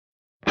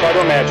Try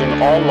to imagine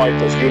all life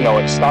as you know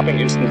it stopping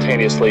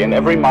instantaneously and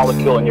every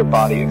molecule in your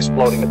body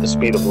exploding at the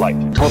speed of light.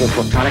 Total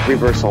Protonic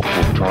Reversal.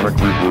 Protonic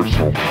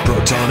Reversal.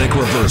 Protonic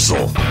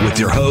Reversal with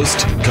your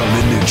host,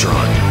 Conan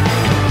Neutron.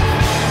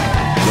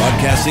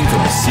 Broadcasting from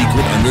a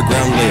secret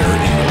underground lair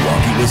in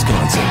Milwaukee,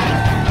 Wisconsin.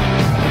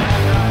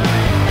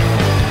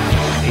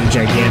 A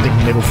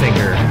gigantic middle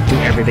finger to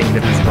everything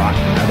that is rotten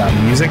about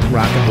music,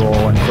 rock and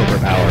roll, and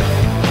corporate power.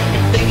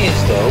 The thing is,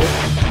 though,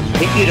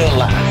 if you don't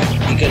laugh,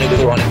 you're going to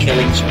go on a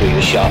killing spree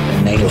to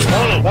sharpen nails.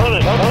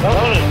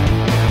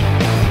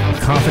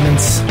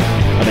 Confidence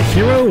of a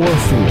hero or a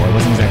fool. I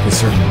wasn't exactly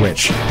certain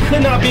which.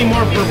 Could not be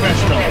more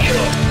professional.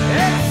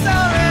 It's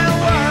only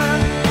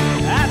one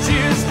I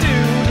choose to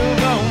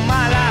devote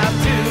my life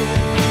to.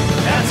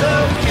 That's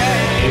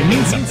okay. It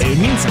means something.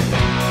 It means something.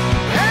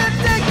 And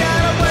take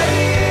that away.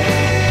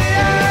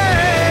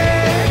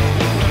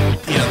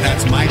 You know,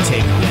 that's my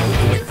take.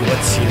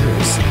 What's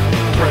yours?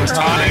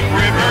 Protonic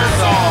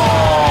Reversal!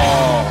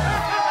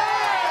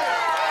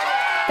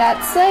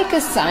 That's like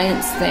a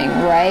science thing,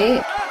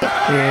 right?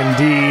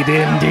 Indeed,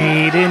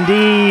 indeed,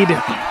 indeed.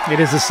 It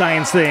is a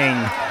science thing.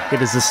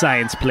 It is a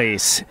science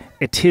place.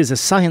 It is a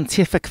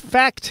scientific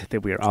fact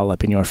that we are all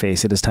up in your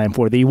face. It is time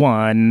for the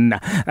one,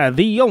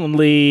 the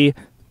only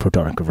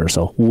Protonic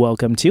Reversal.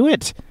 Welcome to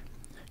it.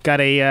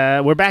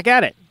 We're back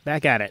at it.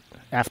 Back at it.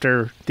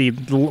 After I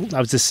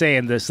was just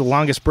saying, this the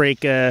longest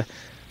break for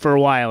a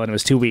while, and it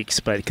was 2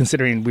 weeks. But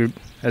considering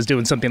I was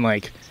doing something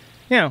like,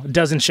 a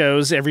dozen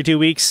shows every 2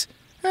 weeks,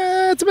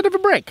 it's a bit of a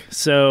break.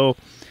 So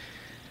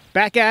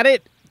back at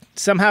it.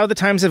 Somehow the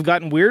times have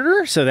gotten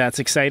weirder, so that's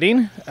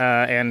exciting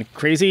and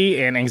crazy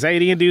and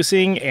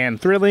anxiety-inducing and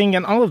thrilling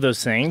and all of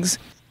those things.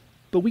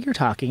 But we are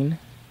talking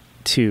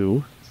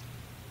to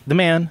the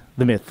man,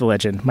 the myth, the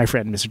legend, my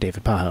friend, Mr.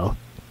 David Pajo.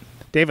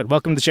 David,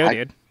 welcome to the show,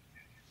 dude.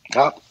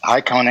 Oh,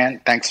 hi,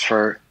 Conan. Thanks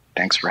for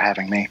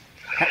having me.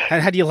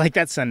 How do you like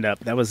that send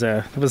up? That was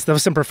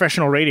some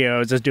professional radio I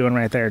was just doing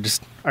right there,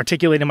 just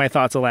articulating my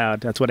thoughts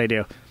aloud. That's what I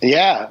do.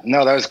 Yeah,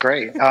 no, that was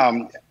great.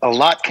 A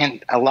lot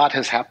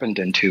has happened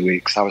in 2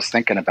 weeks. I was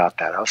thinking about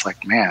that. I was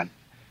like, man,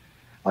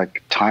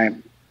 like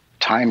time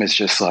is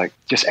just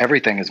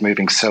everything is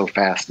moving so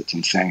fast. It's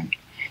insane.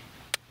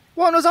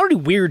 Well, and it was already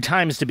weird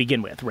times to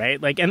begin with, right?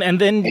 Like, and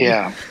then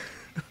yeah,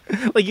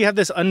 like you have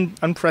this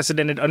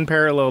unprecedented,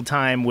 unparalleled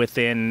time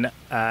within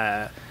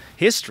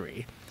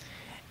history.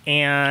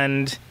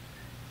 And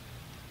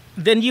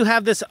then you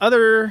have this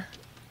other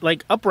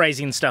like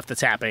uprising stuff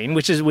that's happening,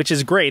 which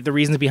is great. The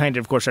reasons behind it,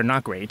 of course, are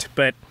not great,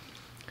 but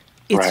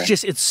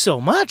it's it's so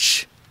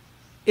much.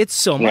 It's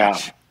so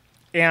much,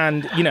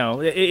 and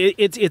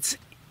it's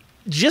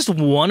just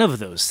one of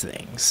those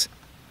things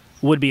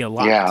would be a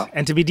lot. Yeah.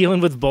 And to be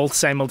dealing with both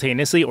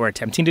simultaneously or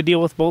attempting to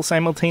deal with both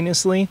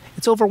simultaneously,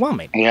 it's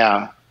overwhelming.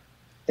 Yeah,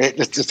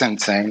 it's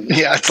insane.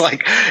 Yeah,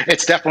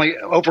 it's definitely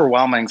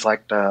overwhelming. It's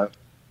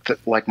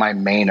like my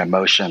main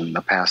emotion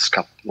the past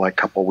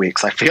couple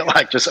weeks. I feel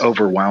like just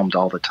overwhelmed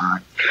all the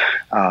time.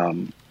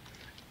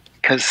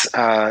 Cause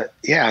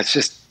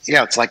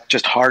it's like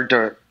just hard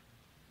to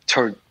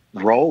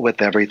roll with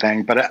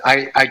everything. But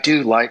I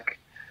do like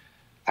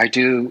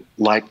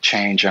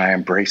change, and I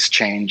embrace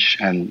change,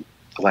 and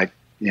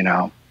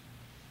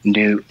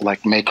new,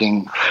 like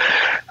making,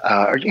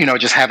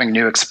 just having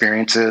new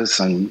experiences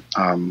and,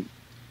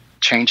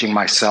 changing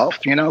myself,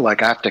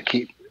 like I have to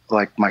keep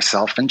like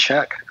myself in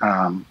check.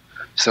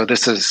 So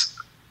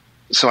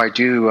I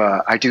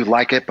do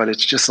like it, but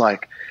it's just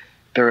like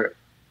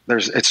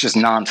it's just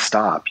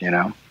nonstop, and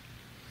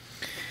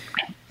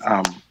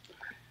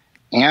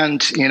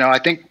I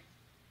think,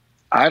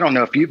 I don't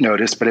know if you've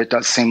noticed, but it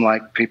does seem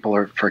like people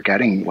are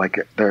forgetting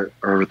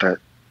that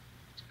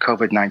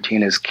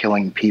COVID-19 is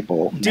killing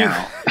people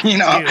now.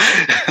 Dude.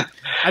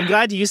 I'm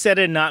glad you said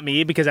it, not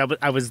me, because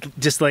I was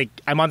just like,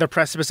 I'm on the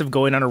precipice of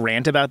going on a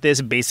rant about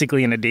this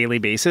basically on a daily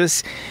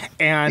basis.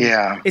 And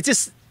it's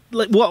just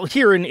like, well,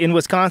 here in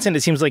Wisconsin,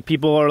 it seems like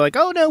people are like,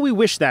 oh no, we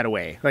wish that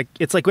away. Like,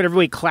 it's like when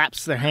everybody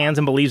claps their hands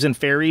and believes in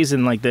fairies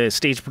and like the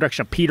stage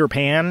production of Peter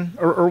Pan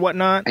or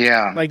whatnot.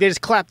 Yeah. Like they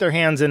just clap their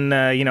hands and,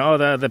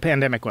 the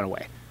pandemic went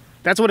away.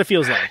 That's what it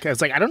feels like.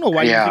 It's like, I don't know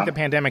why you think the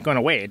pandemic went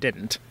away. It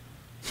didn't.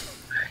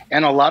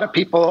 And a lot of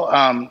people,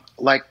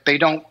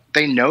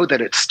 they know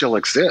that it still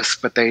exists,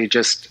 but they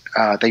just,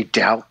 they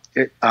doubt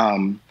it.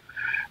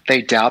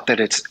 They doubt that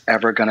it's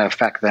ever going to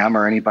affect them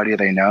or anybody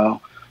they know,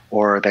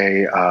 or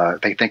they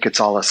think it's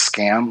all a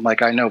scam.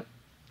 Like I know,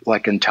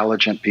 like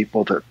intelligent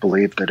people that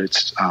believe that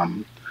it's,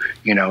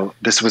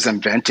 this was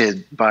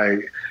invented by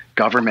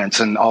governments,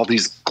 and all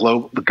these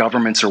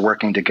governments are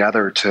working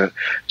together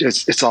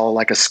it's all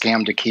like a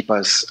scam to keep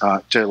us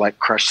to like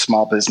crush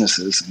small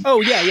businesses. Oh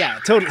yeah,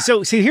 totally.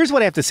 So see, here's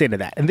what I have to say to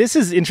that, and this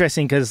is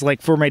interesting because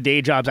like for my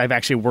day jobs, I've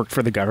actually worked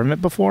for the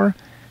government before,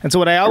 and so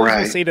what I always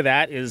will say to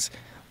that is,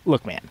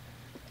 look, man,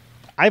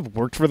 I've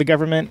worked for the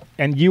government,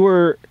 and you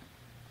were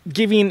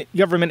giving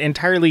government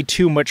entirely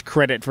too much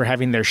credit for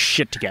having their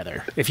shit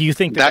together. If you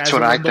think that's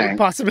what I think,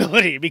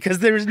 possibility, because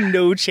there's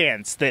no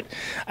chance that,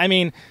 I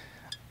mean.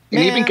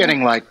 And even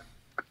getting like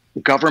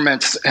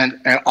governments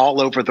and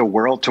all over the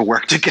world to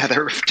work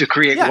together to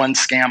create one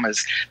scam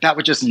that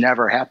would just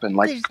never happen.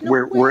 Like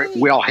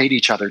we all hate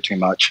each other too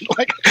much.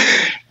 Like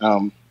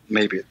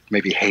maybe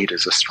hate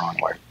is a strong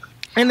word.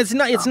 And it's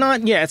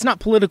not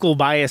political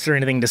bias or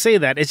anything to say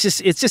that. It's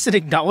just an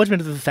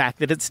acknowledgement of the fact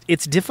that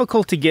it's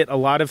difficult to get a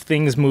lot of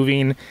things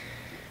moving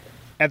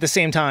at the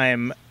same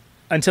time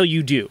until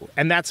you do.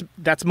 And that's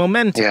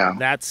momentum. Yeah.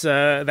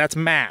 That's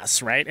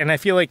mass, right? And I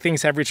feel like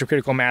things have reached a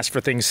critical mass for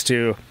things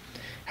to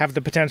have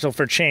the potential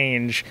for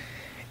change.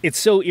 It's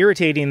so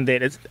irritating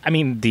that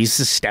these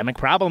systemic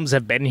problems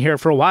have been here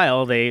for a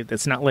while.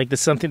 It's not like this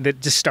is something that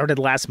just started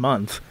last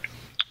month.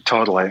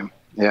 Totally.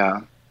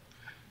 Yeah.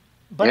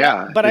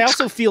 But I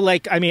also feel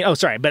like, do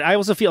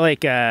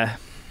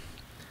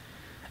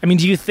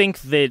you think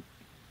that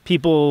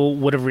people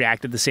would have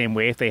reacted the same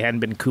way if they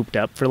hadn't been cooped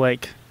up for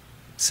like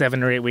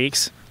 7 or 8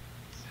 weeks?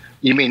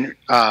 You mean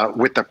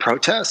with the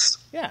protests?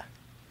 Yeah.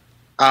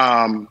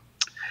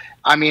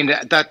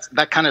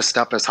 That kind of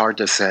stuff is hard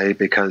to say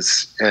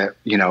because,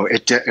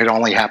 it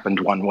only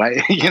happened one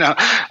way,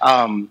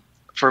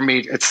 for me,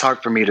 it's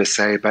hard for me to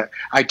say, but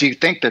I do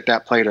think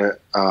that played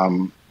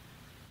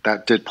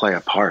that did play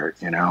a part,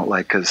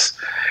 because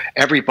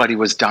everybody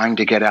was dying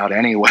to get out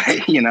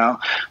anyway,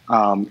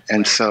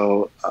 and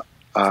so,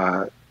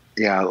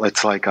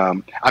 it's like,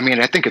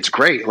 I think it's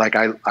great. Like,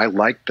 I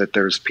like that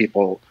there's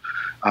people,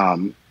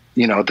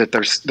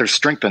 that there's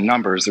strength in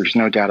numbers. There's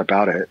no doubt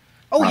about it.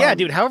 Oh yeah,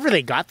 dude. However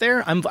they got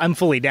there, I'm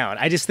fully down.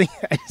 I just think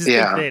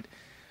that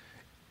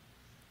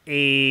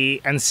a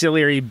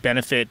ancillary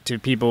benefit to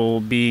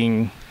people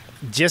being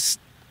just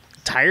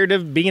tired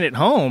of being at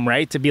home,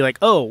 right? To be like,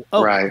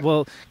 right.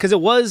 Well, because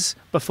it was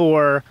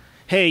before,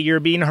 hey, you're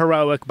being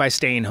heroic by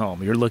staying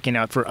home. You're looking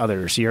out for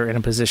others. You're in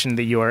a position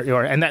that you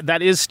are, and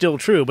that is still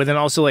true. But then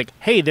also like,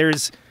 hey,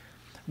 there's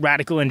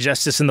radical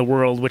injustice in the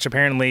world, which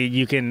apparently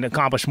you can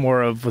accomplish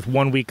more of with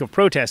 1 week of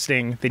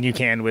protesting than you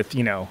can with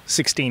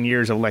 16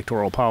 years of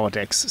electoral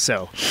politics.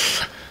 So,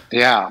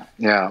 yeah,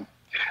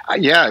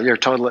 you're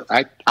totally.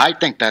 I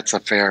think that's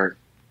a fair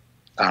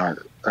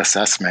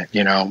assessment.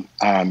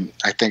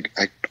 I think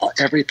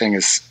everything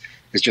is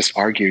just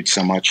argued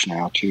so much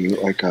now too,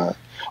 like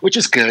which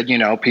is good.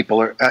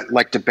 People are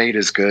like, debate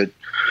is good,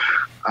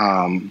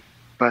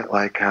 but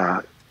like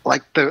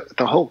the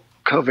whole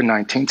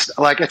COVID-19 stuff,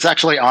 like, it's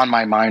actually on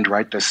my mind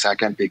right this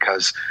second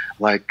because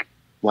like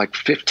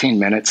 15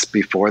 minutes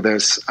before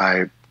this,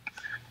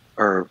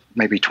 or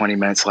maybe 20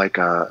 minutes, I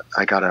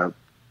got a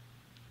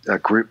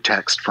group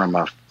text from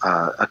a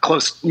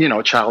close,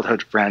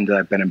 childhood friend that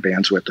I've been in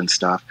bands with and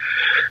stuff,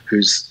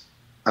 who's,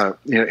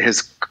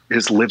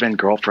 his live-in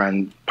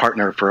girlfriend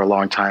partner for a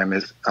long time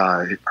is,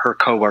 her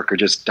coworker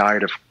just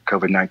died of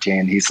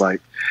COVID-19. He's like,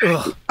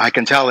 ugh. I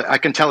can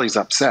tell he's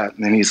upset.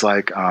 And he's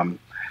like,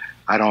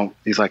 I don't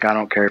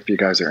care if you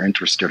guys are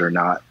interested or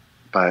not,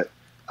 but,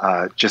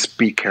 just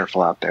be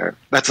careful out there.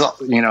 That's all,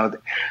 Yeah.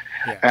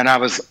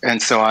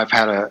 And so I've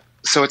had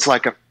so it's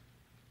like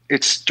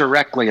it's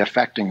directly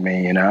affecting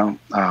me, on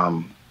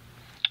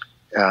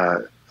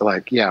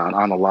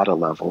a lot of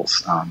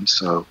levels. I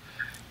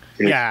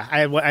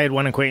had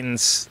one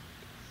acquaintance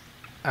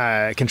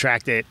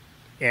contract it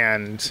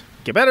and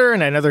get better,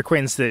 and another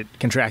acquaintance that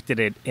contracted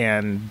it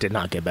and did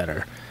not get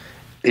better.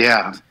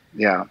 Yeah.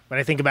 When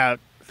I think about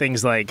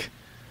things like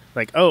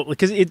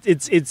because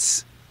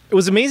it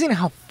was amazing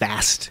how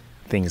fast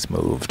things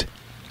moved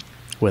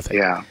with it.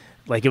 Yeah.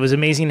 Like, it was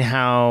amazing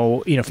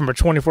how, from a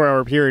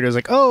 24-hour period, it was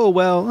like, oh,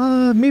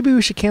 well, maybe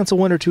we should cancel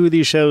 1 or 2 of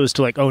these shows,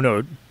 to like, oh,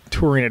 no,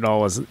 touring it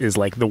all is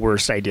like the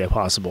worst idea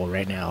possible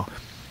right now.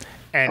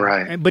 And,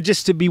 right. But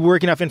just to be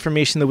working off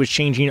information that was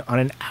changing on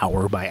an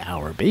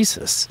hour-by-hour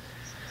basis.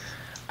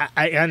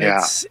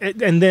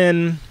 And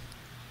then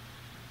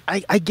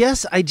I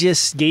guess I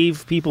just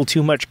gave people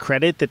too much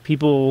credit that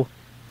people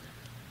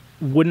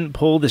wouldn't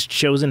pull this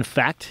chosen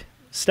fact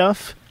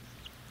stuff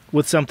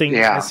with something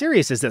as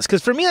serious as this.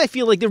 Because for me, I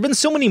feel like there have been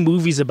so many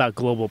movies about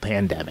global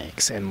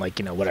pandemics and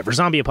whatever,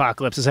 zombie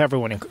apocalypses, whatever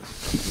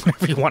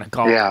you want to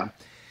call it,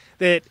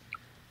 that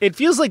it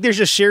feels like there's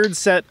a shared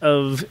set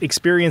of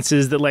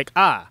experiences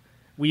that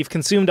we've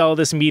consumed all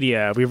this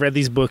media, we've read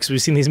these books,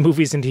 we've seen these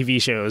movies and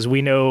TV shows,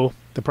 we know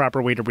the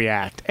proper way to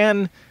react,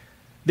 and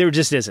there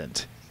just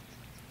isn't.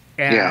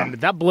 And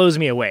that blows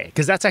me away,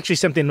 because that's actually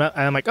something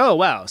I'm like, oh,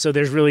 wow, so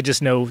there's really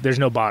just there's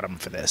no bottom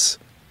for this.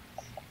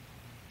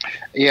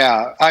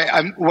 Yeah,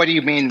 what do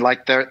you mean?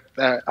 Like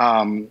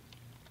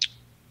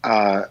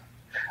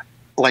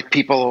like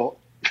people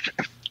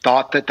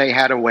thought that they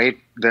had a way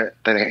that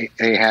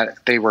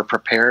they were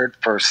prepared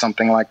for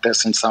something like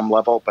this in some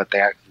level, but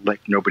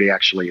nobody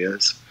actually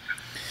is.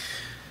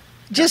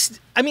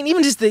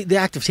 Even just the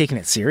act of taking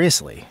it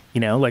seriously,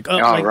 right.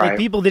 Like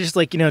people, they're just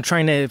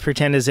trying to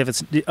pretend as if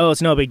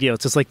it's no big deal.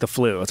 It's just like the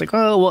flu. It's like,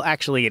 oh, well,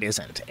 actually it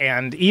isn't.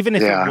 And even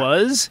if it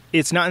was,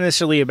 it's not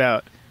necessarily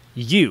about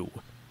you.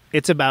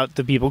 It's about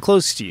the people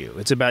close to you.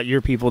 It's about your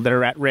people that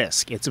are at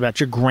risk. It's about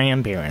your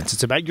grandparents.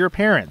 It's about your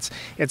parents.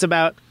 It's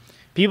about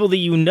people that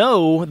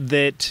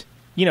that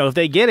if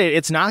they get it,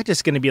 it's not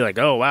just going to be like,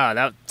 oh, wow,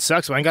 that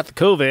sucks. When I got the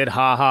COVID,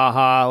 ha, ha,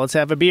 ha, let's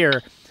have a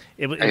beer.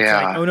 It's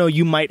like, oh, no,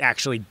 you might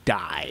actually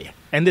die.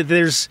 And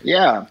there's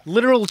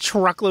literal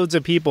truckloads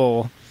of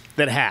people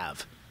that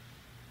have.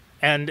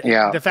 And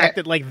the fact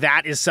that, like,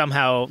 that is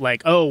somehow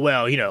like, oh,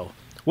 well,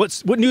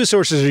 what news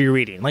sources are you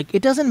reading? Like,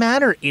 it doesn't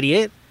matter,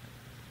 idiot.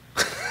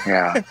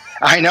 Yeah,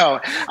 I know.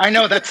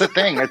 That's the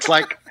thing. It's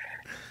like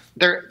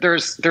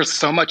there's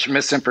so much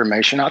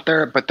misinformation out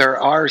there, but there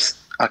are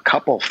a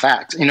couple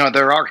facts.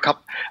 There are a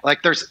couple, like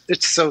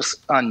it's so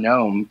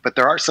unknown, but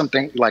there are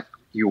something like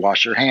you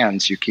wash your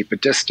hands, you keep a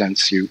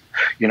distance,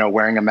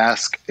 wearing a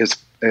mask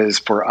is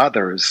for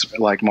others,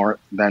 like more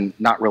than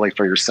not really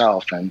for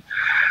yourself. And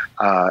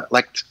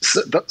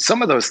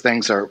some of those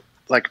things are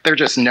like, they're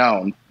just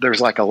known.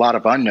 There's like a lot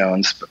of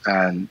unknowns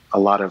and a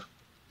lot of,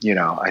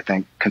 I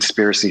think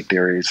conspiracy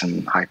theories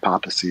and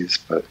hypotheses,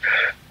 but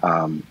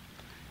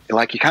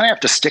like you kind of have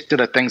to stick to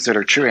the things that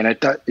are true. And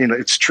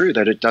it's true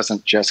that it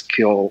doesn't just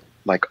kill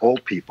like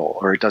old people,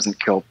 or it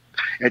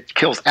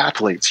kills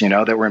athletes,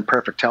 that were in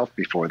perfect health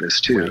before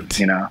this too,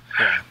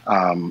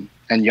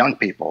 and young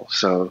people.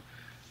 So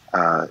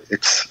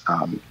it's,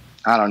 I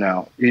don't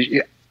know.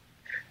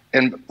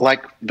 And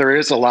like, there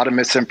is a lot of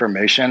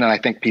misinformation, and I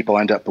think people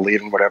end up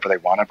believing whatever they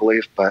want to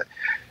believe, but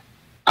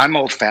I'm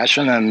old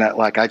fashioned, and that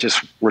like, I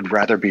just would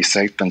rather be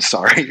safe than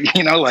sorry,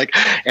 and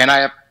I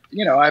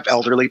have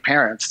elderly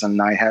parents, and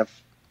I have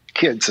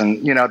kids,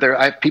 and,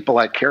 I have people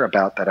I care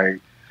about that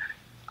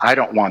I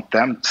don't want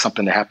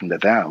something to happen to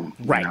them.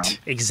 Right.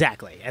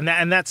 Exactly. And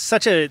that's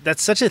such a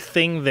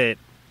thing that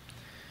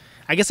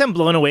I guess I'm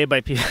blown away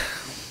by people.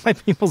 By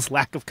people's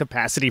lack of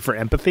capacity for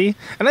empathy.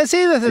 And I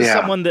say that as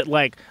someone that,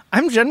 like,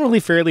 I'm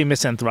generally fairly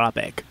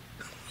misanthropic.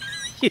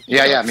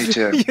 Yeah, me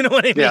too. You know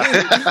what I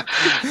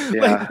mean?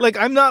 Yeah. Like,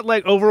 I'm not,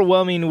 like,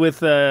 overwhelming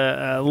with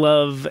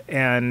love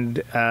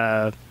and,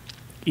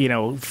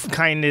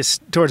 kindness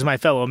towards my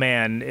fellow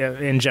man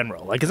in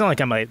general. Like, it's not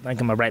like I'm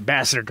a right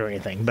bastard or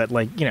anything, but,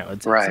 like,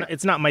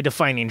 it's not my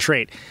defining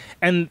trait.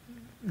 And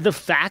the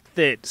fact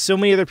that so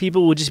many other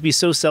people would just be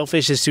so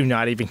selfish as to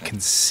not even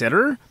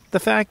consider the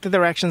fact that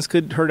their actions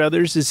could hurt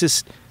others is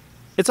just,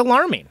 it's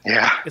alarming.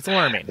 Yeah. It's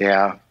alarming.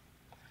 Yeah.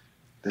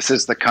 This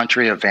is the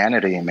country of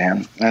vanity,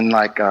 man. And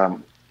like,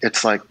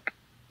 it's like,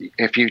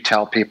 if you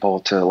tell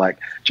people to like,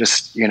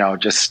 just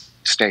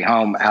stay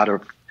home out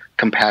of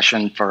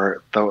compassion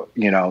for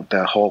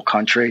the whole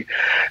country,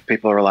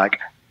 people are like,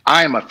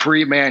 I am a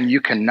free man. You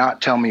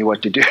cannot tell me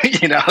what to do.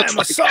 I'm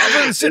a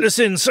sovereign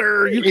citizen,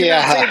 sir. You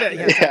cannot say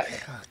that. Yeah.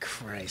 Oh,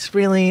 Christ,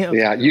 really? Okay.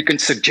 Yeah, you can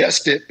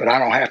suggest it, but I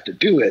don't have to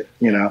do it.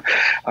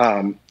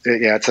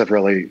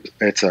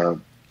 It's a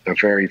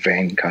very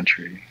vain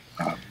country.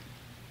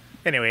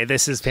 Anyway,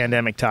 this is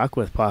Pandemic Talk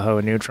with Pajo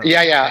and Neutron.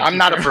 Yeah. I'm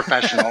not a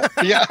professional.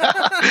 Yeah.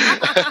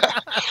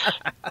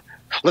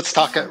 Let's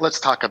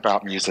talk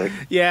about music.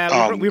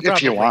 Yeah, we probably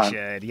if you want.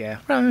 should. Yeah.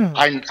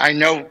 I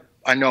know.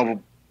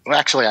 Well,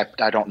 actually,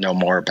 I don't know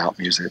more about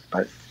music,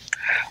 but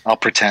I'll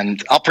pretend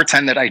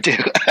that I do.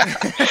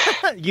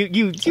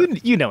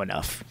 You know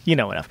enough.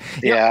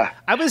 Yeah.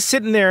 I was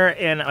sitting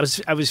there and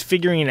I was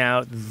figuring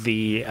out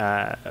the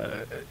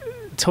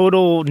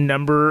total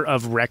number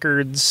of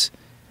records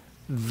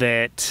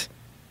that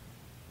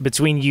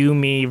between you,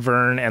 me,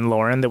 Vern, and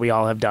Lauren that we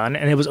all have done,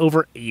 and it was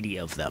over 80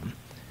 of them.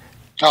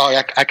 Oh,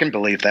 yeah, I can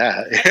believe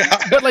that. Yeah.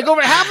 But like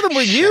over half of them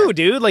were you,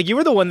 dude. Like you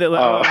were the one that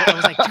I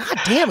was like, God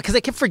damn, because I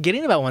kept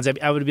forgetting about ones.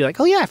 I would be like,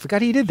 oh yeah, I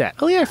forgot he did that.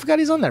 Oh yeah, I forgot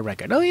he's on that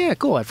record. Oh yeah,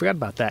 cool, I forgot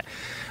about that.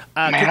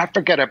 Man, I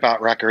forget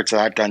about records that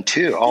I've done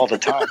too all the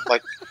time.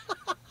 Like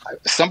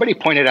somebody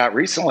pointed out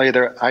recently,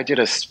 I did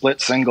a split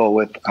single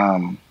with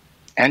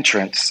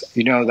Entrance. Do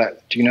you know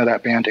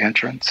that band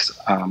Entrance?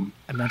 I'm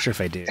not sure if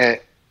I do.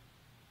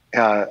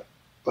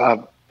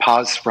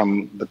 Paz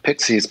from the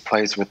Pixies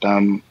plays with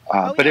them,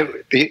 but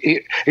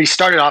he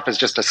started off as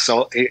just a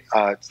solo.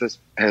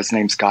 His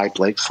name's Guy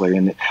Blakesley,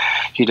 and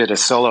he did a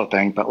solo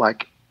thing. But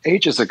like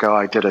ages ago,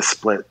 I did a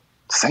split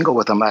single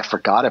with him I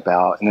forgot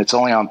about, and it's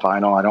only on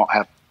vinyl. I don't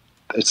have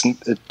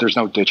there's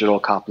no digital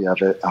copy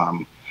of it.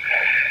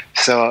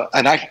 So,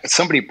 and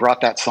somebody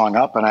brought that song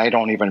up, and I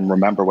don't even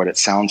remember what it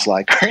sounds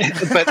like.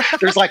 But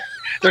there's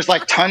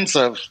like tons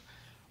of.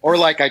 Or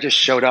like I just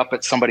showed up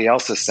at somebody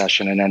else's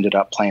session and ended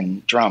up playing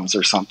drums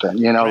or something,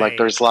 Right. Like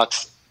there's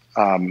lots,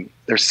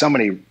 there's so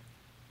many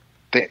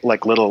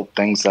like little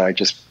things that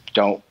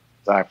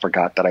I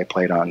forgot that I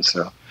played on.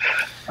 So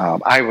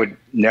I would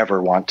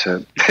never want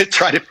to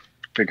try to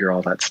figure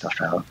all that stuff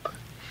out.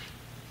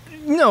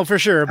 No, for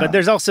sure. But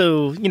there's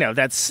also,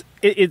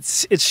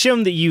 it's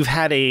shown that you've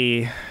had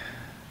a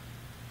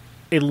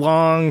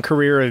long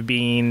career of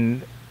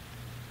being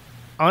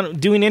on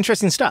doing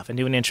interesting stuff and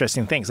doing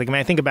interesting things. Like, I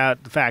mean, I think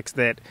about the fact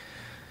that,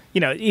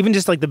 even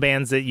just like the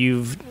bands that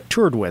you've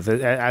toured with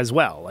as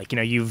well. Like,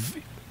 you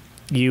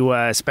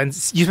spent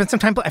some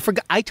time.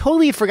 I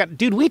totally forgot,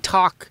 dude. We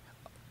talk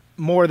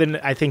more than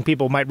I think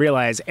people might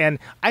realize, and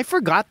I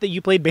forgot that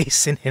you played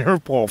bass in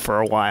Interpol for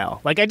a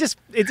while. Like, I just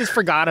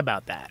forgot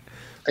about that.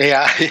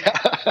 Yeah.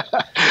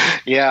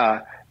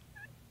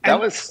 That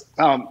was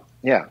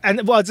Yeah.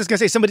 And well, I was just gonna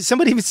say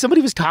somebody was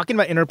talking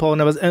about Interpol,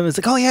 and I was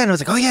like, oh yeah,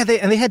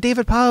 they had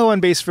David Pajo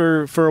on bass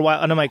for a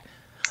while, and I'm like,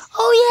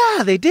 oh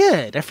yeah, they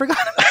did. I forgot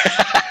about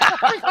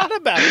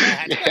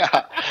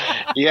that.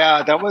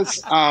 Yeah, that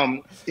was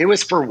it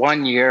was for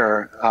 1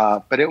 year,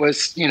 but it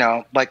was,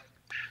 like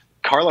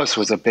Carlos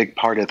was a big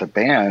part of the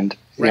band,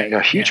 right,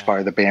 a huge part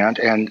of the band,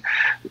 and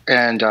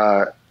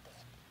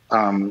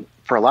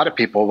for a lot of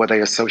people, they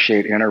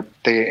associated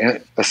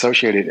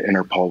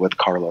Interpol with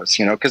Carlos,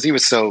 because he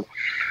was so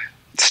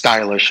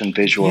stylish and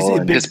visual,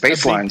 and his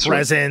bass lines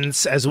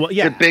presence as well.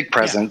 Yeah, big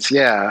presence.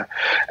 Yeah.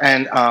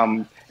 And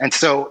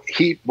so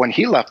when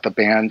he left the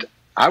band,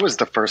 I was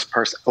the first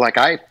person. Like,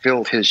 I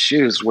filled his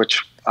shoes,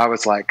 which I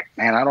was like,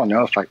 man, I don't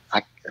know if I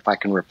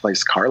can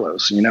replace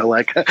Carlos,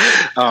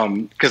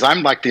 because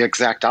I'm like the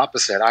exact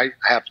opposite. I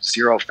have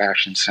zero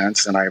fashion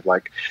sense, and I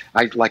like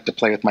to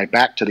play with my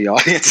back to the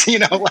audience.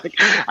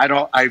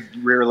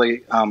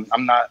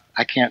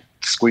 I can't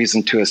squeeze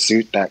into a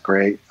suit that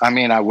great. I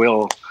mean, I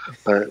will,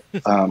 but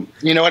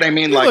you know what I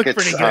mean. You like, look it's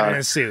pretty good in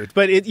a suit,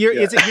 but you're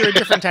a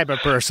different type of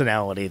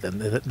personality than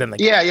the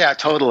guy. Yeah,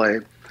 totally.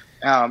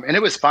 And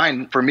it was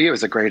fine for me. It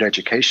was a great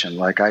education.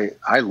 Like,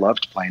 I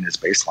loved playing his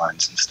bass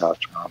lines and stuff.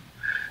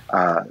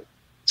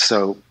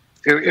 So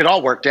it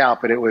all worked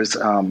out, but it was,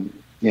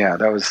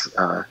 those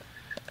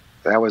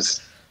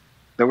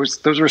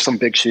were some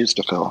big shoes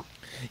to fill.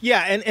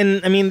 Yeah.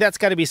 And I mean, that's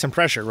gotta be some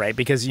pressure, right?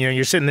 Because,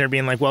 you're sitting there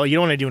being like, well, you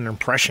don't want to do an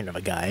impression of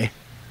a guy,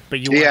 but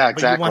you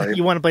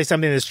want to play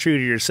something that's true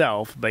to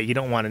yourself, but you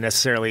don't want to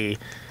necessarily,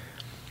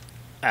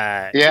 you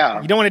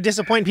don't want to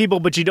disappoint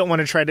people, but you don't want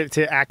to try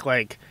to act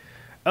like,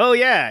 oh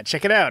yeah,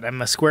 check it out,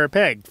 I'm a square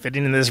peg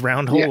fitting in this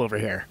round hole over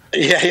here.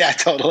 Yeah,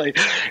 totally.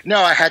 No,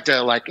 I had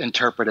to like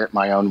interpret it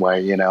my own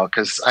way,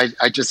 because I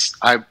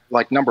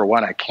like, number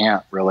one, I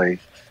can't really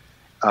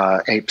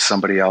ape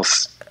somebody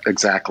else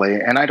exactly,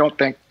 and I don't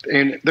think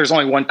there's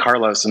only one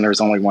Carlos and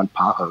there's only one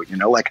Pajo.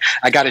 Like,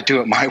 I got to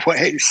do it my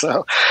way.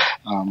 So,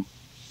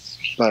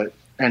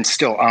 and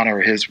still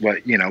honor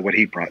what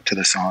he brought to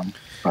the song.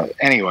 But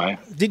anyway,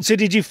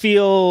 did you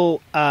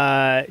feel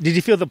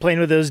the playing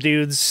with those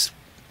dudes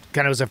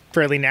kind of was a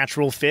fairly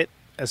natural fit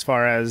as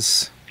far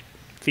as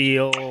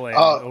feel and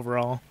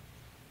overall?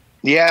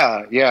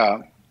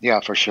 Yeah,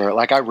 for sure.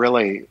 Like, I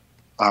really,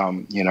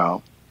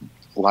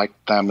 like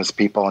them as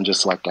people and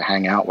just like to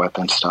hang out with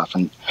and stuff.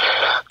 And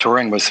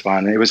touring was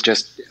fun. It was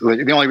just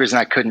the only reason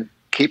I couldn't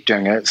keep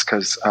doing it is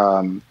because,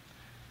 I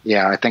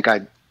think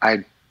I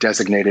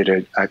designated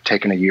it. I've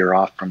taken a year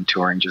off from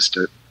touring just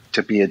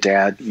to be a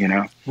dad,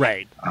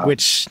 Right.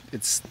 Which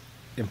it's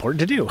important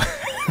to do.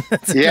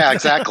 Yeah,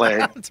 exactly.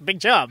 It's a big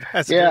job.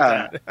 It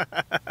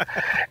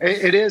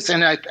is.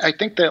 And I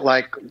think that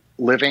like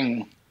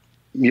living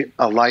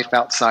a life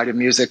outside of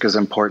music is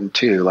important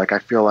too. Like, I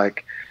feel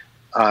like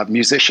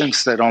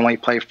musicians that only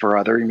play for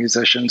other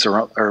musicians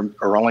or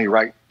only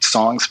write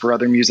songs for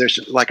other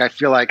musicians. Like, I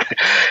feel like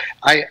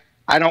I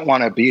don't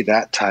want to be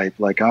that type.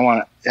 Like,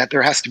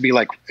 there has to be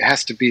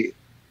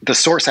the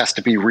source has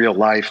to be real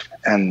life,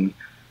 and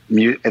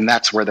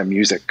that's where the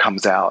music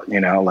comes out,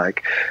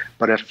 like,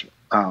 but if,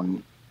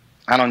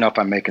 I don't know if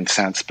I'm making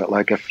sense, but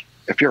like,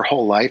 if your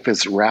whole life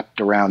is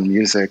wrapped around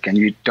music and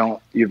you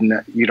don't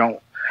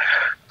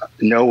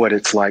know what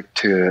it's like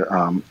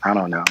to, I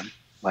don't know,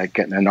 like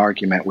get in an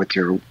argument with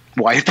your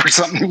wife or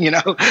something,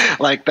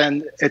 like,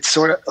 then it's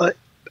sort of,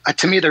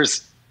 to me,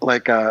 there's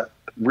like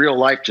real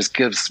life just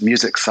gives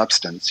music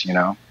substance,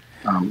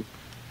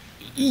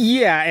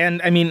 Yeah.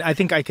 And I mean, I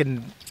think I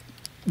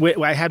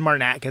had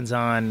Martin Atkins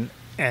on,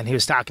 and he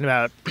was talking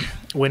about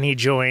when he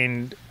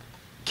joined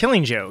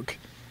Killing Joke,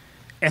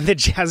 and the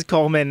Jazz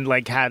Coleman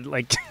had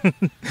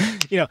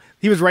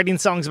he was writing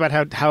songs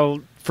about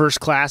how First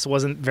Class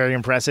wasn't very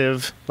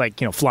impressive,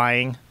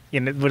 flying.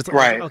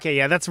 Right. Okay,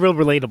 yeah, that's real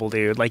relatable,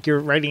 dude. Like, you're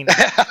writing.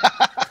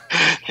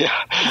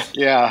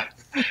 Yeah.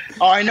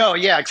 Oh, I know.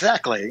 Yeah,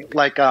 exactly.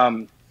 Like,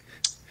 and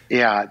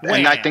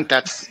I think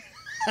that's,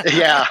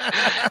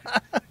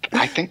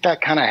 I think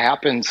that kind of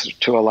happens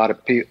to a lot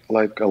of people,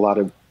 like a lot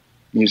of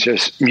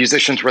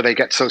musicians where they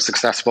get so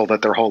successful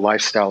that their whole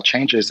lifestyle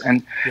changes.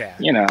 And,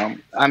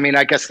 I mean,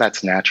 I guess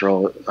that's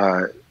natural.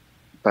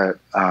 But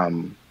I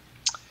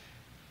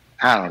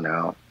don't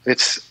know.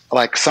 It's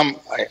like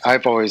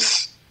I've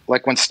always,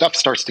 like, when stuff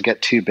starts to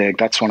get too big,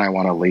 that's when I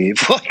want to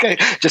leave.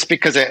 Just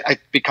because it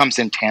becomes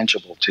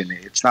intangible to me.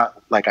 It's not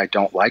like I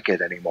don't like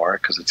it anymore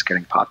because it's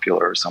getting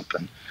popular or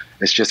something.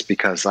 It's just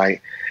because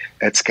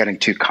it's getting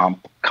too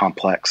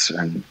complex,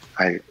 and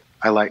I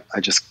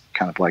just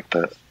kind of like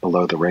the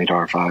below the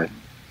radar vibe.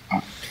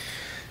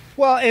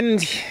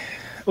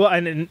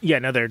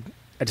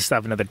 I just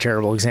have another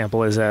terrible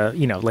example is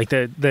like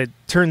the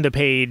turn the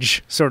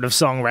page sort of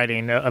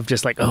songwriting of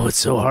just like, oh, it's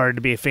so hard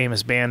to be a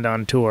famous band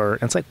on tour.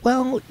 And it's like,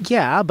 well,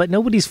 yeah, but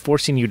nobody's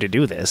forcing you to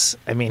do this.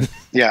 I mean,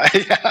 yeah.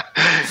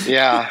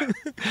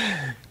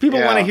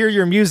 People want to hear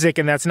your music,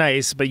 and that's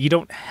nice, but you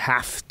don't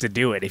have to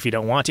do it if you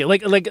don't want to.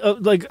 Like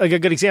a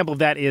good example of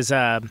that is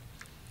the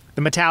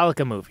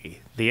Metallica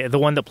movie, the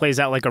one that plays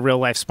out like a real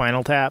life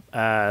Spinal Tap.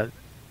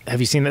 Have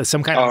you seen that?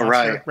 Some kind of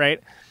monster,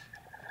 right?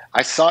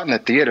 I saw it in the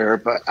theater,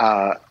 but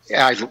I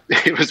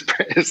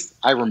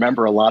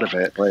remember a lot of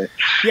it. But,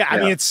 yeah, I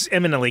mean, it's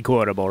eminently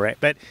quotable, right?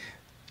 But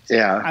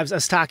yeah, I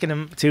was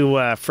talking to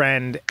a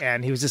friend,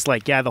 and he was just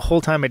like, "Yeah, the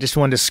whole time I just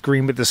wanted to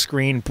scream at the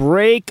screen,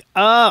 break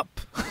up."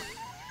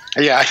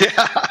 Yeah.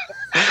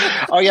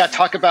 Oh yeah,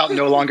 talk about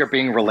no longer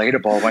being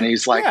relatable when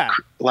he's like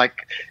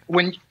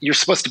when you're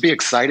supposed to be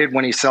excited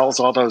when he sells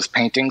all those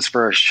paintings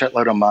for a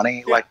shitload of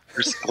money,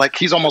 like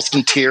he's almost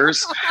in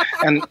tears,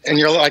 and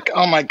you're like,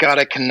 oh my God,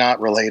 I cannot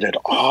relate at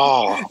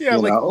all. Yeah,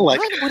 what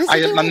is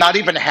he doing? I'm not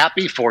even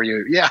happy for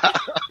you. Yeah.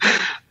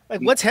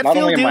 Like, what's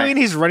Hetfield doing?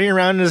 He's running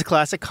around in his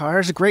classic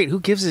cars. Great. Who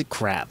gives a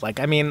crap? Like,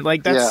 I mean,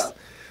 like that's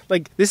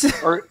like this is.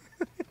 Or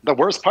the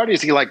worst part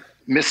is he like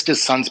missed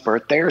his son's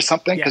birthday or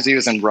something because he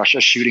was in Russia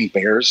shooting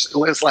bears. It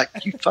was like,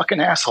 you fucking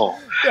asshole.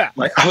 Yeah.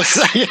 Like I was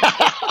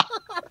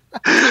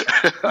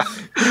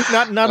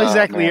not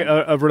exactly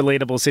a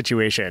relatable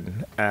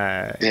situation.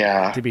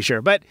 To be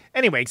sure. But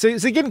anyway, so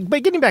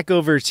getting back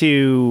over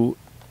to,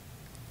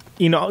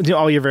 to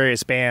all your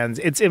various bands,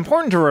 it's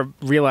important to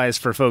realize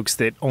for folks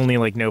that only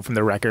like know from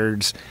the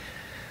records.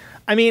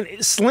 I mean,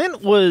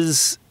 Slint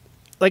was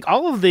like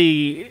all of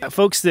the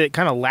folks that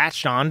kind of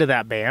latched on to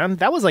that band.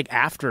 That was like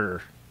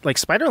after. Like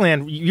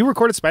Spiderland, you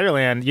recorded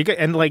Spiderland,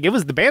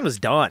 the band was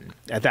done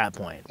at that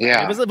point.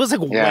 Yeah, it was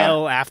like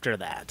well after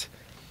that.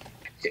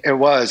 It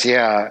was,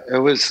 yeah. It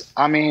was.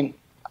 I mean,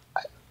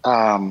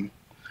 it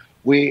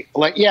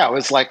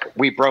was like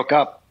we broke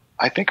up.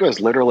 I think it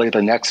was literally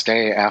the next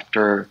day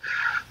after.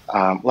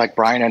 Like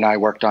Brian and I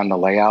worked on the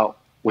layout,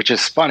 which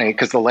is funny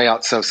because the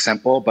layout's so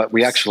simple, but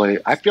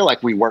I feel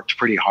like we worked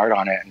pretty hard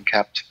on it and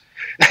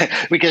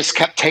we just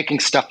kept taking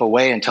stuff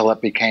away until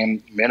it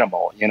became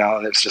minimal,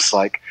 and it's just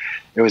like,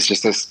 it was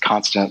just this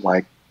constant,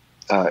 like,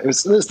 it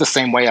was the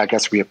same way I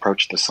guess we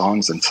approached the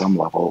songs in some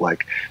level,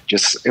 like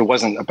just, it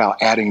wasn't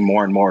about adding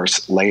more and more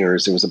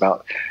layers. It was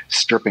about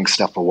stripping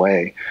stuff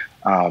away.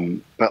 But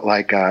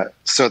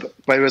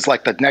it was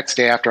like the next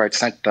day after I'd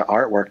sent the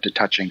artwork to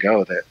Touch and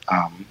Go that,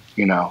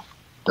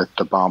 that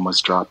the bomb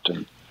was dropped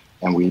and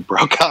we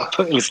broke up.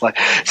 It was like,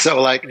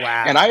 so like,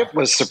 wow. And I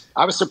was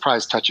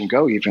surprised Touch and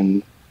Go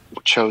even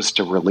chose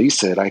to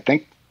release it. I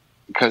think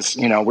because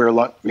they were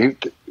going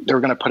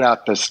to put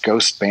out this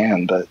ghost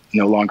band that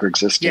no longer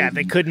existed. Yeah,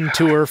 they couldn't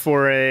tour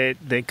for it.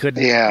 They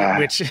couldn't. Yeah,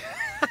 which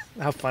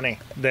how funny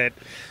that.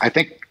 I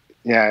think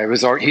it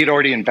was. He'd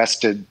already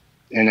invested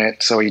in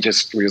it, so he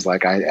was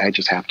like, I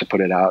just have to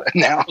put it out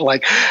now.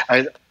 Like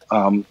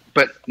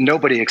but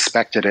nobody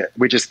expected it.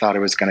 We just thought it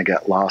was going to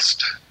get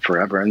lost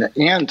forever.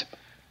 And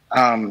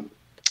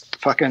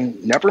fucking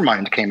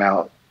Nevermind came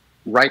out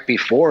right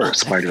before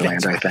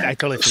Spiderland, I think. I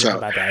totally forgot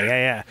about that.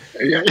 Yeah.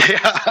 It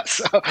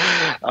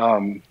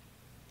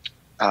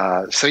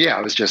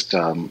was just,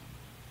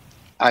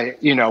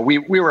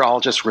 we were all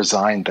just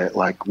resigned that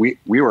like we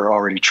were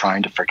already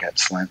trying to forget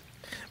Slint.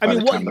 I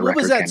mean, what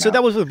was that? So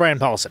that was with Brian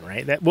Paulson,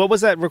 right? What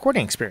was that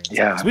recording experience?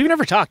 Yeah. So we've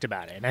never talked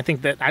about it. And I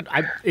think that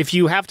if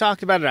you have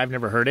talked about it, I've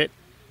never heard it.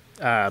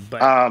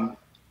 But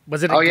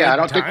was it a good I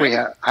don't time? think we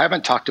have. I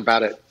haven't talked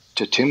about it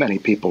to too many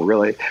people,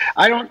 really.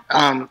 I don't,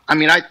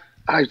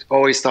 I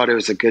always thought it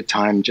was a good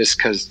time just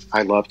because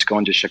I loved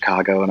going to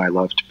Chicago and I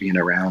loved being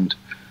around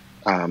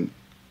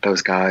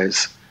those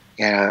guys.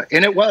 And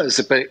it was,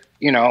 but,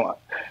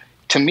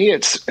 to me,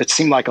 it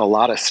seemed like a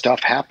lot of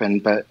stuff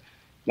happened. But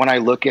when I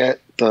look at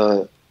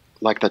the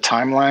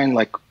timeline,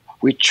 like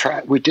we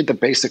did the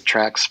basic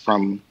tracks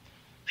from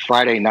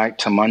Friday night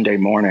to Monday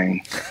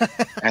morning.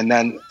 and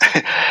then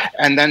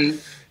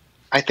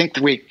I think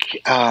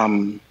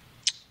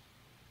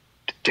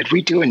did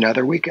we do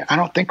another weekend? I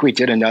don't think we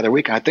did another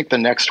weekend. I think the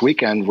next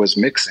weekend was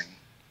mixing.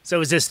 So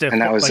was this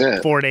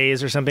it. 4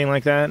 days or something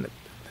like that?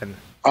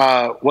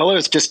 Well, it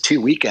was just 2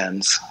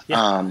 weekends.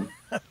 Yeah.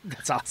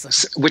 That's awesome.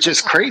 Which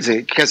is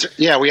crazy because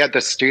we had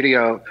the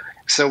studio.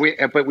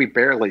 But we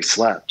barely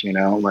slept,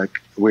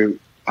 like there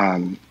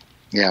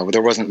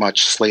wasn't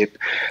much sleep.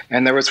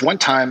 And there was one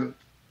time,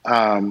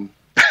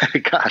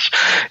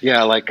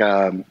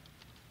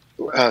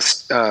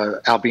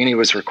 Albini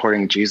was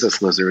recording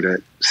Jesus Lizard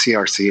at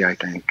CRC, I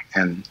think.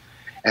 And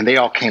they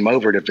all came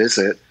over to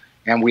visit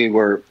and we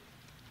were,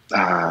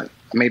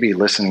 maybe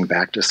listening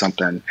back to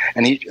something.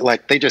 And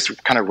they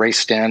just kind of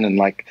raced in and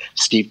like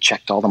Steve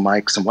checked all the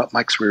mics and what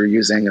mics we were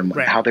using and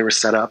how they were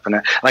set up.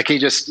 And he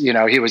just,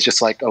 he was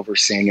just like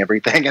overseeing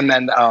everything. And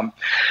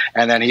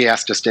then he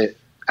asked us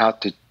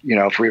out to,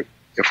 if we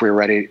were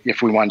ready,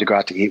 if we wanted to go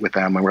out to eat with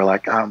them. And we're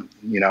like,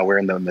 we're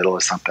in the middle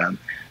of something. And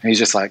he's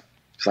just like,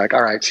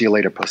 all right, see you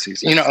later,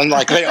 pussies. And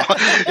like,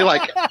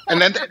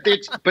 and then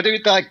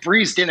it like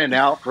breezed in and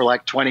out for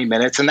like 20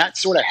 minutes. And that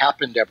sort of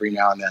happened every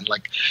now and then,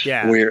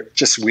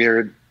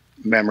 weird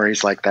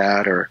memories like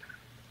that. Or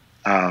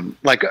I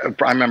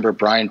remember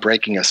Brian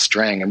breaking a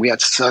string and we had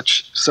so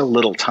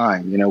little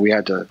time, we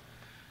had to,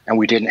 and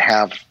we didn't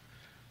have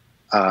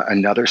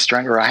another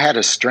string, or I had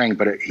a string,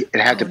 but it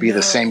had to be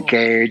the same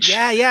gauge.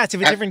 Yeah. It's a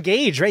different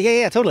gauge, right?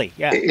 Yeah, totally.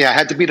 Yeah. Yeah. It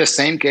had to be the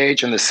same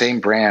gauge and the same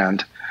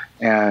brand.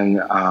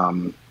 And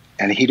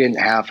and he didn't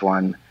have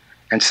one.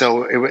 And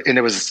so it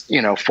was,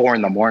 4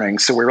 a.m.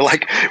 So we were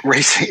like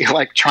racing,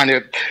 like trying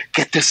to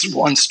get this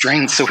one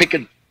string so we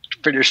could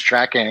finish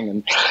tracking.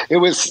 And it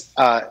was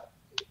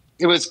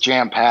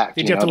jam packed.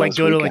 Did you have to like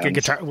go to like a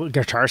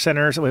guitar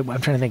center? Or something?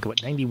 I'm trying to think of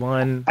what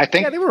 91. I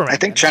think they were around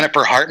then.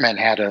 Jennifer Hartman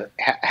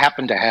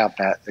happened to have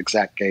that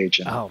exact gauge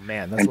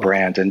and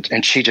brand,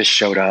 and she just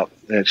showed up.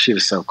 She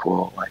was so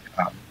cool. Like,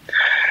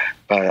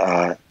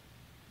 I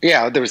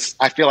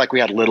feel like we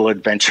had little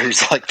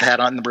adventures like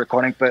that on the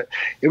recording, but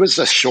it was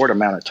a short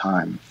amount of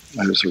time.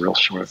 It was a real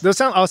short.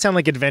 Those all sound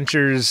like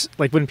adventures.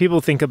 Like when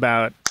people think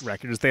about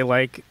records they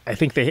like, I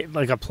think they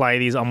like apply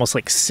these almost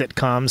like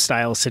sitcom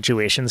style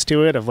situations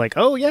to it of like,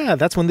 oh yeah,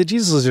 that's when the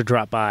Jesus Lizard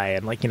dropped by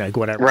and like,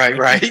 whatever.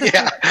 Right.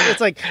 Yeah.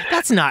 It's like,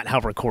 that's not how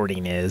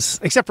recording is,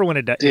 except for when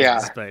it does.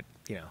 Yeah. But,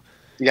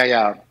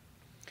 Yeah.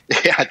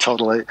 Yeah,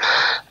 totally.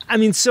 I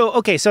mean, so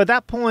at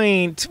that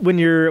point, when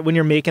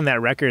you're making that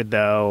record,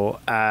 though,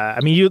 I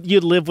mean,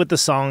 you'd live with the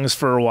songs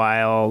for a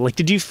while. Like,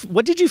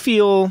 what did you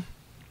feel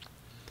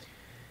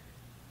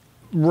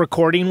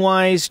recording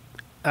wise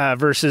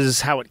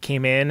versus how it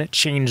came in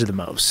changed the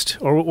most,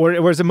 or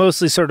was it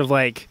mostly sort of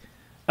like,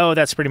 oh,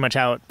 that's pretty much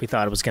how we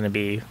thought it was going to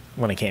be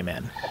when it came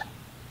in?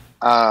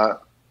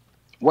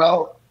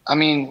 Well, I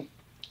mean,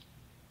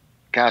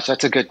 gosh,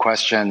 that's a good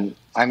question.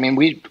 I mean,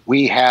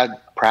 we had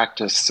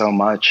practiced so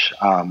much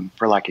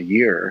for like a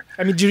year.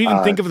 I mean, do you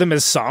even think of them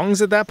as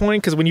songs at that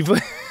point? Because when you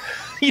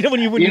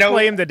when you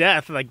play them to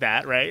death like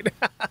that, right?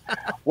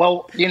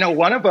 Well,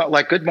 one of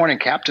like Good Morning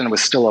Captain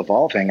was still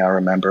evolving. I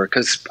remember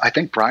because I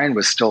think Brian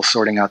was still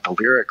sorting out the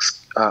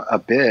lyrics a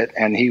bit,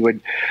 and he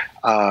would,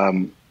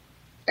 and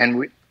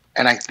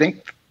I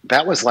think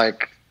that was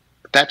like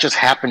that just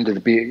happened to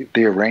be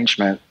the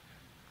arrangement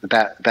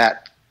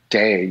that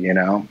day,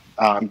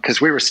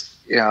 because we were.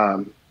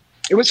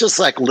 It was just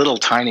like little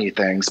tiny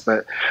things,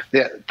 but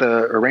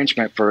the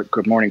arrangement for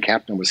Good Morning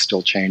Captain was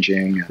still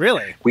changing.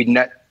 Really?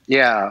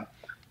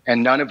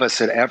 And none of us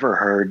had ever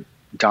heard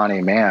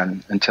Donnie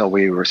Man until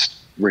we were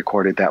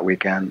recorded that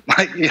weekend.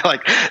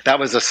 Like that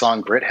was a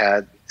song Britt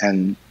had,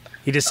 and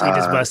he just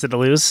busted it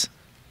loose.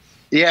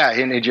 Yeah,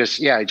 and he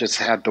just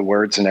had the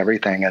words and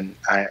everything, and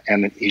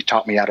he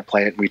taught me how to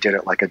play it. And we did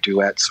it like a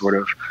duet, sort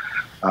of.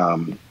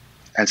 And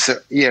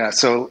so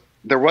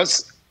there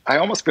was. I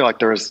almost feel like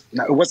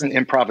it wasn't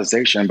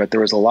improvisation, but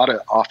there was a lot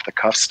of off the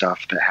cuff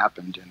stuff that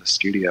happened in the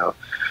studio.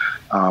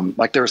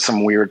 Like there was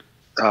some weird,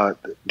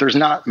 there's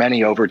not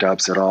many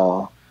overdubs at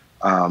all.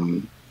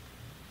 I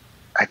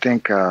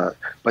think,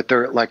 but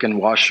they're like in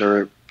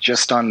Washer,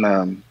 just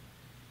on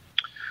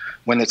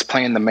when it's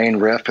playing the main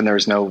riff and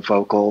there's no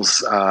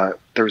vocals,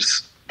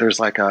 there's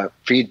like a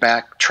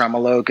feedback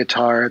tremolo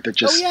guitar that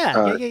just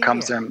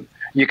comes in.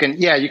 You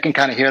can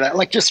kind of hear that,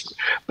 like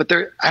but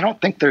there, I don't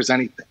think there's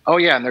any. Oh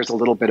yeah, and there's a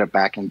little bit of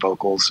backing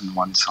vocals in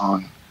one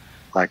song,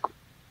 like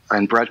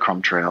in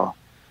Breadcrumb Trail,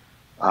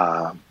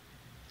 but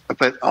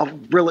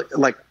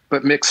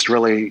but mixed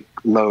really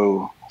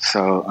low.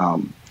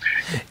 So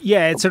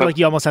it's sort of like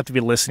you almost have to be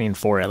listening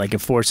for it. Like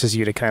it forces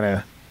you to kind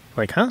of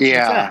like, huh?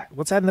 Yeah,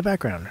 what's that in the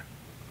background?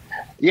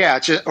 Yeah,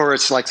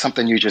 it's like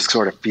something you just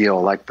sort of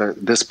feel like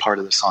this part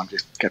of the song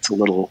just gets a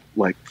little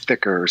like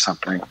thicker or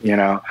something,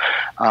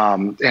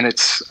 and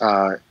it's,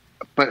 but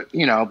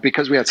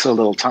because we had so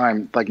little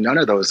time, like none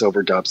of those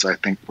overdubs I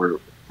think were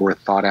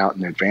thought out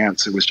in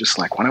advance. It was just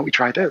like, why don't we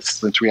try this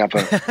since we have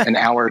an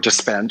hour to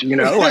spend,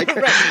 like.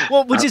 Right.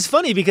 Well, which is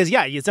funny because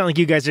it's not like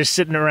you guys are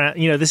sitting around,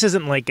 this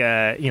isn't like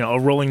a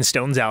Rolling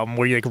Stones album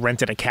where you like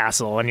rented a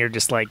castle and you're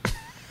just like,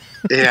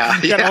 you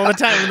got all the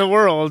time in the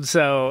world.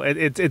 So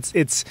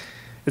it's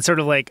sort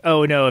of like,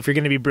 oh no, if you're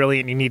going to be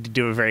brilliant, you need to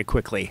do it very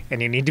quickly,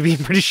 and you need to be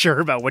pretty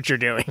sure about what you're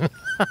doing.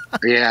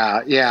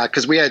 Yeah,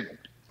 because we had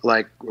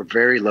like a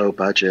very low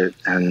budget,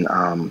 and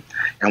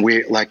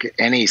we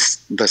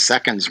the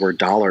seconds were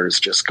dollars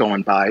just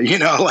going by.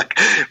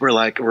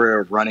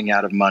 We're running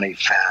out of money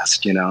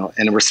fast,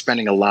 and we're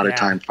spending a lot of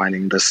time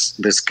finding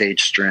this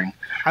gauge string.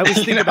 I was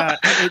thinking about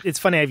it's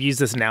funny. I've used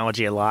this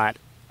analogy a lot.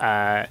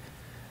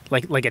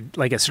 Like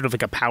a sort of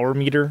like a power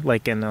meter,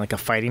 like in like a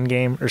fighting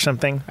game or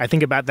something. I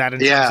think about that in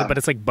terms of, but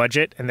it's like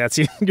budget, and that's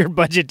your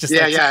budget just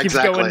keeps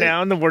going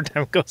down the more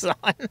time goes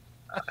on.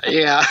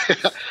 Yeah,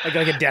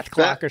 like a death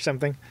clock or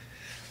something.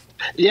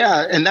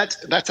 Yeah, and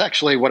that's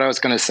actually what I was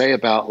going to say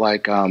about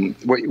like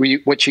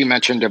what you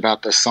mentioned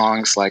about the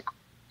songs, like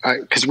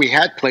because we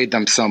had played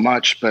them so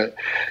much, but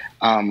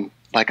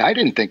like I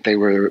didn't think they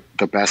were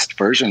the best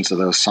versions of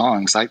those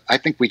songs. I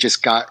think we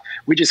just got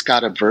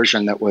a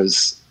version that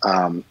was.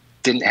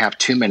 Didn't have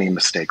too many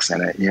mistakes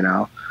in it,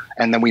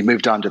 and then we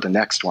moved on to the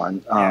next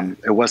one.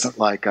 It wasn't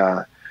like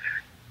there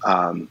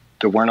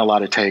weren't a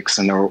lot of takes,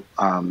 and there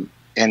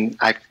and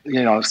I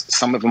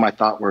some of them I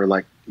thought were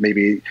like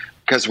maybe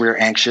because we were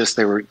anxious,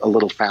 they were a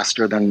little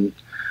faster than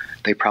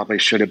they probably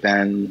should have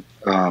been,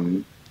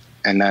 and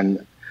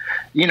then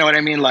you know what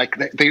I mean, like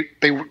they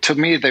to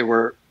me they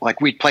were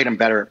like we'd played them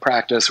better at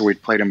practice or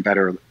we'd played them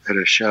better at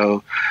a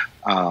show,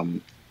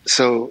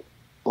 so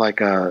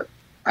like I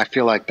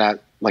feel like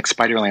that like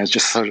Spiderland is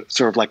just sort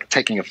of like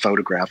taking a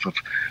photograph of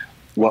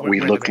what we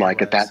looked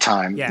like at that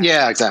time.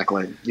 Yeah,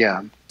 exactly.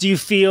 Yeah. Do you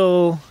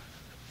feel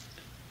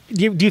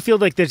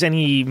like there's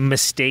any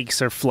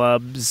mistakes or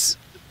flubs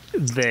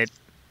that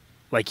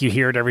like you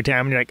hear it every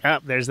time and you're like, oh,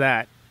 there's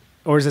that?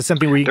 Or is it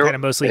something where you kind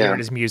of mostly hear it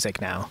as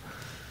music now?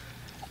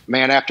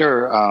 Man,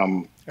 after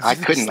I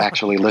couldn't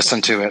actually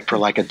listen to it for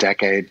like a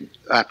decade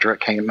after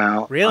it came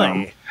out.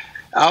 Really?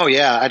 Oh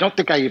yeah. I don't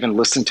think I even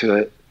listened to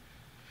it.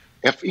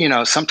 If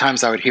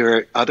sometimes I would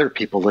hear other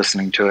people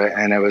listening to it,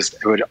 and it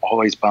would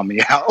always bum me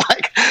out.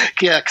 Like,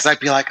 yeah, because I'd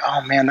be like, oh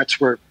man, that's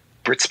where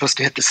it's supposed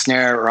to hit the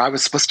snare, or I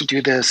was supposed to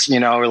do this,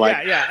 or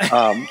like,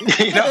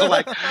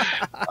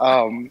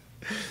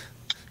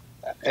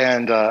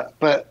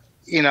 but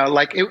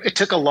like it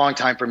took a long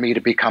time for me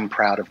to become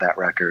proud of that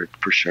record,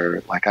 for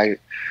sure. Like I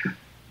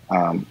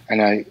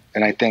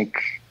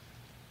think,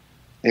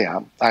 yeah,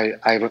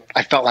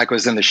 I felt like I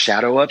was in the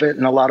shadow of it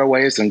in a lot of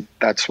ways, and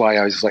that's why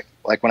I was like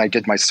when I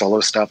did my solo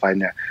stuff, I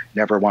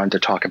never wanted to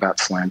talk about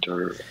Slint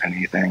or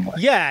anything.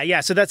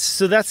 Yeah. So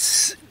that's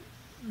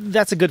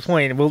a good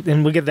point. We'll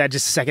get to that in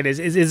just a second.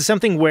 Is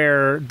something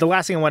where the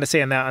last thing I want to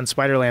say on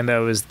Spiderland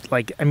though is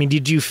like, I mean,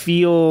 did you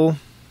feel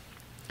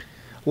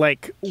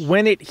like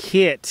when it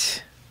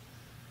hit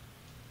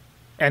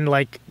and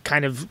like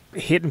kind of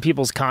hit in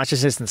people's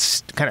consciousness and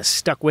kind of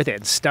stuck with it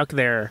and stuck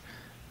there?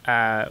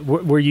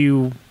 Were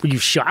you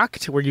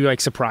shocked? Were you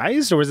like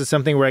surprised, or was it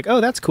something where like, oh,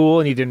 that's cool,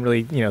 and you didn't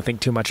really think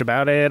too much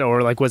about it,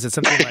 or like was it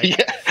something like?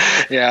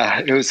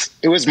 Yeah, it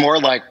was more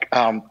like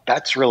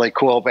that's really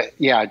cool, but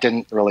yeah, I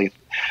couldn't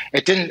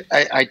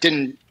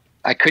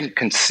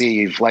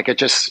conceive, like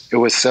it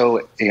was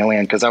so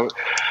alien because I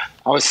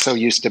was so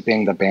used to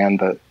being the band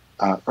that.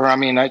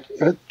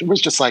 It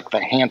was just like the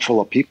handful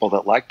of people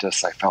that liked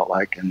us, I felt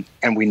like,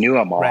 and we knew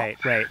them all. Right.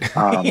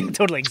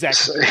 Totally,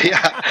 exactly. So,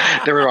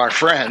 yeah, they were our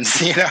friends,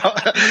 we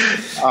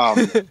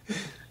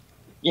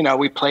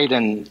played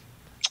in,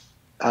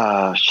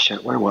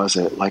 where was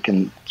it? Like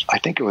I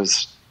think it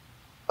was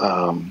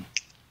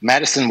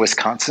Madison,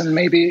 Wisconsin,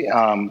 maybe.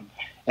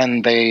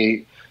 And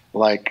they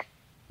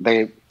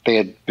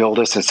had billed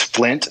us as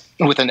Flint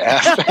with an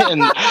F,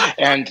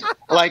 and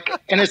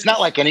it's not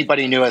like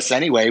anybody knew us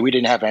anyway. We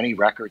didn't have any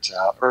records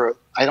out, or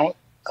I don't.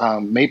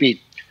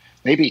 Maybe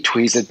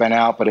Tweez had been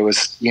out, but it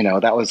was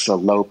that was a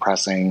low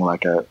pressing,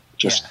 like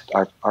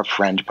our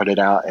friend put it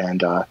out,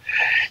 and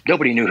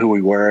nobody knew who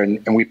we were,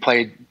 and we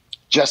played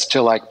just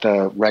to like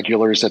the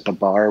regulars at the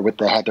bar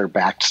that had their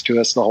backs to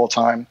us the whole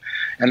time,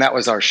 and that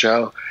was our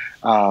show.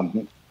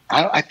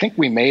 I think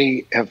we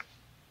may have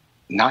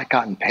not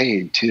gotten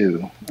paid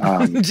too.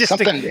 Just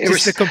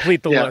to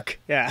complete the look.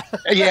 Yeah.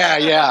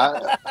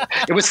 Yeah.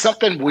 It was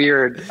something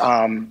weird.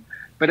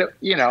 But it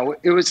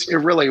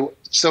really,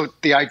 so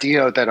the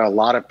idea that a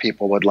lot of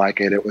people would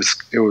like it, it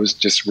was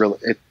just really,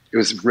 it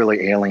was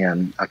really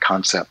alien, a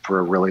concept for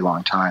a really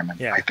long time. And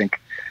I think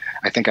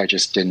I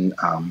just didn't,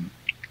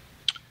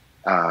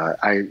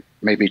 I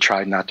maybe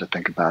tried not to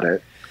think about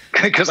it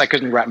because I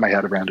couldn't wrap my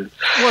head around it.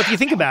 Well, if you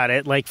think about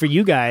it, like for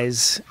you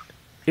guys,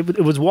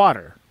 it was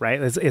water, right?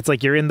 It's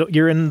like you're in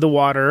the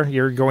water,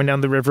 you're going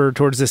down the river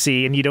towards the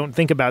sea, and you don't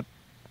think about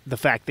the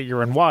fact that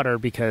you're in water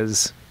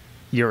because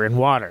you're in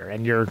water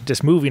and you're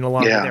just moving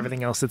along with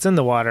everything else that's in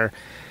the water.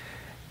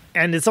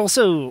 And it's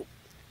also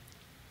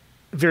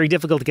very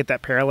difficult to get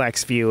that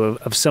parallax view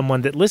of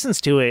someone that listens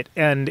to it,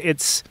 and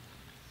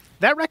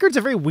that record's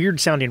a very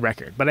weird sounding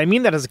record, but I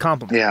mean that as a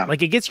compliment. Yeah.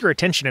 Like it gets your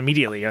attention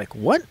immediately. You're like,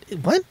 what?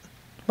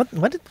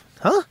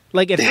 Huh?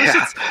 Like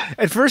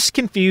at first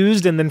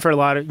confused, and then for a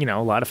lot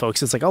of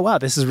folks, it's like, oh wow,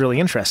 this is really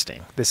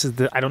interesting.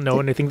 I don't know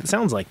anything that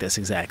sounds like this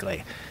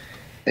exactly.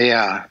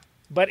 Yeah.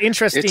 But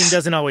interesting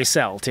doesn't always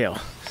sell too.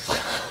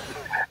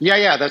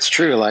 Yeah, that's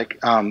true. Like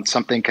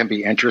something can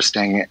be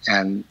interesting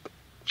and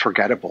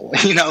forgettable,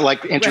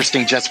 like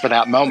interesting just for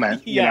that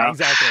moment.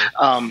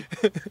 Exactly.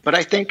 But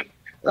I think,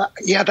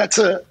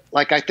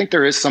 I think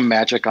there is some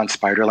magic on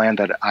Spiderland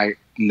that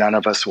none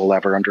of us will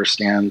ever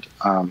understand.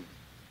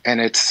 And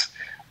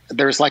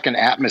there's like an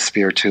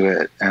atmosphere to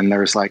it, and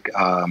there's like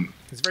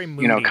it's very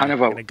moody, kind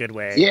of in a good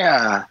way.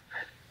 Yeah,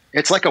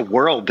 it's like a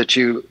world that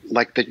you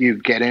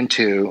get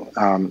into.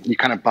 You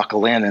kind of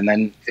buckle in, and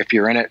then if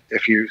you're in it,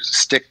 if you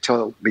stick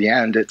till the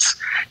end,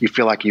 you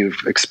feel like you've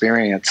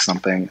experienced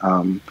something.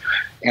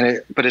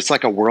 But it's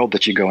like a world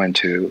that you go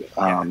into.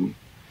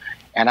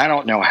 And I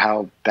don't know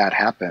how that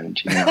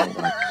happened,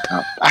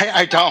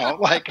 I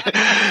don't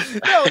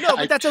No,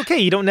 but that's okay.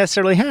 You don't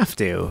necessarily have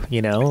to,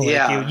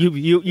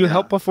 you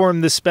help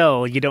perform the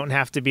spell. You don't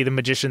have to be the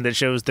magician that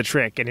shows the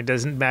trick, and it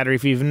doesn't matter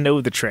if you even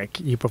know the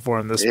trick. You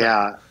perform the spell.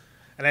 Yeah.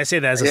 And I say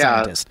that as a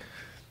scientist.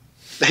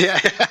 Yeah,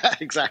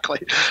 exactly.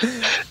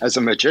 As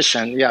a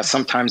magician,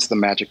 sometimes the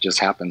magic just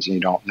happens and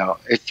you don't know.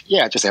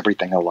 Just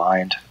everything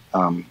aligned.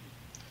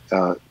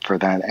 For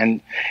that.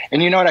 And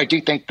you know what? I do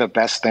think the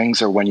best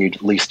things are when you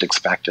least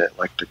expect it.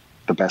 Like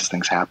the best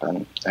things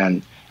happen.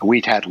 And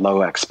we'd had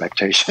low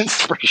expectations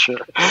for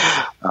sure.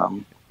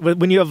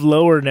 When you have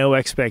low or no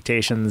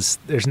expectations,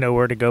 there's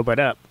nowhere to go but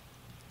up.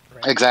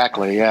 Right?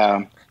 Exactly.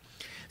 Yeah.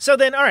 So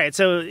then, all right,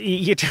 so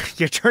you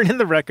turn in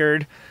the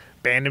record,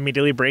 band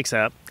immediately breaks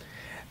up,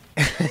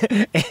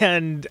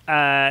 and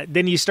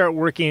then you start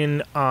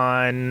working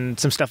on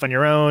some stuff on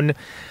your own.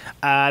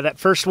 That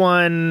first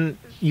one,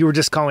 you were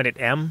just calling it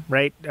M,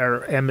 right?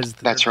 Or M is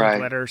the That's 13th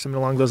right. letter, or something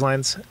along those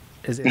lines?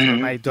 Or is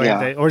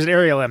it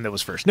Arial M that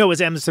was first? No, it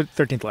was M is the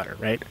 13th letter,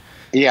 right?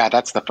 Yeah,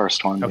 that's the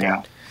first one. Okay.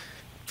 Yeah.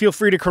 Feel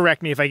free to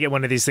correct me if I get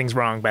one of these things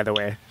wrong, by the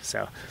way.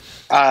 So,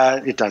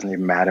 it doesn't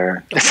even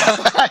matter.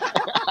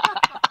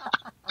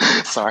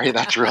 Sorry,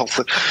 that's real.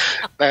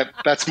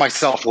 That's my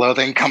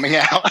self-loathing coming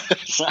out.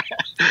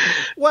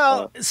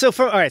 Well, so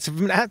from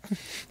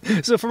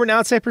an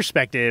outside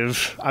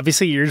perspective,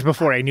 obviously years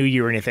before I knew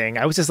you or anything,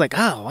 I was just like,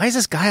 oh, why is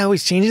this guy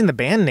always changing the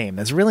band name?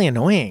 That's really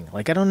annoying.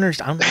 Like, I don't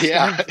understand.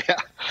 Yeah.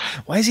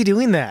 Why is he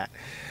doing that?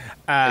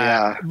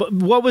 But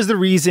what was the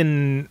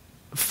reason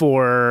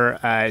for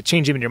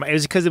changing in your mind? It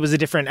was because it was a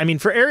different. I mean,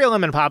 for Arial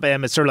M and Papa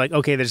M, it's sort of like,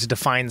 okay, there's a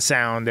defined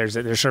sound. There's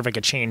sort of like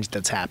a change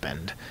that's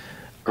happened.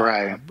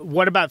 Right.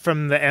 What about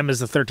from the M as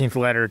the 13th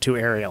letter to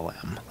Arial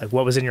M? Like,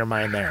 what was in your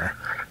mind there?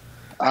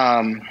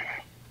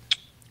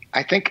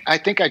 I think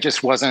I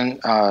just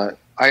wasn't.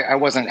 I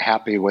wasn't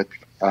happy with.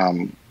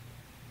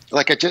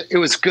 It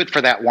was good for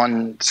that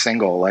one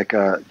single,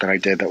 that I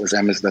did. That was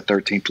M as the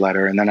 13th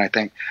letter, and then I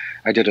think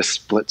I did a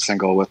split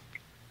single with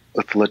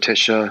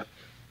Letitia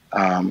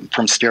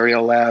from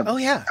Stereo Lab. Oh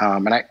yeah.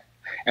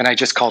 And I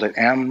just called it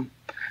M,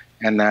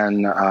 and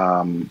then.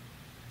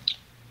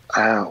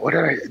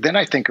 Then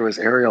I think it was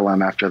Arial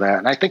M after that.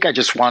 And I think I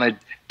just wanted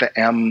the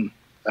M,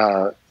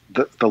 the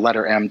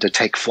letter M to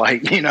take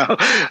flight,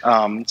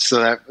 so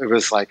that it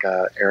was like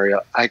Arial.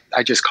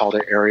 I just called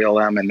it Arial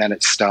M, and then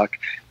it stuck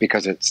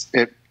because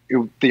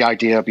the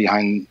idea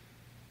behind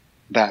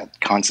that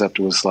concept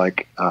was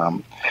like,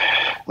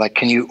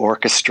 can you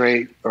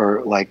orchestrate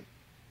or like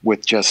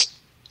with just,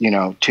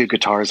 two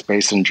guitars,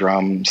 bass and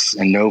drums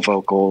and no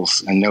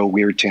vocals and no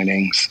weird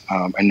tunings,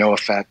 and no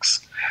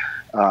effects.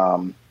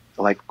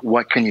 Like,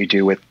 what can you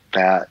do with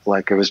that?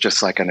 Like, it was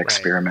just like an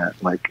experiment,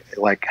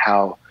 like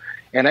how,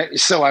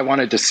 so I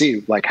wanted to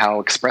see like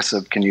how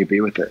expressive can you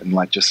be with it, and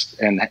like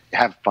and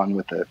have fun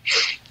with it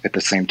at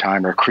the same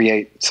time, or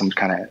create some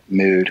kind of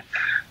mood.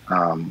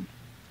 So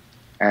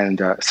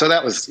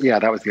that was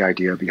the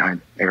idea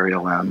behind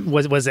Arial M.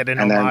 Was it an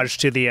homage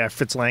to the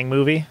Fritz Lang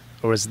movie,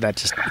 or was that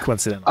just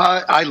coincidental?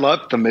 I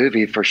loved the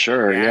movie for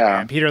sure.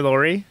 Yeah. Peter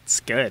Lorre,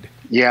 it's good.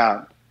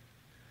 Yeah.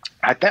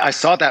 I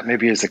saw that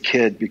movie as a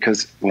kid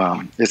because,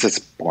 this is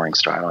boring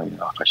story. I don't even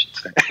know if I should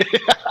say.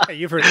 Hey,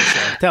 you've heard this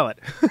story. Tell it.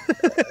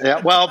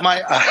 Yeah, well,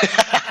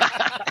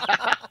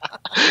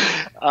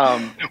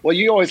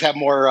 you always have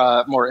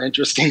more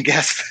interesting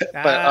guests.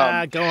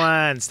 But go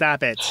on,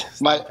 stop it.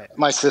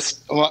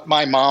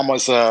 My mom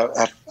was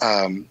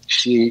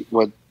she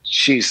was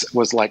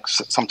like,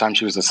 sometimes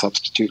she was a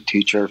substitute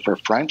teacher for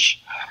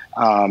French.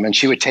 And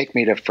she would take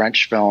me to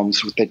French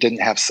films that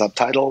didn't have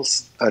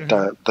subtitles that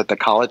the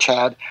college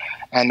had.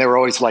 And they were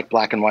always like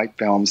black and white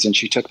films. And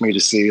she took me to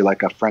see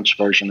like a French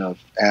version of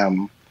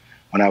M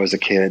when I was a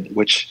kid,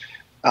 which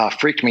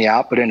freaked me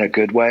out, but in a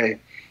good way.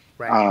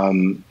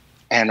 Right.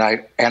 And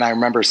I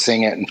remember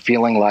seeing it and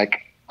feeling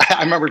like,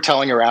 I remember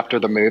telling her after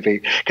the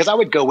movie, because I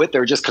would go with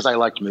her just because I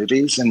liked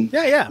movies. And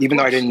even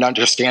though I didn't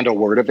understand a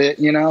word of it,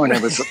 and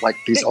it was like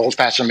these old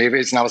fashioned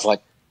movies. And I was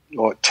like,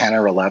 10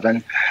 or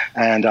 11,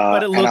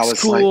 but it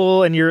looks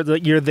cool, and you're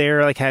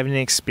there like having an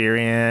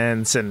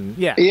experience, and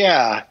we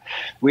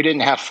didn't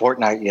have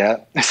Fortnite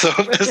yet, so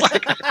it was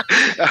like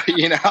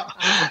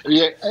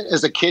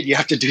as a kid you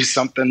have to do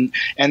something,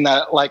 and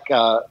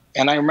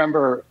and I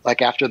remember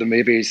like after the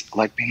movies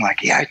like being like,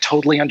 I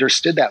totally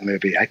understood that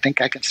movie. I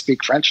think I can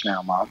speak French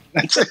now, Mom.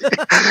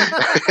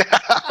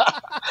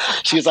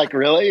 She was like,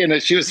 really? And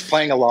she was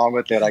playing along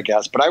with it, I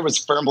guess, but I was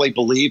firmly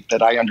believed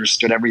that I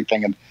understood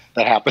everything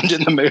that happened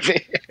in the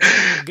movie.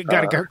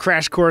 Got a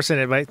crash course in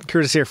it, by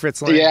courtesy of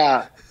Fritz Lang.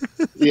 Yeah.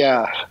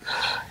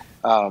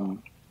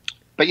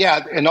 But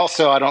yeah, and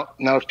also I don't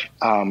know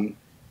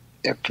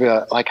if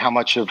like how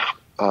much of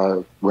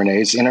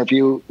Renee's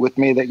interview with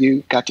me that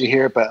you got to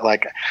hear, but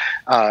like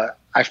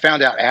I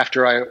found out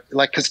after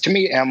because to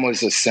me M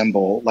was a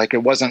symbol, like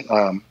it wasn't.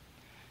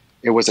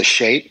 It was a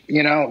shape,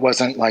 it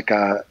wasn't like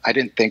I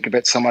didn't think of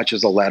it so much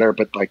as a letter,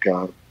 but like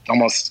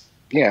almost,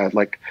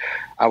 like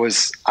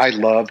I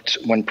loved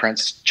when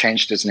Prince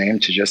changed his name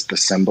to just the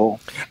symbol.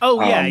 Oh,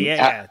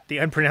 the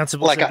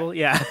unpronounceable symbol.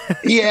 You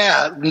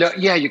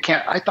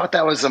can't. I thought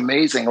that was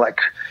amazing. Like,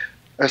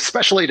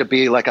 especially to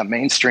be like a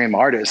mainstream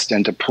artist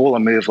and to pull a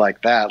move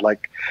like that.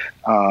 Like,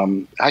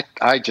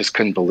 I just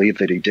couldn't believe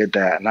that he did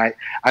that. And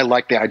I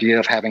like the idea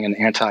of having an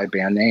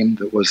anti-band name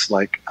that was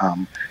like,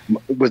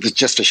 was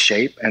just a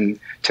shape. And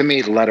to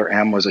me, the letter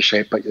M was a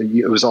shape, but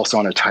it was also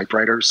on a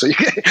typewriter. So,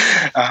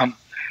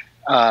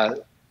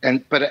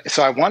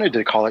 so I wanted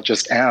to call it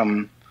just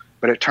M,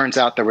 but it turns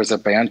out there was a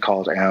band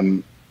called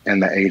M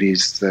in the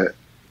 80s that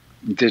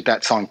did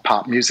that song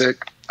Pop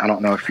Music. I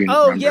don't know if you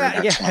remember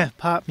that song.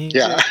 Pop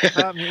music.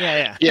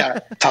 Yeah.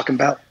 Talking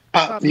about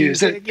Pop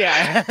music.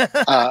 Yeah.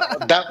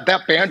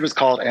 That band was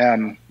called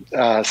M.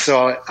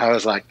 So I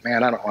was like,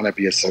 man, I don't want to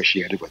be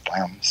associated with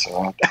them.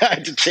 So I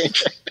had to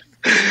change it.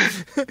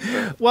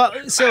 Well,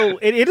 so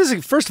it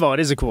is, first of all, it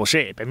is a cool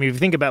shape. I mean, if you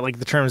think about like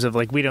the terms of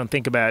like, we don't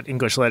think about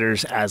English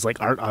letters as like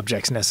art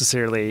objects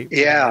necessarily for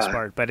the most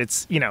part, but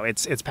it's, you know,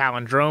 it's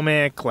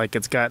palindromic, like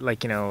it's got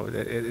like, you know,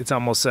 it's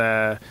almost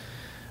like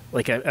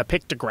a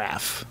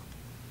pictograph.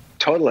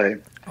 Totally.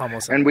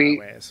 Almost. And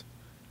we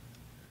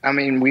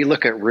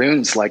look at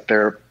runes like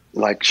they're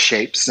like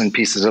shapes and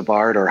pieces of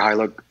art, or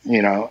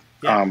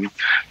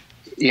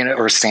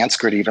or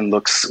Sanskrit even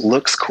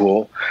looks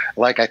cool.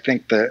 Like, I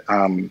think that,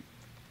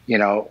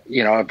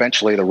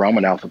 eventually the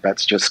Roman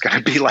alphabet's just going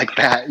to be like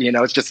that. You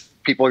know, it's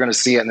just, people are going to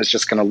see it and it's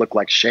just going to look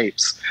like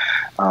shapes.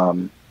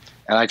 And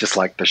I just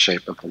like the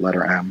shape of the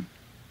letter M.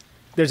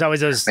 There's always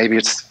those. Maybe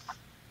it's,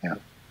 yeah.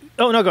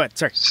 Oh, no, go ahead.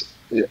 Sorry.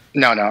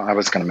 No, I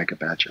was going to make a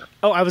bad joke.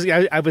 Oh, I was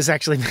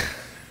actually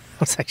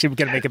going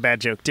to make a bad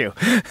joke too.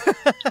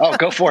 Oh,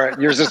 go for it.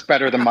 Yours is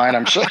better than mine,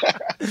 I'm sure.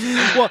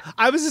 Well,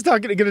 I was just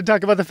going to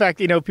talk about the fact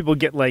that, you know, people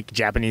get like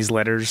Japanese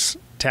letters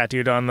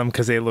tattooed on them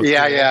because they look cool.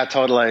 Yeah,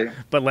 totally.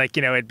 But like,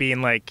 you know, it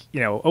being like, you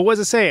know, oh, what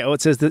does it say? Oh,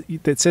 it says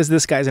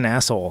this guy's an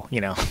asshole,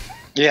 you know.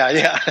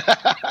 Yeah.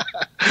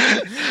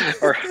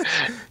 Or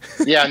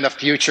in the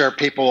future,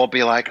 people will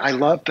be like, I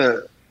love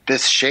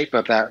this shape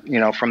of that, you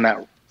know, from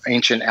that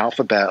ancient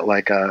alphabet,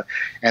 like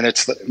and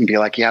be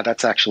like, yeah,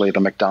 that's actually the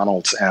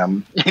McDonald's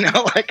M, you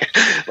know, like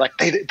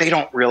they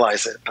don't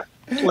realize it, but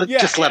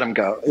just let them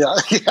go.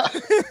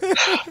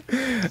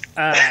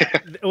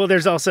 Well,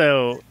 there's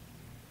also,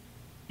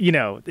 you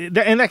know,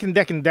 and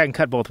that can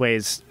cut both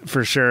ways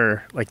for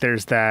sure. Like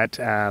there's that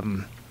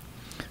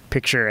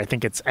picture,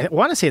 I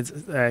want to say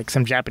it's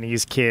some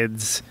Japanese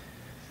kids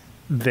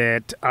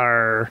that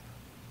are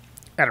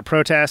at a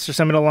protest or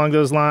something along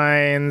those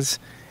lines.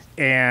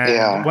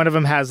 And one of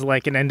them has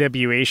like an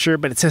NWA shirt,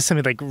 but it says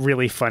something like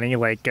really funny,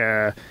 like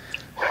oh,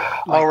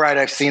 right,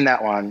 I've seen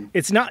that one.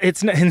 It's not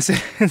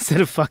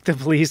instead of fuck the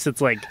police,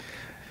 it's like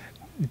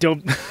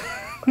don't.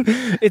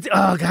 It's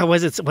oh god,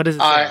 what is it?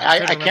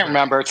 I can't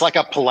remember. It's like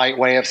a polite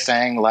way of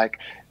saying like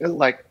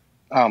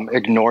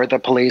ignore the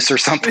police or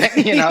something.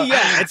 You know?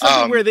 Yeah, it's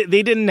something where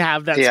they didn't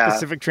have that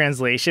specific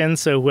translation,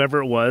 so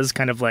whoever it was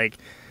kind of like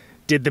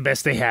did the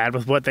best they had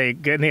with what they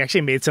got, and they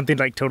actually made something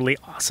like totally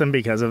awesome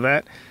because of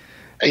that.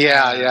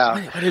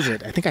 Yeah. What is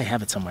it? I think I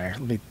have it somewhere.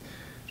 Let me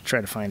try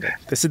to find it.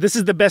 This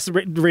is the best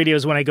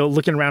radios when I go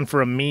looking around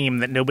for a meme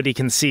that nobody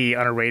can see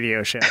on a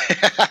radio show.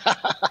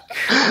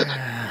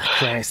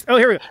 Christ. Oh,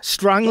 here we go.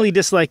 Strongly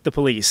dislike the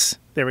police.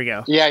 There we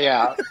go.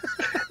 Yeah.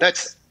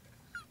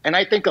 And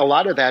I think a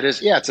lot of that is,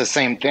 it's the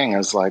same thing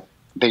as like,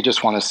 they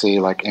just want to see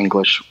like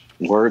English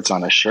words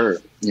on a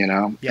shirt, you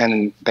know? Yeah.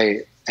 And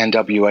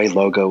NWA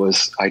logo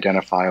is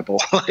identifiable.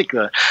 Like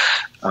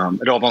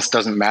it almost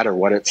doesn't matter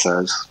what it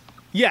says.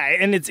 Yeah,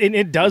 and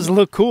it does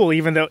look cool,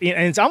 even though,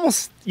 and it's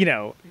almost, you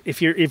know,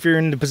 if you're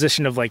in the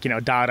position of like, you know,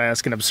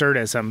 Dadaist and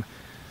absurdism,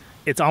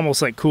 it's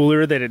almost like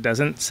cooler that it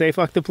doesn't say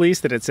fuck the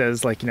police, that it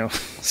says like, you know,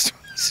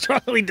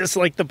 strongly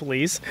dislike the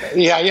police.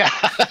 Yeah. Yeah.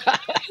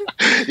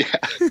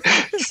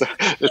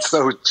 It's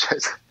so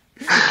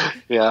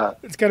yeah.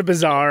 It's kind of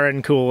bizarre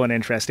and cool and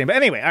interesting. But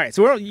anyway, all right.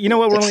 So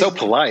it's so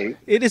polite.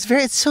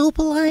 It's so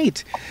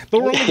polite.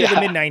 But we're only in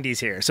the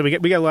mid-90s here, so we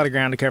got a lot of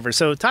ground to cover.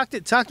 So talk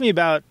to me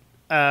about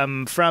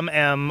from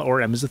M,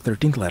 or M is the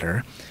 13th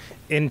letter,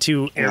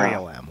 into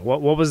Arial M.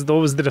 What was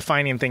the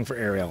defining thing for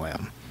Arial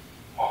M?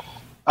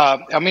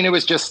 I mean, it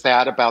was just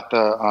that about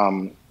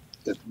the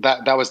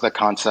that was the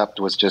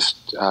concept, was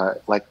just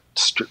like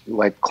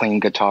clean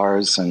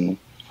guitars and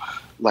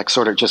like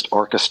sort of just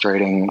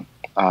orchestrating.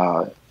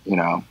 You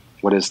know,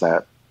 what is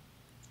that?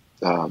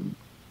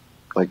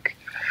 Like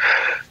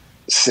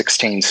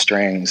 16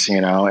 strings, you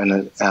know,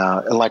 and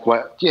like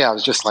what? Yeah, it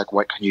was just like,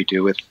 what can you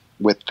do with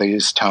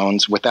these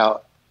tones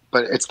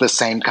but it's the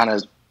same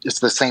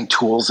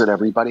tools that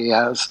everybody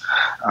has,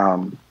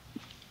 and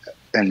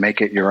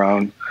make it your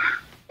own.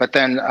 But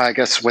then I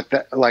guess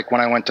like when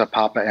I went to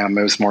Papa M,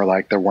 it was more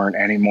like there weren't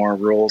any more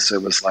rules.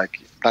 It was like,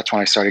 that's when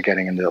I started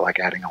getting into like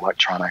adding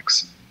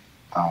electronics,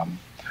 and,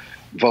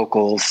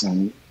 vocals,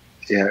 and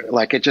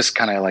like it just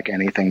kind of like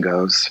anything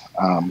goes.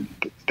 And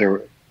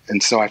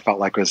so I felt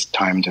like it was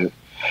time to,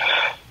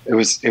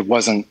 it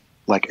wasn't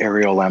like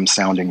Arial M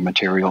sounding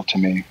material to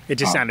me. It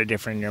just sounded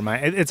different in your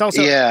mind. It's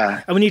also,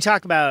 when you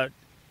talk about,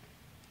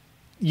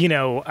 you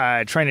know,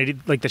 trying to do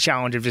like the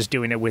challenge of just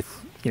doing it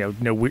with, you know,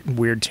 no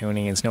weird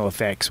tuning and no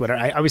effects, whatever.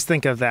 I always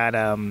think of that,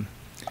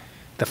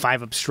 the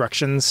 5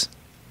 obstructions.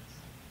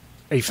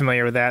 Are you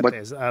familiar with that?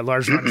 There's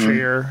Lars von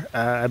Trier,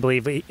 I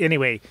believe.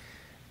 Anyway,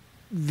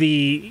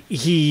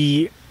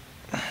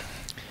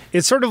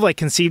 it's sort of like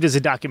conceived as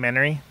a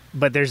documentary,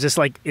 but there's this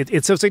like,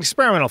 it's an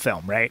experimental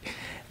film, right?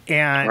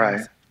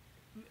 And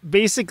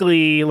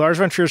basically, Lars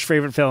von Trier's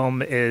favorite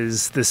film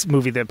is this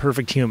movie, The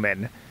Perfect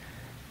Human.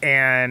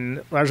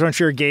 And Lars von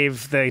Trier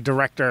gave the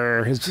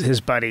director,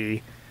 his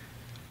buddy,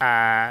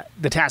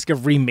 the task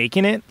of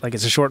remaking it. Like,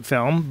 it's a short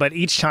film, but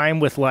each time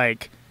with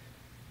like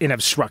an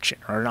obstruction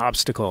or an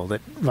obstacle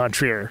that Von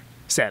Trier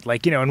said.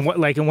 Like, you know, and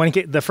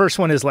the first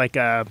one is like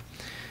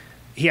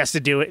he has to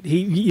do it.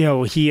 He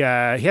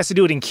has to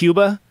do it in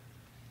Cuba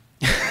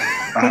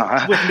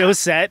with no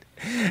set,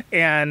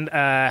 and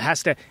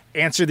has to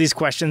answer these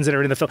questions that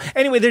are in the film.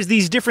 Anyway, there's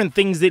these different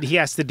things that he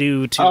has to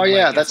do to. Oh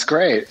yeah, that's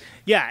great.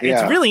 Yeah,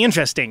 it's really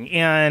interesting,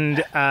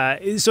 and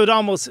there's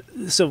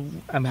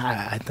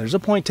a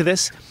point to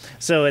this.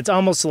 So it's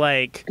almost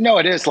like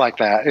it is like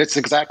that. It's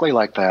exactly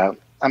like that.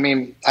 I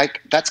mean,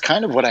 that's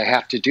kind of what I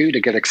have to do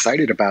to get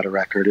excited about a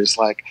record. Is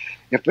like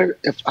if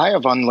I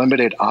have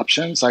unlimited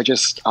options, I'll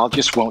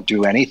just won't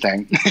do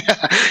anything.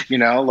 You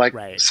know, like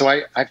right. So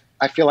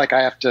I feel like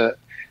I have to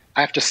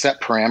set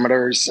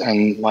parameters,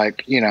 and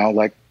like, you know,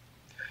 like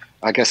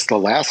I guess the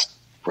last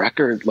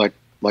record, like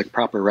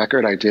proper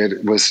record I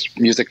did was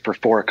music for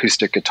 4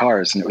 acoustic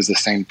guitars, and it was the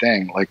same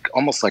thing, like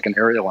almost like an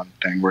Aerial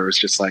thing, where it was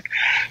just like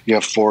you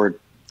have 4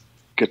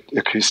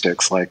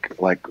 acoustics, like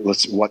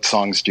what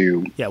songs do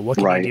you what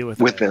can write you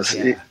do with this?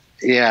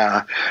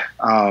 Yeah.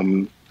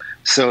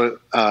 So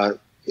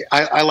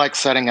I like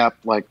setting up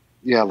like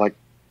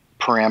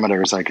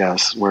parameters, I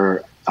guess,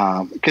 where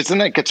because then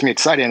that gets me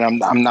excited,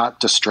 and I'm not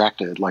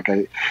distracted. Like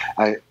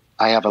I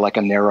have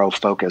a narrow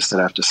focus that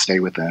I have to stay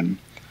within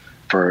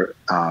for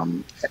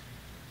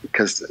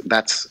because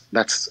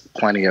that's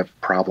plenty of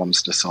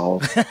problems to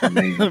solve for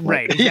me.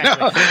 Right, like, exactly. You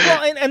know?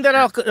 Well, and that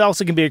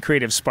also can be a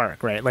creative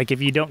spark, right? Like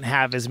if you don't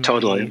have as many...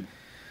 Totally.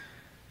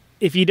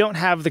 If you don't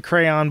have the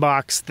crayon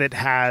box that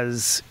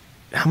has...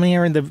 How many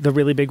are in the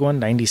really big one?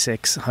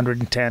 96,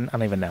 110? I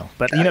don't even know.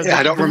 But you know,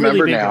 I don't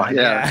remember really now. One,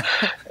 yeah.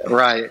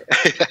 Right.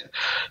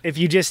 If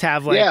you just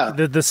have like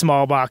the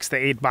small box, the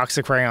 8 box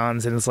of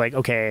crayons, and it's like,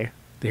 okay,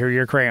 here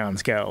your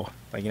crayons go.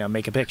 Like, you know,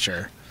 make a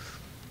picture.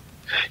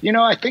 You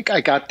know, I think I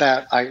got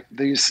that.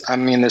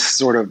 This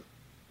sort of,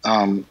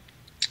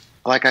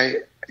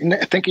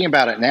 thinking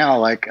about it now,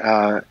 like,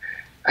 I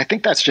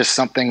think that's just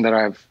something that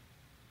I've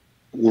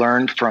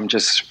learned from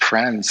just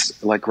friends,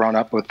 like growing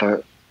up with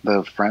the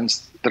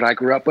friends that I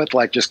grew up with,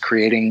 like just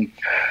creating,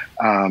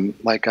 when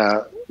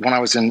I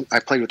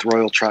played with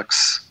Royal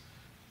Trucks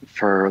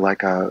for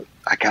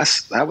I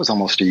guess that was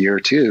almost a year or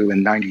two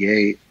in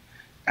 98.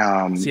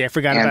 See, I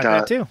forgot about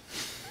that too.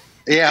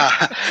 Yeah.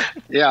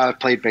 I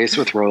played bass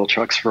with Royal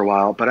Trucks for a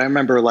while, but I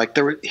remember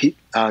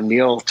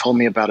Neil told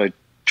me about a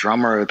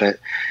drummer that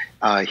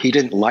he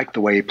didn't like the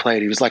way he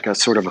played. He was like a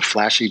sort of a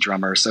flashy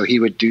drummer, so he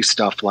would do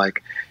stuff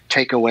like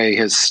take away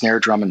his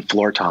snare drum and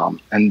floor tom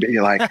and be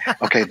like,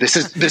 "Okay, this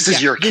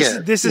is your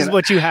kid. This is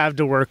what you have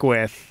to work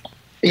with."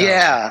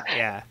 Yeah.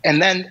 Yeah.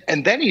 And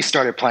then he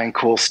started playing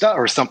cool stuff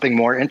or something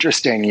more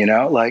interesting, you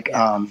know,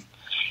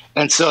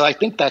 and so I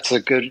think that's a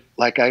good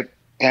I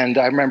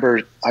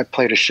remember I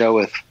played a show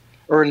with.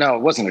 Or no,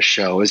 it wasn't a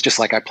show. It was just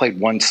like I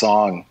played one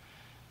song.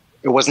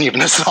 It wasn't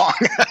even a song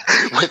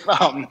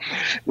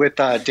with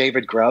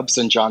David Grubbs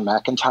and John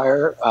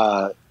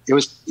McIntyre. It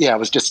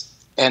was just,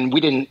 and we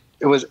didn't.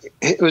 It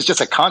was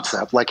just a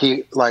concept. Like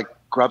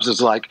Grubbs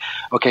was like,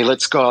 okay,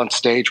 let's go on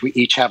stage. We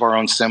each have our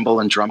own cymbal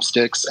and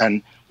drumsticks,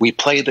 and we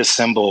play the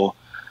cymbal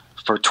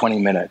for 20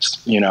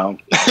 minutes. You know,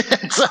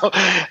 so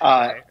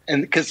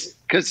and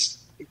because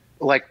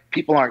like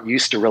people aren't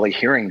used to really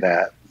hearing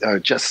that,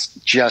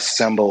 just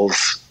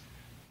cymbals.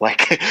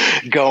 Like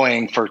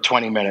going for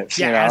 20 minutes,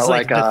 yeah, you know, as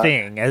like the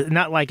thing,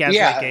 not like as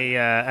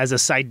as a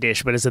side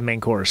dish, but as a main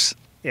course.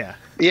 Yeah,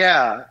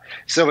 yeah.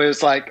 So it was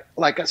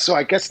so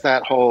I guess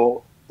that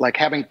whole like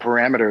having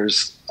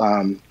parameters,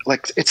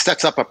 like it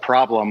sets up a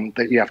problem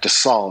that you have to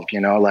solve. You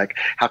know, like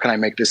how can I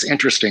make this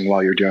interesting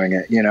while you're doing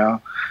it? You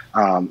know,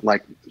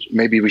 like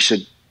maybe we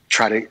should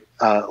try to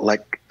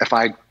like if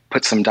I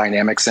put some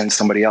dynamics in,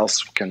 somebody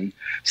else can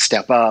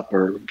step up,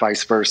 or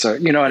vice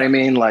versa. You know what I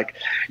mean? Like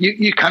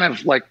you kind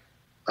of like.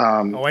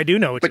 I do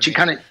know what but you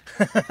kind of,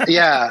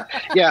 yeah.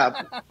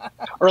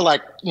 Or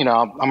like, you know,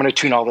 I'm going to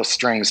tune all the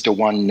strings to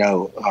one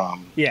note.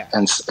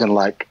 And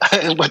like,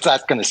 what's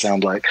that going to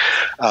sound like?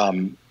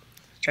 And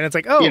it's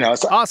like, oh, you know,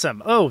 it's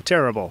awesome. Oh,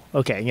 terrible.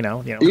 Okay. You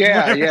know.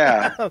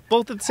 Yeah.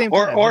 Both at the same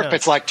time. Or if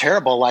it's like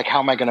terrible, like, how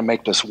am I going to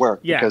make this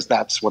work? Yeah. Because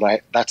this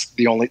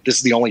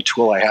is the only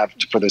tool I have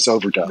for this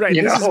overdub. Right.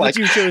 You this know? is what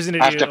you've chosen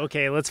to do.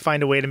 Okay. Let's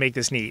find a way to make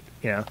this neat.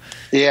 You know?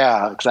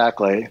 Yeah,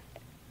 exactly.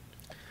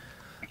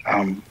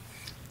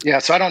 Yeah,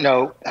 so I don't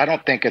know. I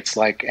don't think it's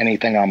like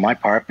anything on my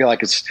part. I feel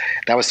like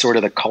that was sort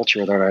of the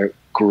culture that I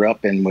grew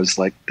up in, was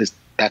like this.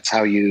 That's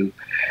how you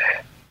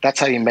have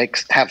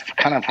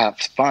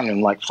fun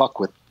and like fuck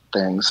with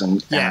things and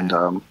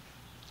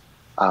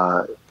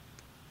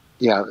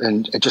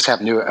just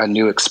have a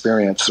new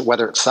experience,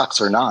 whether it sucks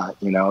or not.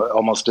 You know, it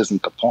almost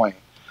isn't the point.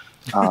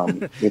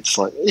 It's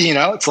like, you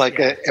know, it's like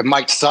it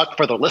might suck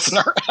for the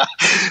listener,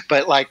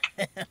 but like,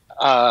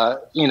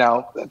 you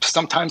know,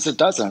 sometimes it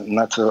doesn't, and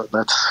that's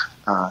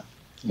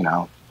you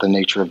know, the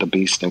nature of the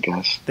beast, I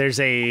guess. There's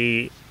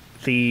the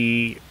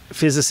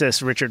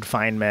physicist Richard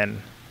Feynman,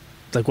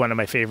 like one of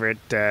my favorite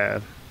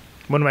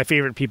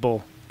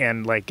people,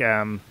 and like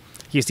he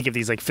used to give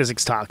these like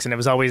physics talks, and it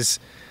was always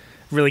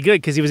really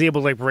good because he was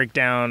able to like break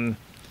down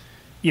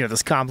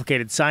this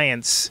complicated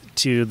science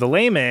to the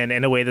layman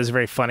in a way that's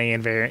very funny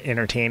and very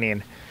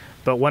entertaining.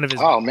 But one of his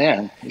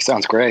he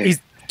sounds great.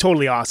 He's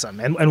totally awesome.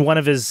 And one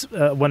of his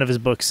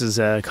books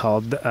is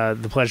called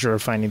The Pleasure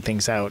of Finding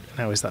Things Out. And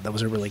I always thought that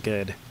was a really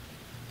good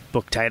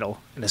book title,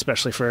 and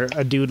especially for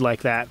a dude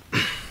like that.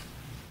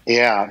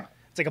 Yeah.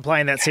 It's like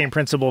applying that same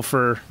principle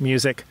for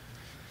music.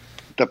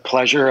 The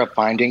Pleasure of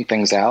Finding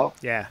Things Out?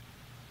 Yeah.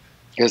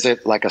 Is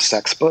it like a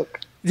sex book?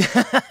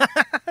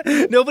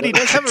 No, but he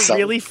does have a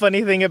really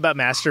funny thing about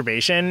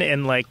masturbation,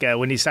 and like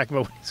when he's talking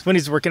about when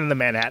he's working on the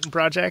Manhattan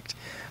Project.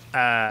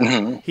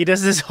 He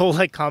does this whole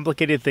like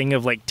complicated thing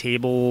of like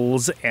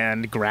tables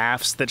and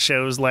graphs that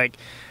shows like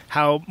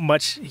how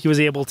much he was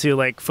able to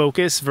like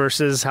focus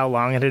versus how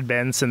long it had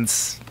been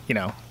since,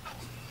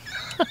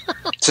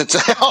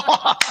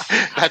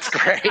 That's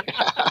great.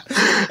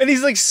 And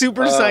he's like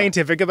super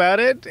scientific about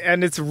it,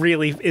 and it's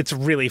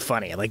really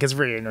funny. Like, it's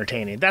very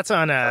entertaining. That's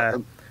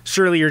on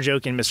Surely You're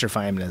Joking, Mr.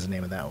 Feynman is the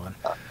name of that one.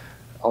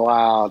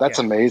 Wow, that's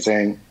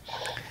amazing.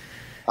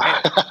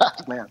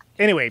 Man.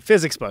 Anyway,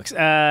 physics books.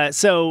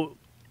 So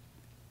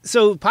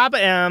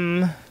Papa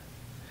M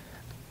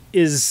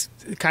is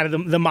kind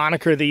of the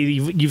moniker that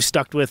you've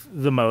stuck with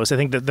the most. I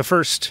think that the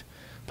first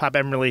Papa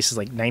M release is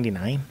like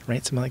 99,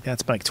 right? Something like that.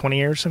 It's been like 20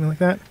 years, something like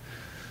that.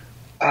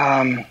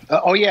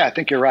 Yeah, I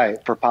think you're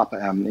right for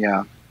Papa M.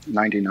 Yeah,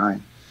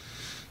 99.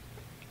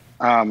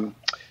 I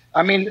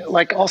mean,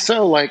 like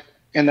also like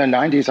in the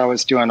 90s, I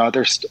was doing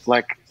other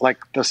like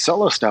the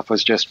solo stuff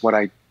was just what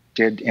I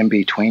did in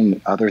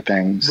between other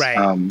things.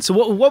 Right. So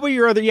what were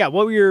your other? Yeah,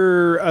 what were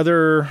your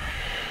other?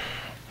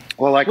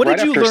 Well, like right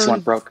after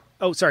Slint broke.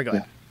 Oh, sorry. Go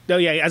ahead. Oh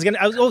yeah,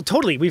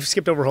 totally. We've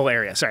skipped over a whole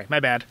area. Sorry, my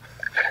bad.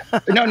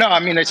 No. I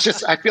mean, it's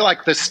just I feel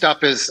like this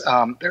stuff is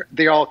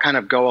they all kind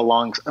of go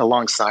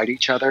alongside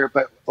each other.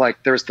 But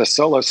like, there's the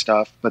solo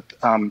stuff, but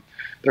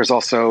there's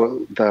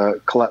also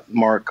the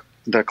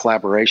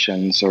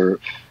collaborations, or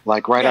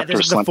like right after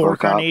Slint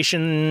broke up.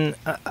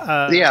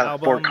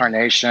 Album, For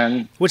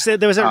Carnation. Which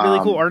there was a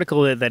really cool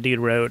article that dude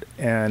wrote,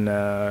 and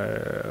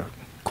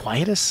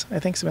Quietus, I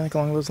think, something like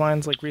along those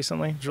lines, like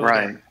recently.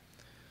 Right.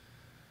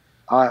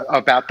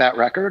 About that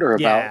record, or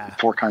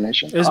about For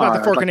Carnation? It was about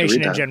the For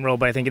Carnation in general,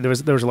 but I think there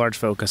was a large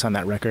focus on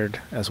that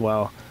record as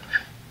well.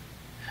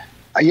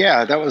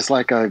 Yeah, that was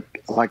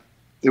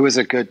it was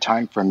a good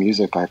time for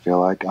music. I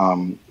feel like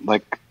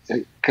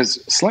because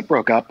Slint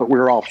broke up, but we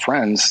were all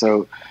friends,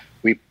 so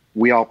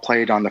we all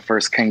played on the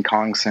first King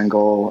Kong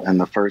single and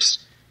the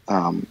first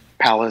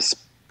Palace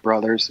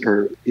Brothers.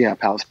 Oh yeah,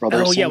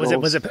 singles.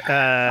 was it?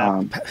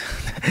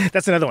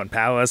 That's another one.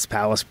 Palace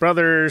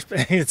Brothers.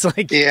 It's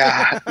like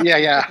yeah,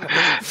 yeah,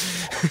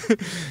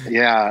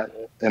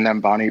 and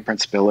then Bonnie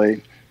Prince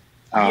Billy.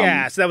 So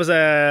that was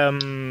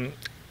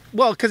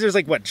well, because there's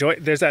like Joy.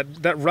 There's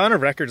that run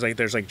of records. Like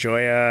there's like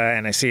Joya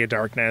and I See a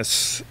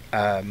Darkness.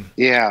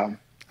 Yeah.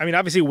 I mean,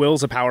 obviously,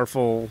 Will's a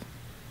powerful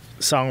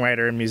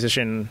songwriter and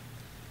musician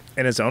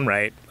in his own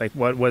right. Like,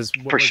 what was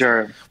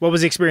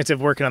the experience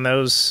of working on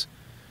those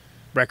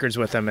records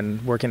with him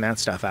and working that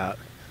stuff out?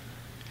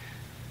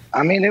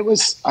 I mean, it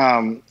was,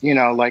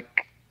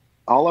 like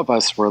all of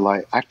us were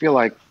like, I feel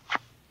like,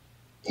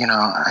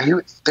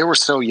 they were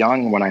so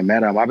young when I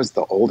met him. I was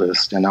the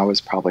oldest, and I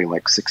was probably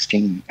like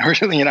 16,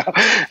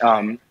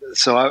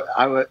 so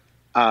I would,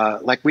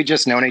 like, we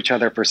just known each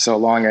other for so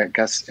long. I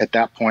guess at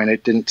that point,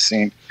 it didn't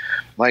seem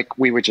like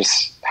we would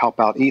just help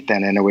out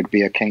Ethan and it would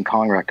be a King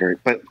Kong record.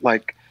 But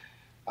like,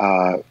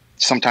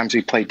 sometimes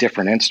we play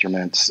different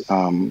instruments.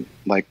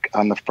 Like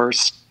on the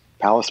first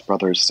Palace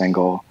Brothers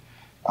single,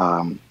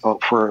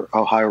 for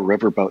Ohio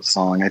Riverboat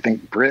Song, I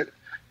think Britt,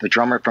 the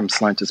drummer from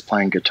Slint, is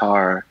playing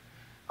guitar.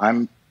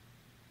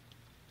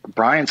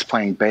 Brian's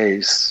playing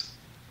bass.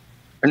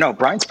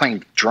 Brian's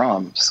playing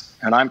drums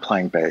and I'm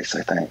playing bass,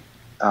 I think.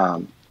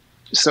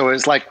 So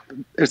it's like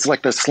the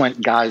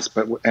Slint guys,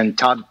 and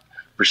Todd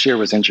Brashear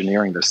was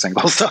engineering this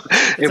single. So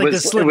it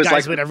was the Slint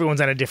guys, but everyone's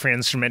on a different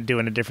instrument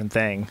doing a different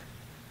thing.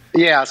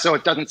 Yeah, so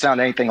it doesn't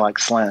sound anything like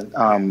Slint,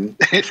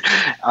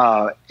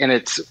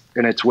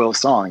 and it's Will's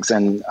songs,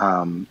 and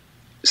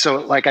so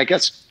like I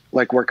guess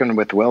like working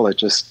with Will, it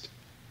just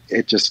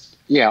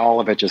all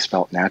of it just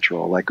felt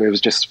natural. Like it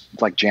was just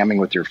like jamming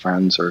with your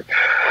friends, or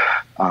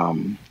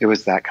it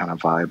was that kind of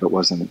vibe. It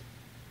wasn't.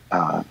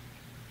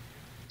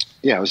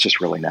 It was just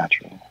really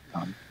natural.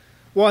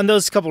 Well, and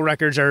those couple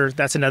records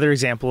that's another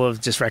example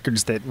of just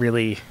records that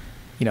really,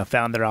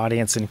 found their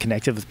audience and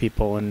connected with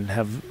people and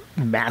have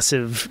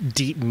massive,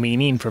 deep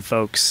meaning for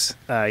folks,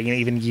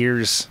 even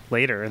years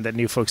later, and that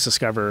new folks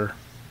discover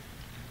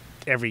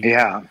every year.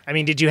 Yeah. I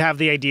mean, did you have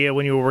the idea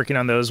when you were working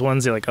on those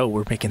ones? You're like, oh,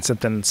 we're making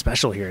something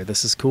special here.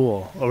 This is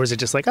cool. Or was it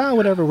just like, oh,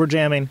 whatever, we're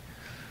jamming?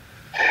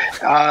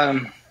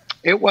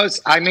 It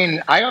was, I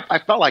mean, I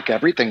felt like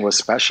everything was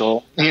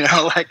special, to me.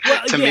 I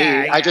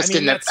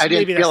didn't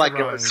feel like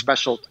it was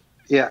special.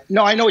 Yeah.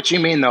 No, I know what you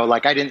mean though.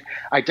 Like I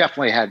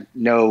definitely had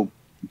no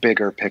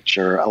bigger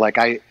picture. Like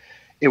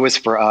it was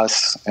for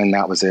us and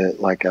that was it.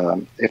 Like,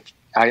 in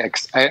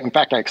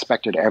fact, I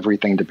expected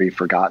everything to be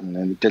forgotten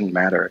and it didn't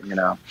matter,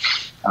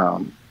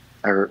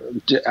 we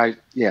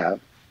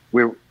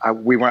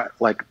weren't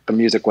like, the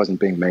music wasn't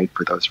being made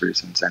for those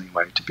reasons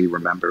anyway, to be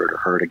remembered or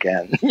heard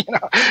again.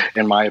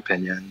 In my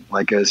opinion,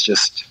 like, it was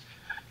just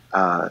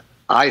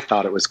I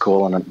thought it was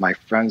cool, and my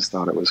friends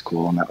thought it was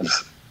cool, and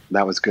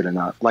that was good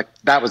enough. Like,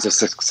 that was a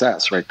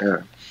success right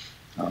there.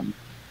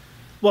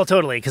 Well,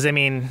 totally, because I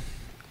mean,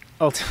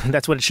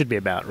 that's what it should be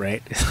about,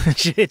 right? It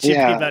should be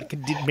about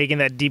making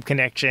that deep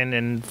connection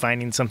and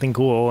finding something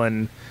cool,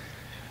 and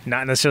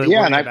not necessarily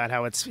worrying about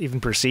how it's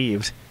even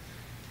perceived.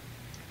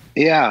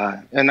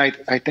 Yeah, and I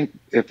think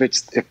if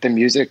the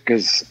music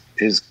is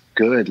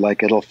good,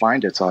 like, it'll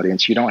find its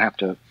audience. You don't have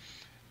to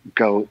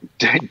go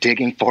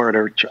digging for it,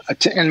 or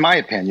in my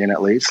opinion,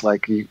 at least,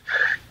 like,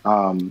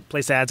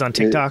 place ads on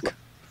TikTok.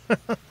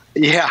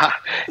 Yeah,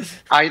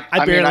 I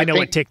barely know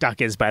what TikTok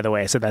is, by the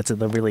way. So that's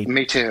the really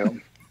me too.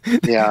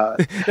 Yeah,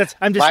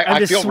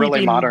 I feel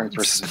really modern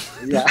for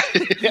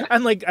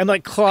I'm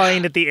like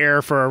clawing at the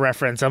air for a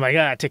reference. I'm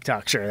like,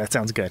 TikTok, sure, that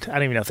sounds good. I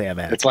don't even know if they have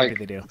ads. It's like,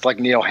 they do. It's like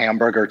Neil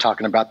Hamburger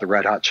talking about the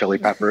Red Hot Chili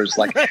Peppers.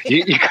 Like,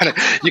 you kind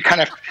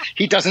of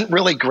he doesn't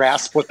really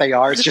grasp what they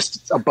are. It's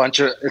just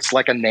it's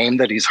like a name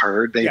that he's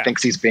heard. He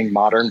thinks he's being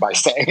modern by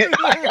saying it.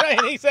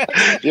 Right,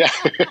 exactly. Yeah,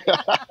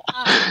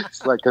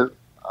 it's like a.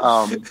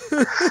 But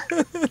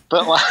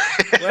like,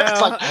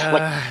 it's like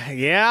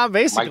yeah,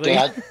 basically.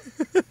 My dad.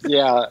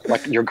 Yeah,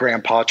 like your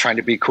grandpa trying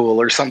to be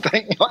cool or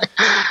something. That's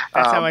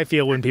how I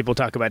feel when people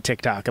talk about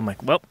TikTok. I'm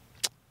like, well,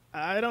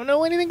 I don't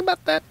know anything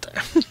about that.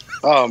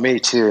 Oh,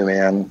 me too,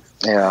 man.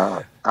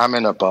 Yeah, I'm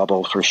in a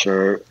bubble for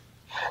sure.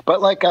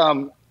 Like,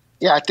 I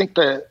think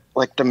the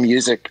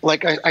music,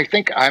 like, I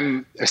think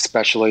I'm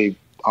especially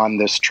on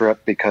this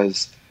trip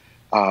because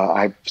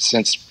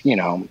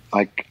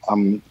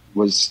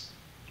was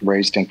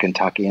raised in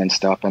Kentucky and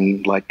stuff,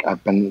 and like,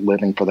 I've been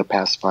living for the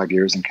past 5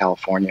 years in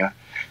California.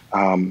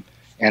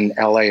 And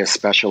LA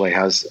especially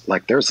has,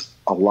 like, there's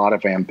a lot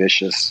of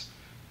ambitious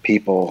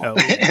people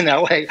in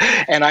LA.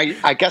 And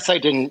I guess I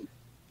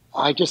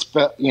just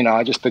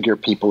figure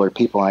people are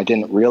people. And I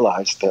didn't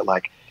realize that,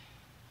 like,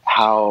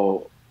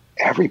 how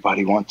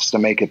everybody wants to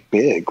make it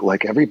big.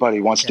 Like,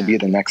 everybody wants to be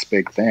the next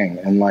big thing.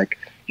 And like,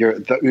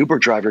 the Uber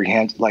driver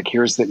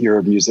here's that you're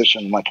a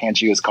musician, like,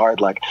 hands you his card,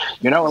 like,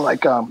 check out my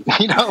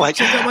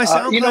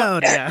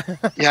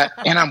SoundCloud. Yeah,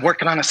 and I'm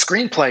working on a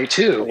screenplay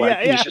too.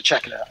 Like, you should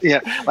check it out.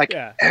 Yeah, like,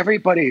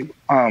 everybody.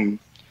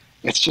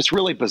 It's just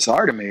really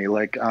bizarre to me.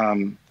 Like,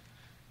 and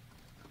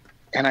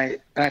I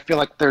feel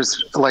like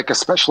there's, like,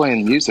 especially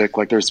in music,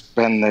 like, there's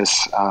been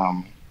this.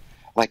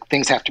 Like,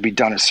 things have to be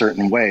done a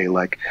certain way.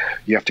 Like,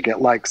 you have to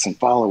get likes and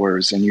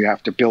followers, and you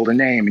have to build a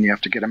name, and you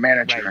have to get a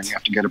manager, and you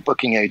have to get a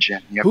booking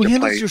agent. And you have Who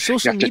handles your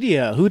social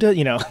media? Who does,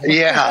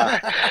 Yeah.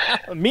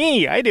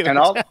 Me, I do. And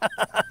all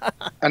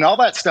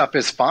that stuff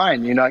is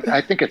fine. I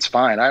think it's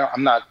fine.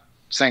 I'm not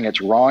saying it's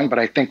wrong, but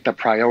I think the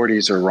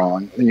priorities are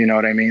wrong. You know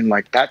what I mean?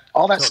 Like,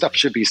 all that stuff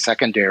should be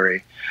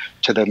secondary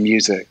to the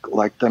music.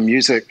 Like, the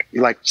music,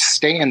 like,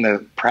 stay in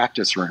the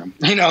practice room.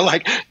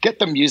 Like, get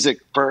the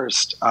music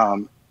first.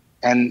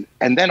 And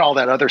then all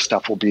that other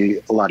stuff will be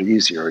a lot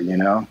easier,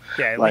 Yeah,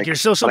 like your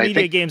social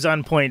media game's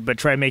on point, but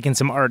try making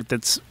some art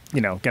that's,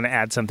 going to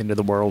add something to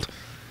the world.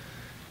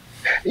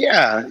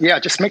 Yeah,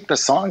 just make the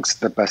songs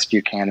the best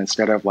you can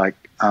instead of, like,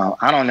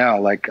 I don't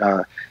know, like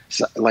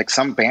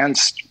some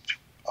bands,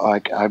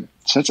 like,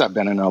 since I've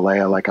been in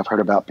LA, like, I've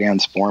heard about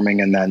bands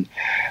forming, and then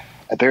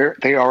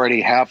they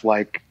already have,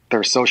 like,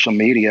 their social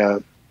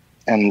media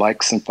and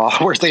likes and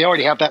followers. They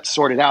already have that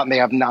sorted out, and they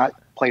have not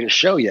played a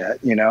show yet,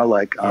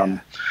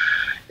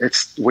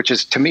 which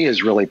is, to me,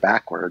 is really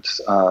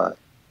backwards.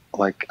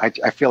 Like,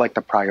 I feel like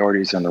the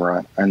priorities in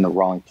the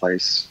wrong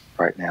place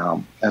right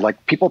now. And,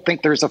 like, people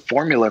think there's a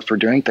formula for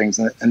doing things,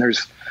 and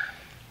there's,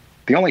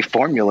 the only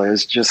formula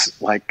is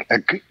just, like, a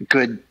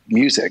good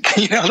music.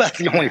 That's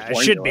the only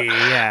formula. It should be,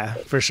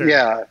 for sure.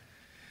 Yeah.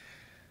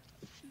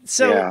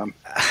 So,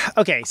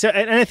 okay. So,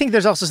 and I think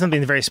there's also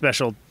something very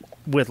special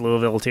with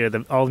Louisville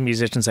too. All the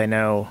musicians I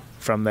know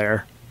from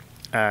there,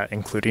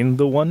 including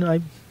the one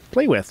I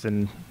play with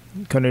and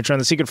Conan Neutron,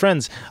 the Secret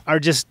Friends, are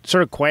just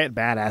sort of quiet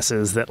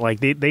badasses that, like,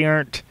 they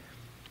aren't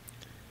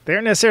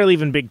necessarily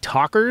even big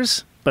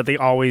talkers, but they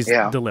always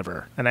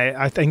deliver. And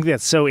I think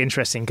that's so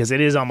interesting because it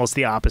is almost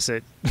the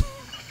opposite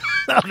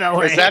of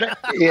LA. Is that it?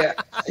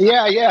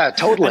 Yeah,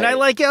 totally. And I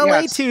like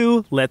LA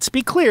too. Let's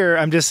be clear.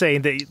 I'm just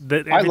saying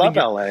that I love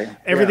LA.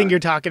 Everything you're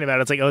talking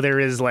about, it's like,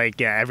 there is,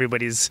 like,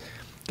 everybody's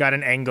got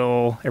an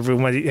angle.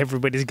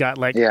 Everybody's got,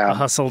 like, a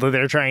hustle that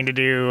they're trying to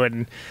do,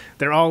 and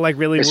they're all, like,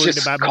 really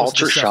worried about culture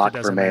most of the stuff shock that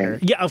doesn't for me. matter.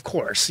 Yeah, of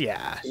course.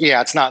 Yeah.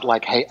 Yeah, it's not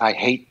like, hey, I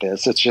hate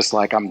this. It's just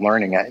like, I'm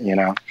learning it,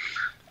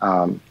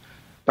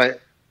 But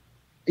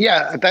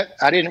yeah, that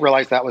I didn't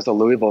realize that was a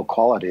Louisville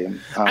quality.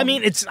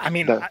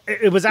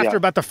 It was after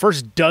about the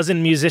first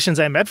dozen musicians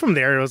I met from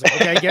there. It was like,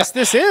 okay, I guess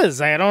this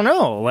is. I don't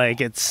know. Like,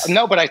 it's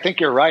no, but I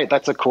think you're right.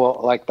 That's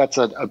that's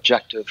an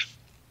objective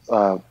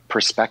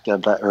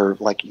perspective, or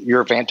like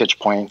your vantage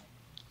point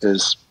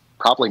is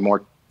probably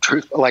more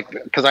truth. Like,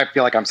 because I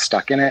feel like I'm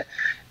stuck in it,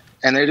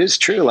 and it is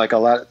true. Like a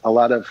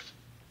lot of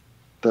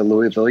the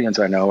Louisvillians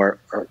I know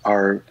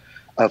are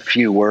a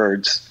few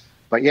words,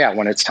 but yeah,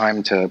 when it's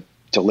time to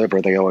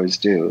deliver, they always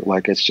do.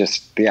 Like, it's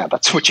just, yeah,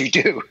 that's what you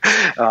do.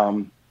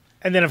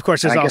 And then, of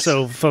course, there's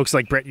also folks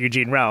like Brett,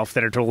 Eugene, Ralph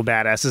that are total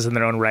badasses in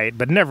their own right,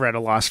 but never at a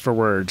loss for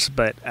words.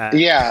 But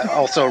yeah,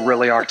 also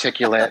really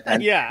articulate.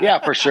 And, yeah,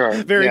 for sure.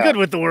 Very good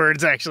with the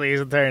words, actually, as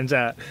it turns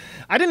out.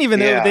 I didn't even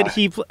know that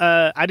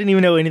I didn't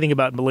even know anything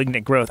about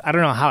Malignant Growth. I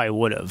don't know how I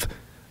would have,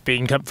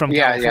 being from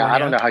California. Yeah, I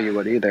don't know how you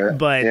would either.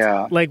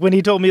 But like when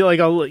he told me like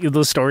all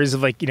those stories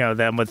of like, you know,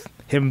 them with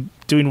him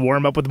doing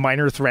warm up with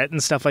Minor Threat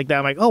and stuff like that,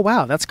 I'm like, oh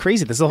wow, that's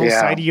crazy. There's a whole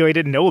side of you I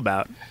didn't know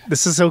about.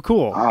 This is so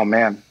cool. Oh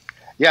man.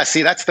 Yeah,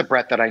 see, that's the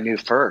Brett that I knew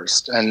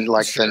first, and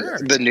like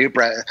the new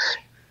Brett.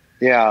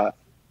 Yeah,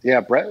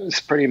 Brett is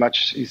pretty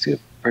much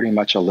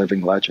a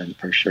living legend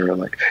for sure.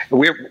 Like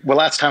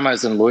last time I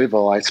was in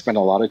Louisville, I spent a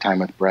lot of time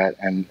with Brett,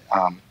 and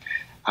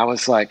I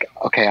was like,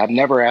 okay, I've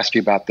never asked you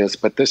about this,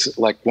 but this is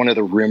like one of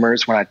the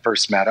rumors when I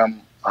first met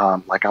him.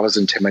 Like I was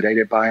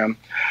intimidated by him.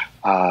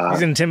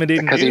 He's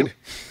intimidating dude.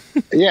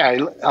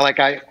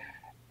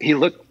 He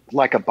looked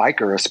like a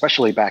biker,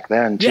 especially back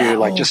then too,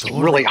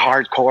 really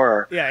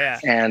hardcore. Yeah.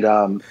 And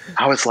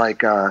I was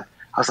like,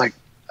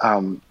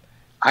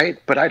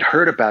 I'd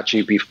heard about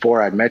you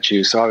before I'd met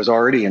you, so I was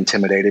already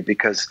intimidated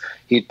because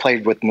he'd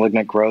played with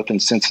Malignant Growth in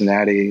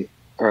Cincinnati,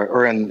 it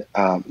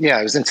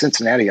was in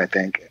Cincinnati, I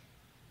think.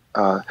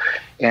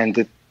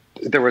 And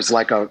there was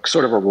like a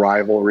sort of a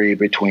rivalry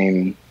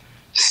between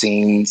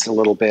scenes a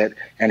little bit.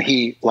 And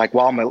he, like,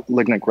 while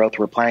Malignant Growth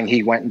were playing,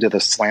 he went into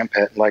the slam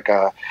pit,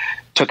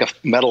 took a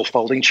metal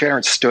folding chair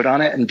and stood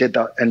on it and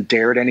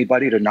dared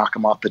anybody to knock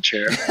him off the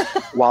chair in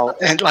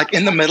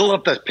the middle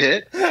of the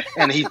pit.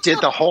 And he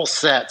did the whole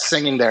set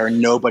singing there and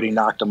nobody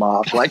knocked him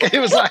off. Like, it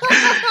was like,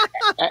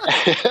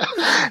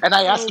 and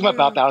I asked him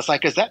about that. I was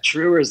like, is that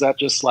true? Or is that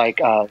just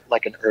like an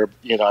like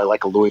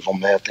a Louisville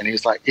myth? And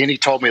he's like, and he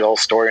told me the whole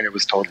story and it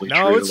was totally true.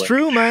 No, it's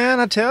true, man.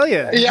 I tell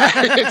you.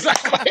 Yeah,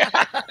 exactly.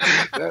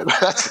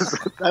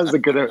 That's a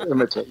good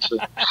imitation.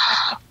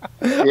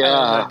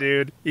 Yeah,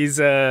 dude. He's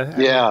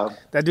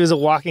that dude's a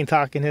walking,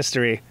 talking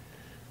history.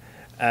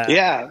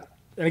 In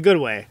a good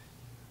way,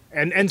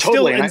 and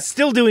totally.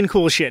 still doing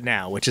cool shit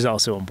now, which is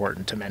also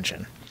important to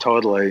mention.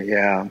 Totally,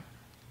 yeah.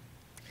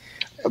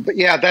 But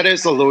yeah, that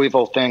is the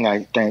Louisville thing.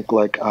 I think,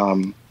 like,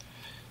 you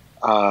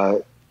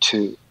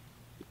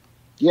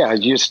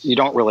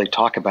don't really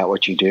talk about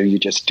what you do; you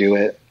just do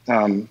it.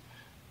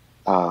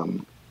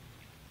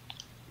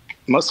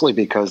 Mostly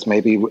because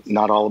maybe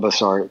not all of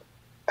us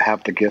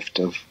have the gift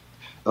of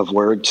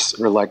words,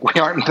 or like we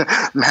aren't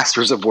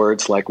masters of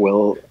words like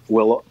Will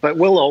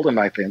Oldham,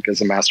 I think,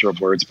 is a master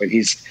of words, but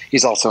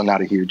he's also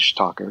not a huge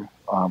talker.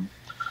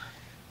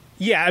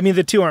 Yeah, I mean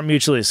the two aren't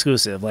mutually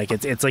exclusive. Like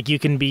it's like you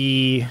can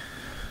be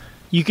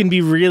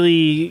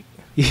really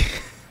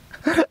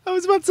I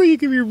was about to say you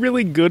can be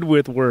really good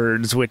with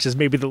words, which is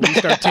maybe the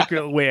least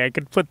articulate way I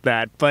could put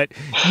that. But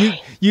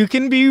you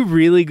can be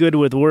really good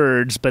with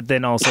words, but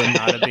then also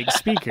not a big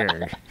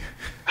speaker.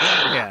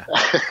 Yeah.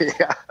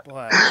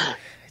 But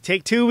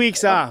take 2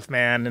 weeks off,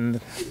 man. And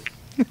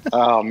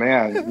oh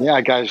man, yeah,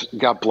 guys,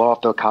 got to blow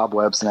off the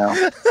cobwebs now.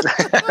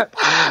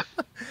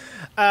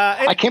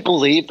 I can't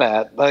believe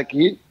that. Like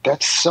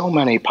that's so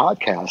many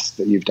podcasts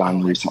that you've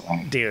done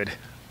recently, dude.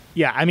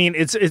 Yeah, I mean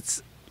it's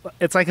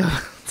like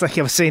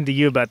I was saying to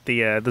you about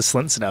the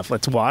Slint stuff.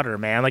 It's water,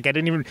 man. Like I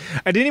didn't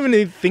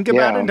even think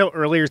about it until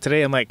earlier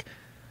today. I'm like,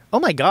 oh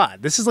my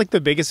god, this is like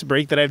the biggest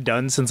break that I've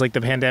done since like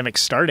the pandemic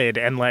started.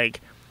 And like,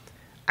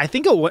 I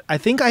think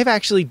I've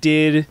actually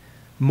did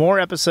more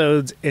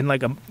episodes in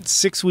like a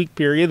 6-week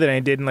period than I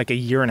did in like a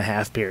 1.5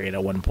 year period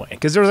at one point.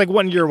 Because there was like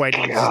 1 year where I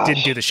just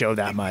didn't do the show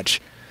that much.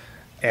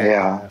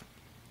 And,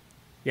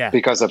 yeah,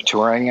 because of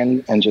touring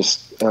and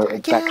just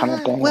that kind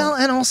of thing. Well,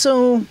 and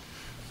also,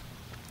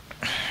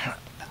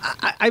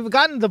 I've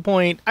gotten to the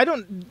point, I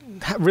don't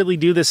really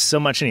do this so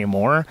much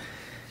anymore,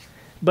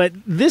 but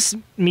this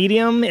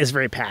medium is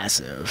very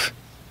passive,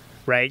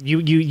 right?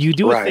 You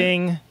do a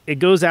thing, it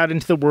goes out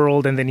into the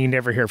world, and then you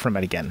never hear from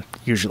it again,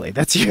 usually.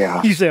 That's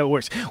usually how it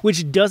works,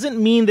 which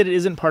doesn't mean that it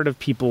isn't part of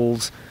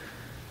people's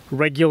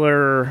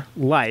regular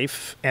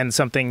life and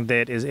something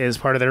that is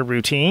part of their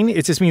routine.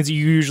 It just means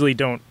you usually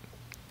don't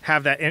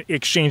have that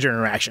exchange or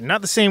interaction.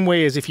 Not the same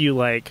way as if you,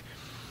 like,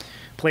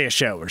 play a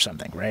show or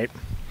something, right?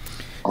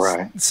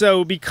 Right.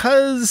 So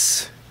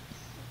because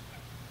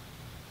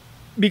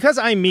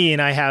I'm me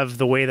and I have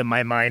the way that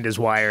my mind is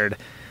wired,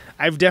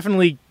 I've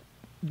definitely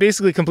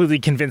basically completely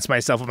convinced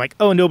myself. I'm like,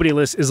 oh, nobody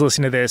is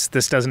listening to this.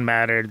 This doesn't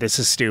matter. This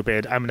is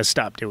stupid. I'm going to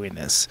stop doing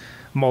this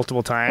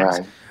multiple times.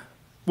 Right.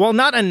 While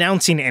not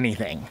announcing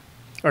anything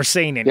or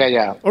saying anything.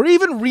 Yeah. Or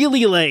even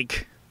really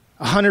like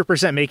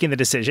 100% making the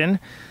decision.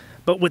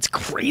 But what's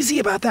crazy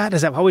about that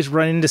is I've always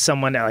run into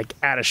someone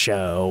at a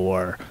show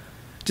or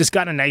just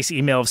got a nice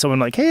email of someone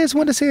like, hey, I just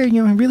wanted to say, I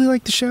really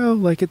like the show.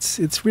 Like,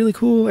 it's really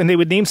cool. And they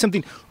would name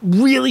something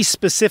really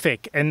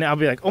specific. And I'll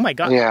be like, oh my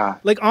God. Yeah.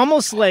 Like,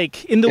 almost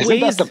like in the Isn't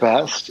ways. Isn't that the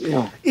best?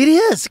 Yeah. It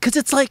is. Because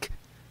it's like,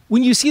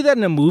 when you see that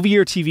in a movie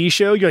or TV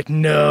show, you're like,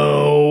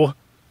 no,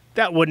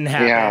 that wouldn't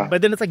happen. Yeah.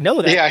 But then it's like,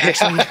 no, that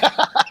actually...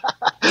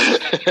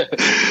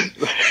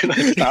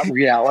 That's not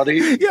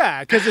reality.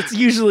 Yeah, because it's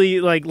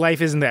usually like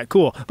life isn't that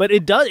cool. But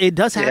it does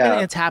happen,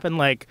 and it's happened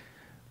like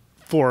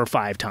 4 or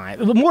 5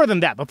 times. More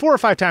than that, but 4 or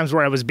 5 times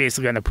where I was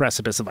basically on the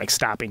precipice of like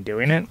stopping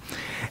doing it.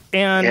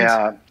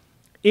 And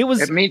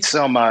it means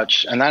so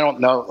much. And I don't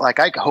know, like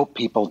I hope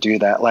people do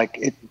that.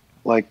 Like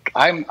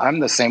I'm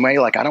the same way.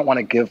 Like I don't want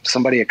to give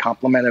somebody a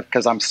compliment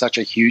because I'm such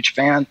a huge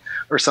fan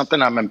or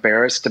something. I'm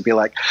embarrassed to be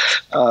like,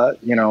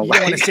 you don't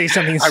want to say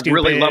something stupid. I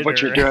really love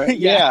what you're doing.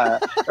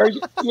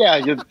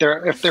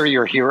 If they're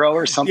your hero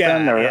or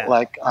something,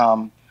 like,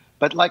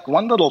 but like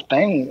one little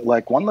thing,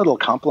 like one little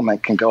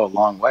compliment can go a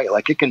long way.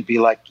 Like it can be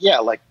like,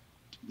 like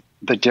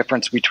the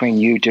difference between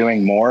you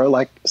doing more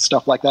like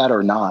stuff like that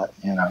or not,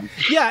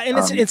 Yeah. And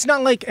it's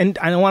not like, and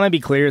I want to be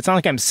clear, it's not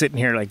like I'm sitting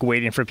here like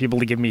waiting for people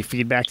to give me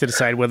feedback to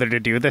decide whether to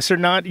do this or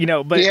not,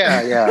 but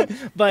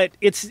but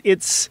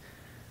it's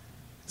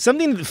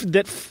something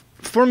that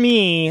for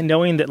me,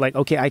 knowing that like,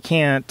 okay, I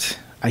can't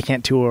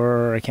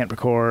tour, I can't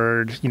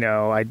record,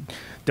 I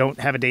don't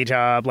have a day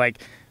job. Like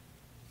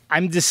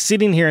I'm just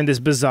sitting here in this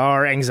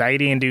bizarre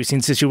anxiety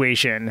inducing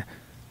situation.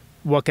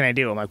 What can I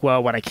do? I'm like,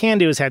 well, what I can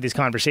do is have these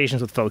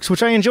conversations with folks,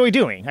 which I enjoy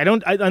doing. I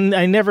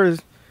never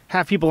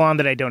have people on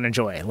that I don't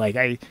enjoy. Like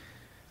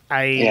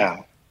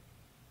I've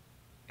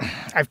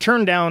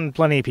turned down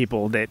plenty of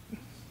people that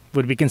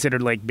would be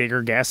considered like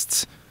bigger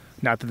guests.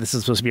 Not that this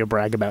is supposed to be a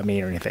brag about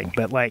me or anything,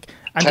 but like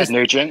I'm Ted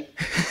Nugent.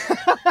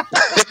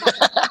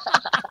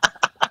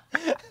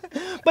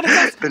 But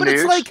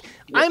it's like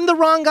I'm the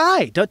wrong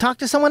guy. Don't talk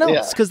to someone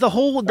else because the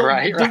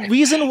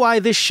reason why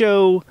this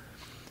show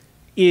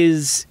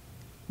is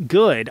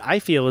good, I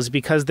feel, is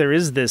because there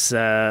is this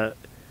I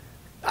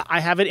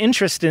have an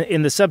interest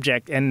in the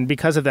subject, and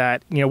because of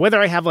that,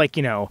 whether I have like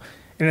an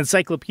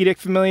encyclopedic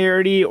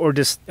familiarity or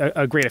just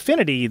a great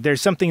affinity,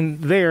 there's something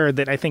there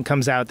that I think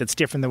comes out that's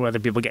different than what other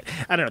people get.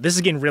 I don't know, this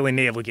is getting really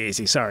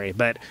navel-gazy, sorry,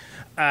 but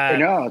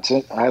no,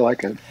 I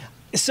like it.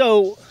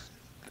 So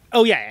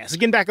so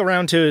getting back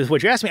around to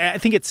what you asked me, I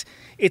think it's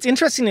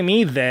interesting to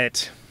me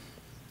that,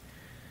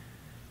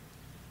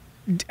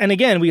 and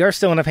again, we are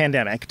still in a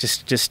pandemic,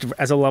 just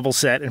as a level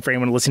set, and for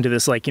anyone to listen to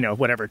this, like,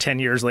 10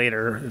 years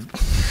later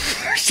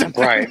or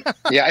something. Right.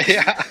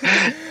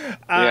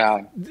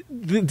 Yeah.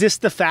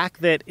 Just the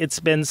fact that it's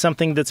been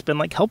something that's been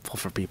like helpful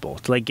for people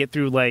to like get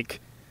through like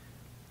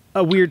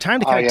a weird time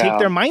to kind of take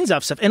their minds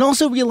off stuff, and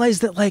also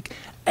realize that like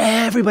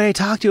everybody I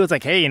talk to is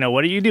like, hey,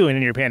 what are you doing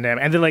in your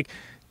pandemic? And they're like,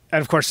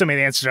 and of course, some of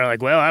the answers are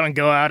like, well, I don't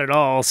go out at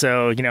all,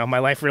 so, my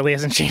life really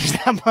hasn't changed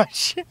that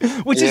much,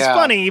 which is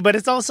funny, but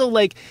it's also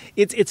like,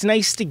 it's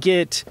nice to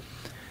get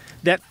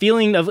that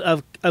feeling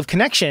of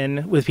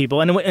connection with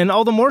people, and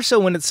all the more so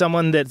when it's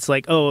someone that's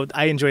like, oh,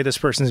 I enjoy this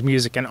person's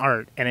music and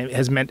art, and it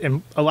has meant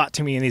a lot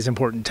to me in these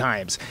important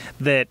times,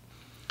 that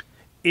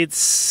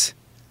it's,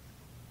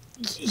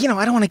 I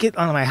don't want to get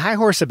on my high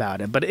horse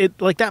about it, but it,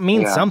 like, that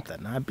means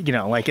something,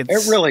 like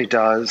it's... It really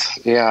does,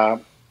 yeah.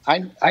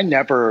 I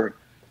never...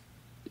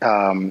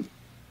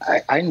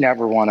 I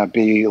never want to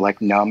be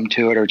like numb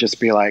to it or just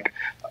be like,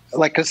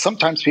 because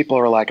sometimes people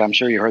are like, I'm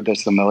sure you heard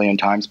this a million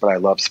times, but I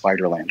love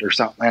Spiderland or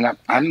something.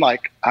 And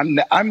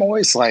I'm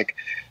always like,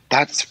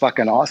 that's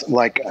fucking awesome.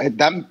 Like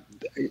that,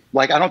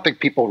 like, I don't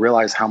think people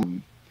realize how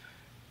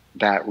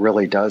that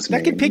really does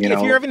mean. That could pick,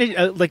 if you're having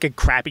a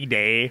crappy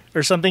day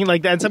or something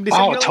like that, and somebody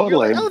says,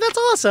 totally. Like, oh, that's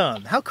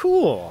awesome. How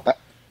cool.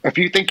 If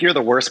you think you're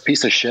the worst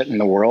piece of shit in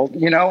the world,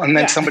 and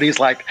then somebody's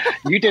like,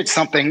 you did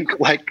something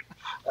like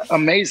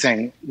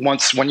amazing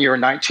once when you were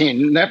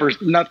 19,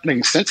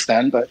 nothing since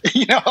then, but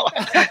no,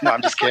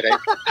 I'm just kidding.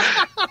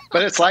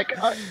 But it's like,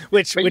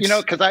 which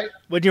because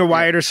when you're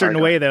wired a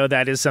certain way, though,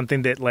 that is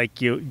something that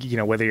like you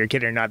whether you're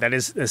kidding or not, that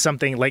is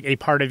something like a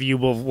part of you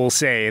will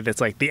say,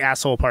 that's like the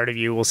asshole part of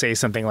you will say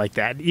something like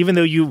that, even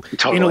though you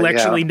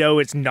intellectually know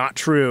it's not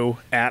true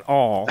at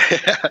all.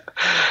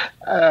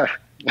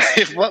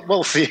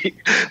 We'll see.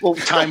 Well,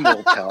 time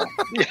will tell.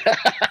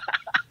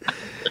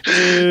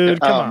 Dude,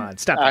 come on,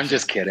 stop. I'm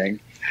just kidding.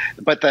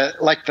 But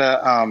what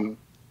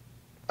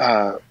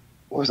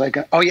was I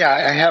going? Oh yeah,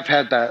 I have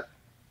had that,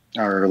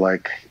 or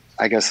like,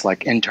 I guess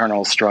like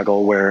internal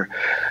struggle where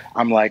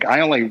I'm like, I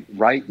only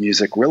write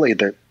music really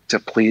that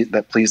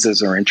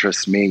pleases or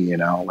interests me,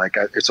 like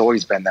it's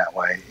always been that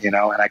way, and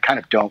I kind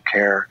of don't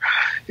care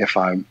if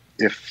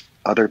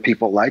other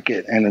people like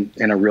it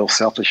in a real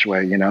selfish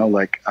way,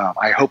 like,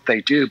 I hope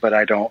they do, but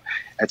I'm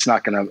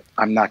not gonna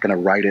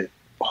write it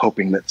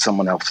hoping that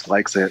someone else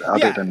likes it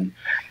other than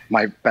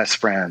my best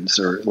friends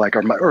or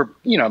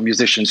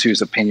musicians whose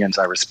opinions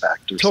I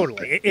respect. Or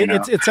totally.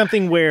 It's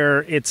something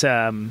where it's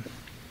a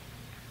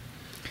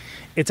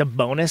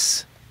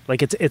bonus.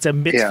 Like it's a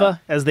mitzvah,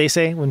 as they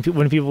say, when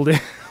people do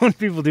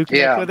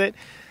connect with it.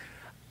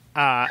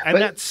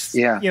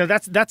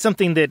 That's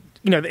something that,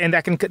 and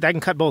that can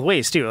cut both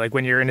ways too. Like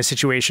when you're in a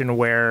situation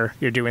where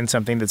you're doing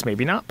something that's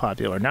maybe not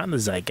popular, not in the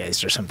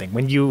zeitgeist or something,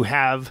 when you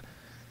have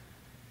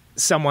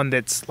someone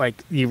that's like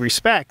you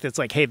respect, that's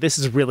like, hey, this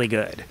is really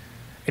good,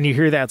 and you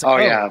hear that, it's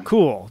like,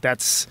 cool,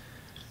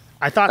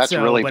 I thought that's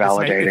so, really but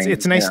validating.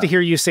 It's nice to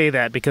hear you say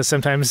that, because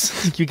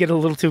sometimes you get a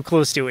little too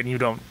close to it and you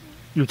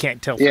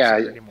can't tell for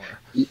sure anymore.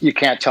 You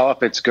can't tell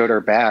if it's good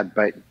or bad,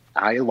 but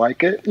I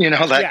like it,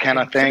 that kind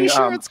of thing.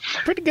 Sure it's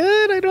pretty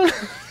good. I don't.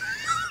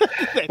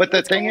 But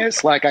the thing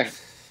is,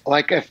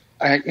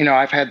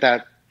 I've had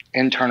that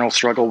internal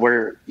struggle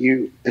where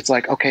it's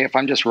like, okay, if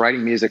I'm just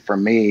writing music for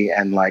me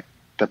and like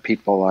the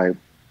people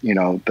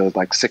the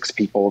like 6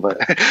 people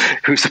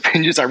whose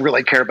opinions I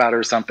really care about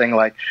or something,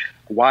 like,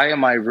 why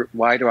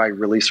do I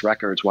release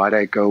records? Why do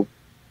I go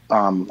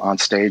on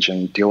stage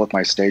and deal with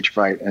my stage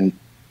fright and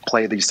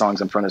play these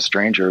songs in front of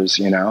strangers?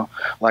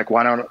 Like,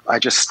 why don't I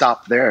just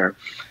stop there?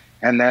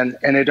 And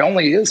it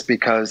only is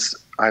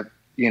because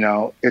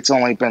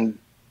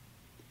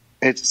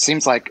it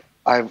seems like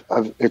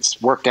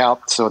it's worked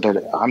out so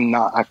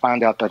that I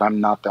found out that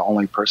I'm not the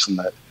only person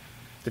that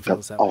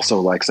also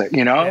likes it,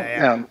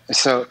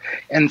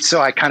 so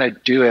I kind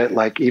of do it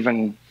like,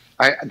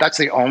 that's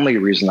the only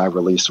reason I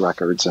release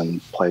records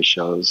and play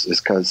shows,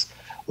 is because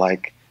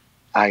like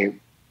I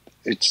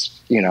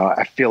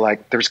feel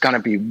like there's going to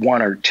be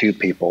 1 or 2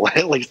 people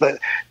at least that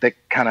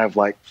kind of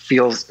like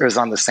is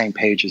on the same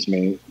page as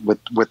me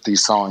with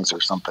these songs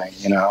or something,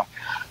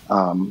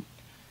 and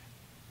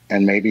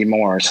maybe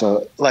more.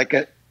 So like,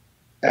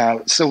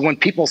 so when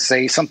people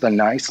say something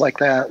nice like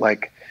that,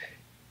 like,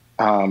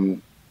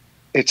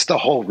 it's the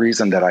whole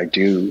reason that I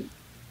do,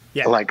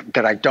 like,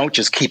 that I don't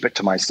just keep it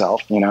to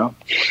myself, Well,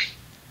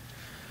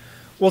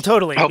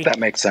 totally. I hope that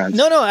makes sense.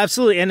 No,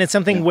 absolutely. And it's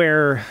something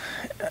where,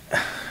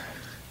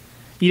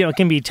 it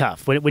can be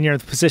tough when you're in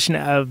the position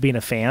of being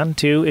a fan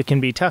too. It can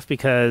be tough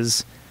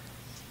because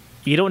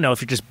you don't know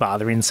if you're just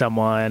bothering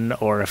someone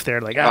or if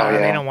they're like,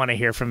 they don't want to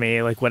hear from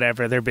me, like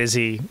whatever, they're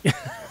busy.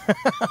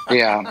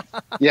 Yeah.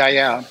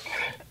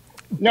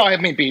 No, I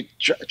mean,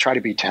 try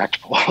to be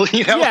tactful.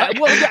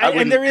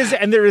 And there is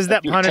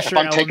that Punisher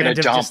I'm taking element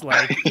a of dump. just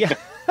like,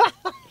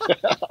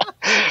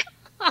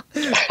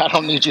 I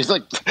don't need you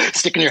like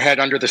sticking your head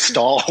under the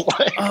stall.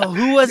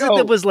 Who was it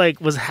that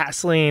was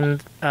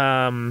hassling?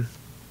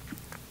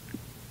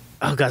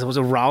 Oh God, was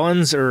it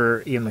Rollins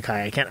or Ian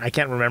MacKay? I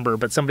can't remember,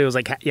 but somebody was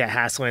like,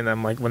 hassling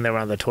them like when they were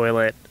on the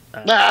toilet.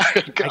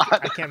 I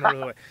can't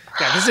remember what.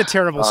 Yeah, this is a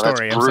terrible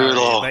story. That's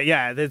brutal. I'm sorry,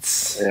 but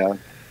that's. Yeah.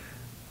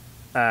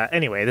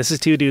 Anyway, this is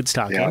 2 dudes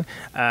talking.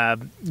 Yeah,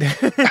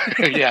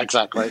 yeah,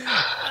 exactly.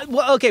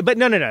 Well, okay, but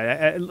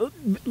no.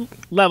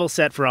 Level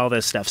set for all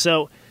this stuff.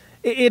 So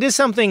it is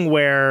something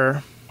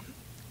where,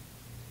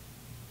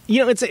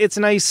 it's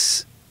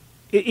nice,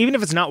 even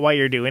if it's not why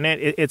you're doing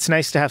it, it's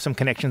nice to have some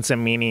connection,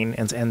 some meaning,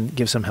 and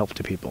give some help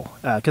to people.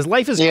 Because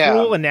life is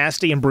cruel and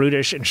nasty and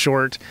brutish and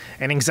short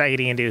and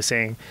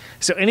anxiety-inducing.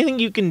 So anything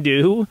you can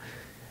do,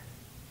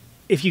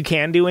 if you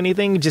can do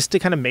anything, just to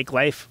kind of make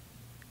life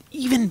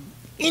even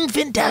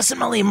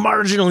infinitesimally,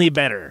 marginally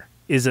better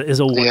is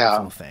a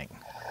wonderful thing.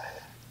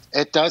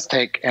 It does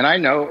take, and I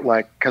know,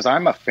 like, because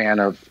I'm a fan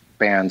of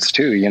bands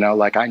too,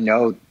 like I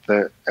know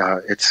that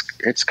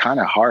it's kind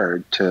of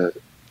hard to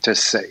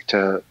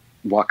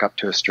walk up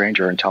to a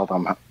stranger and tell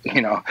them,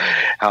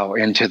 how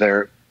into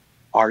their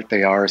art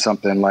they are or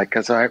something, like,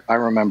 because I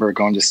remember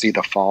going to see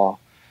The Fall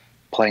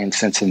play in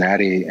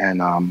Cincinnati,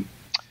 and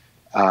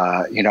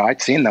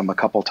I'd seen them a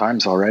couple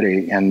times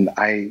already, and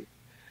I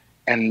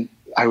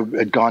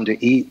had gone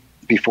to eat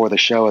before the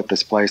show at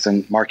this place,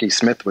 and Marky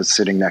Smith was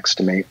sitting next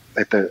to me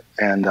but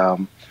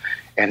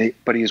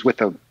he was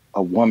with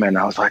a woman.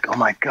 I was like, oh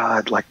my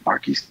God, like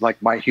Marky's, like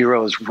my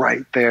hero is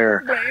right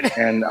there. Right.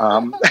 And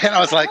I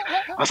was like,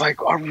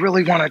 I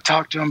really want to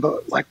talk to him,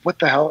 but like, what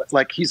the hell?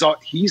 Like he's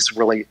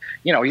really,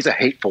 he's a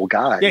hateful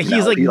guy. Yeah.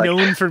 He's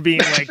known for being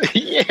like,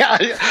 he's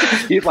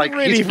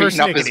beating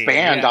up his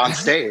band on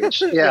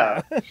stage.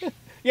 Yeah.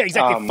 Yeah,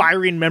 exactly.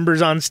 Firing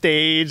members on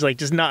stage, like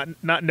just not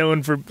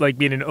known for like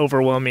being an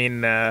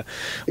overwhelming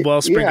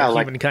wellspring of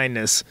human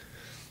kindness.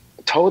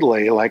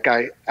 Totally. Like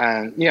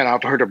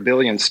I've heard a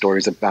billion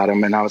stories about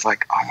him, and I was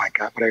like, oh my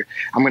God, but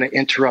I'm going to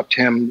interrupt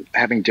him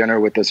having dinner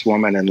with this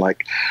woman. And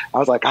like, I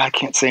was like, I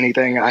can't say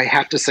anything. I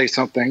have to say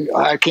something.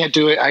 I can't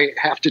do it. I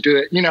have to do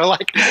it.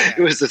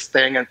 It was this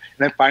thing. And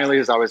then finally,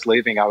 as I was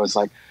leaving, I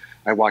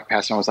walked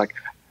past him. I was like,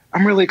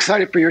 I'm really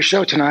excited for your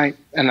show tonight.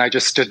 And I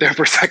just stood there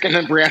for a second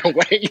and ran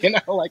away,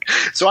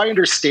 so I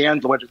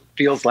understand what it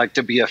feels like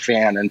to be a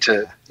fan and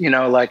to,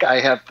 I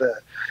have the,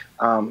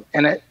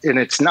 and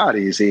it's not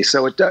easy.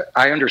 So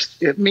I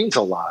understand, it means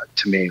a lot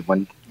to me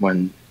when,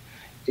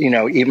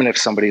 even if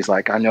somebody's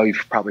like, I know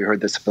you've probably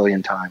heard this a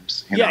billion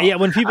times. Yeah.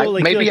 When people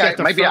maybe I have.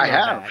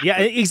 That. Yeah,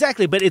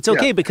 exactly. But it's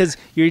okay because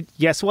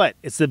guess what?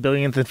 It's the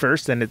billionth and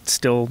first, and it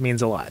still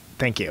means a lot.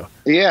 Thank you.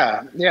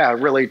 Yeah, it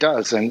really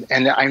does. And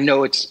I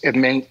know it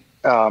meant,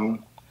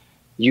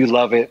 you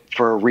love it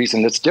for a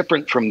reason that's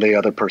different from the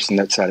other person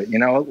that said it. You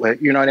know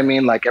what I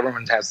mean? Like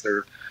everyone has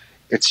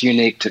it's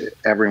unique to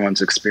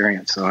everyone's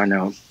experience. So I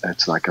know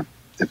that's like a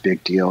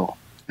big deal.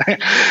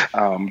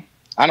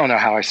 I don't know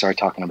how I started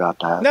talking about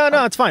that.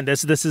 No, it's fine.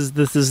 This is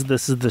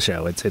the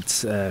show.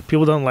 It's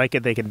people don't like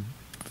it. They can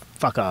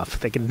fuck off.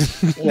 They can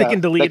they can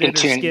delete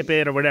it or skip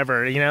it or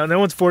whatever. No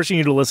one's forcing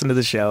you to listen to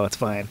the show. It's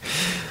fine.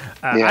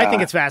 I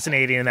think it's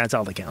fascinating, and that's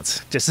all that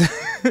counts. Just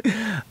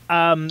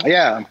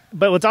yeah.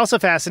 But what's also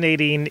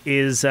fascinating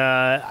is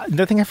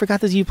another thing I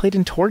forgot is you played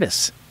in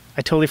Tortoise.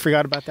 I totally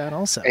forgot about that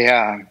also.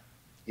 Yeah,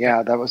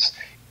 that was.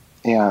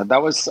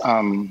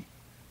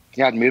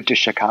 I'd moved to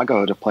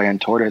Chicago to play in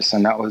Tortoise,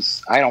 and that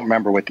was. I don't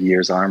remember what the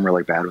years are. I'm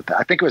really bad with that.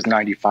 I think it was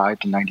 95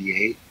 to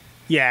 98.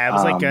 Yeah,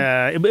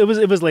 it was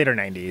it was later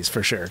 90s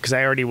for sure, because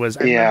I already was.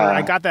 I remember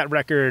I got that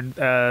record,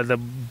 the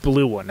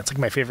blue one. It's like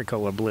my favorite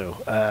color, blue.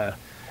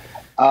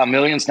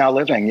 Millions Now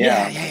Living.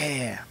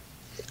 Yeah.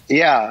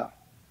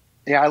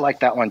 I like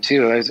that one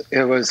too.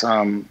 It was.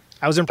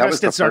 I was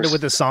impressed. It started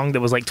with a song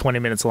that was like 20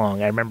 minutes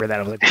long. I remember that.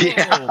 I was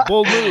like,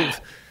 bold move.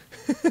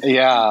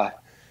 Yeah,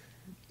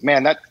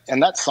 man.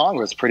 That song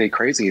was pretty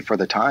crazy for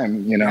the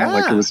time.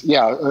 Like it was.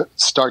 Yeah, it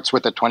starts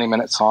with a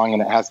 20-minute song,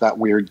 and it has that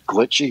weird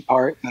glitchy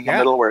part in the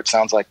middle where it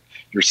sounds like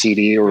your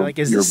CD or like,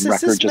 your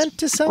record just meant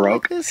to sound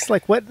broke. Like this?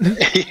 Like what?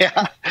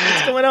 Yeah,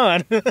 what's going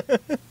on?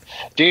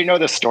 Do you know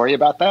the story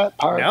about that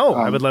part? No,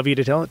 I would love you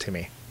to tell it to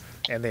me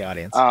and the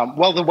audience.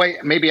 Well, the way,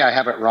 maybe I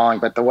have it wrong,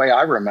 but the way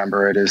I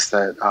remember it is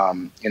that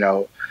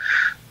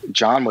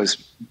John was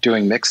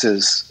doing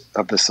mixes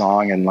of the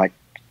song, and like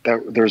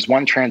there's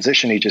one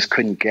transition he just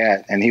couldn't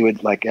get, and he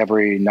would like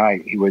every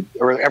night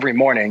or every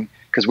morning,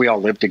 because we all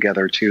lived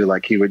together too,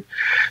 like he would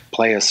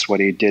play us what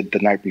he did the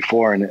night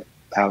before, and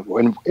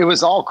it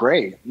was all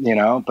great,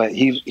 but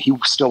he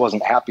still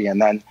wasn't happy. And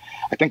then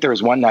I think there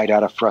was one night,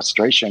 out of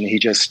frustration, he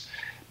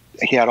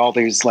had all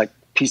these like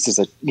pieces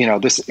of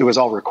it was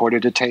all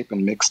recorded to tape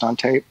and mixed on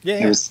tape.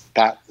 It was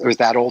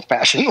that old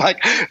fashioned,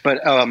 like, but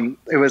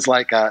it was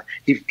like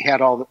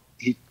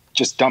he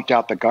just dumped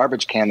out the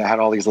garbage can that had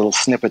all these little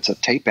snippets of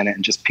tape in it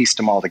and just pieced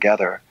them all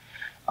together,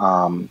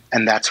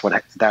 and that's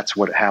what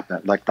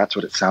happened. Like that's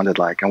what it sounded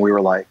like, and we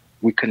were like,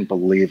 we couldn't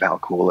believe how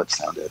cool it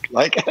sounded.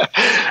 Like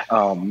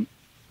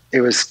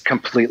it was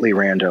completely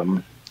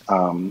random.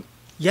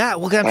 Yeah,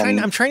 well,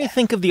 I'm trying to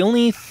think of the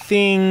only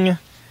thing.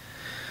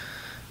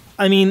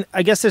 I mean,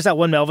 I guess there's that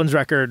one Melvin's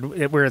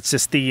record where it's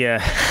just the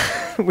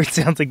where it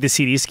sounds like the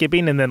CD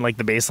skipping, and then like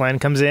the bass line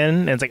comes in,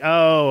 and it's like,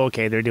 oh,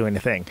 okay, they're doing a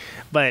thing.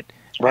 But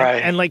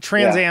and like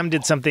Trans Am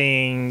did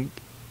something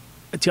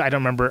too. I don't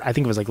remember. I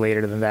think it was like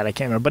later than that. I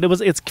can't remember.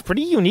 But it's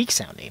pretty unique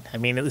sounding. I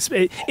mean,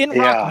 in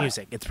rock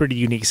music, it's pretty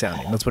unique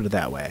sounding. Let's put it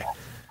that way.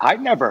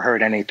 I'd never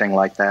heard anything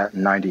like that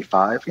in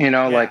 '95.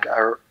 Like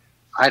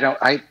I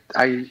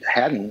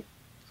hadn't,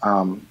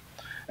 and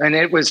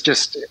it was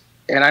just.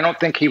 And I don't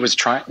think he was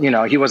trying,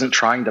 he wasn't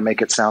trying to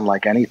make it sound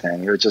like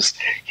anything. It was just,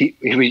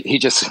 he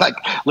just like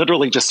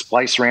literally just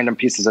spliced random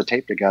pieces of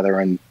tape together,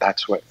 and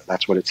that's what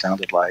it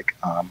sounded like.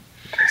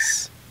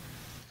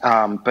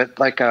 But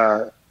like,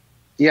 so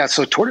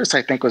Tortoise,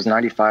 I think, was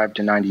 95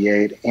 to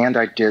 98. And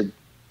I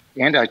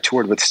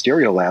toured with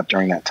Stereolab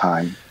during that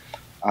time.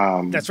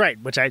 That's right,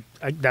 which that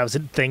was a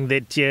thing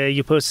that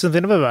you posted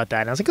something about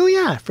that, and I was like, oh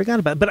yeah, I forgot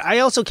about it. But I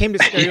also came to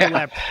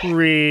Stereolab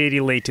pretty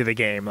late to the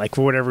game. Like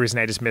for whatever reason,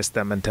 I just missed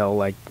them until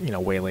like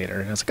way later,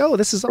 and I was like, oh,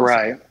 this is awesome.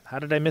 Right. How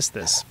did I miss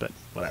this? But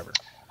whatever.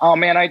 Oh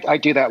man, I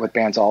do that with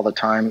bands all the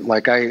time.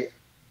 Like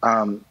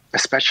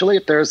especially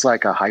if there's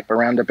like a hype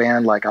around a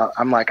band, like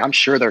I'm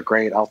sure they're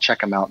great. I'll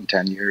check them out in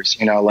 10 years.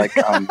 Like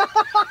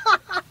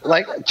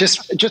like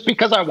just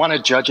because I want to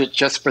judge it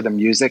just for the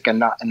music and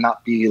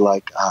not be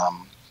like.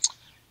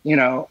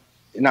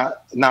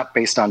 Not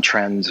based on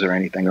trends or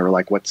anything, or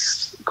like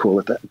what's cool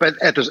with it. But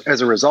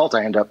as a result,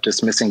 I end up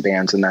just missing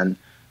bands and then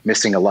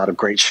missing a lot of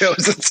great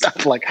shows and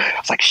stuff. Like I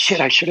was like, shit,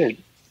 I should have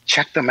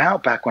checked them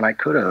out back when I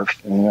could have.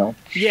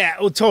 Yeah,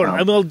 well,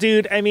 totally. Well,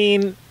 dude, I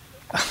mean,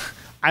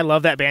 I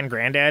love that band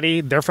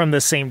Grandaddy. They're from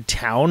the same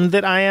town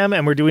that I am,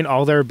 and we're doing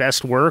all their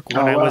best work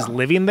when I was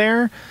living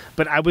there.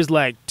 But I was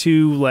like,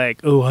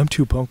 I'm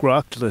too punk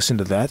rock to listen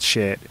to that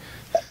shit.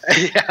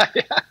 Yeah.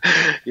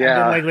 And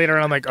then, like later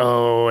on, I'm like,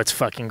 oh, it's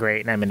fucking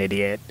great, and I'm an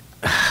idiot.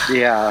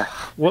 Yeah.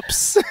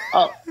 Whoops.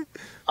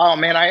 Oh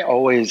man, I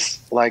always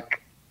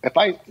like if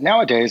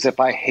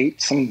I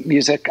hate some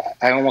music,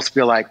 I almost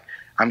feel like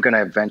I'm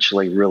gonna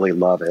eventually really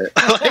love it.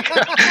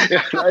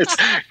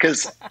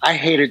 Because I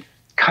hated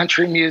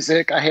country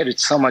music. I hated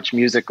so much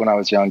music when I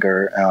was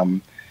younger,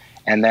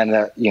 and then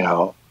I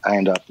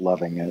end up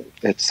loving it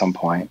at some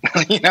point.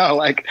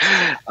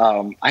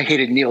 I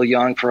hated Neil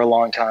Young for a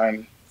long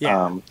time.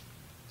 Yeah.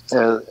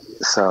 So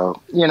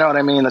you know what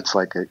I mean? It's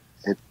like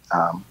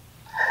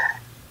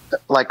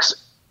like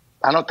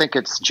I don't think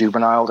it's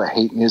juvenile to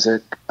hate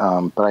music,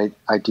 but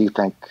I do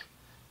think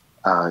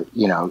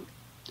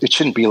it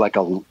shouldn't be like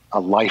a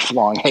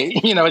lifelong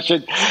hate. It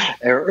should,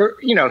 or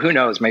who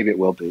knows? Maybe it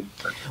will be.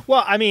 But.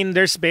 Well, I mean,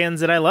 there's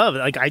bands that I love.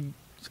 Like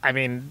I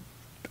mean,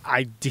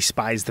 I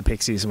despised the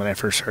Pixies when I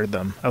first heard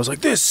them. I was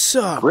like, this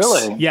sucks.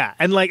 Really? Yeah,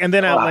 and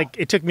then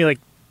it took me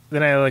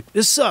then I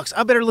this sucks.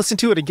 I better listen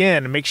to it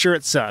again and make sure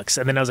it sucks.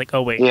 And then I was like,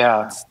 oh wait,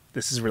 yeah,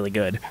 this is really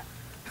good.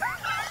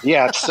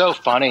 Yeah, it's so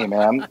funny,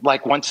 man.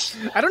 Like once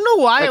I don't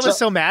know why I was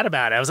so mad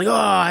about it. I was like, oh,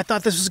 I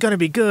thought this was going to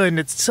be good, and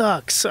it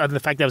sucks. The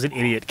fact that I was an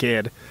idiot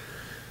kid.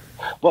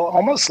 Well,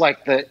 almost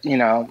like the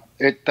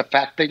the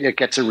fact that it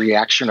gets a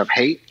reaction of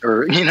hate,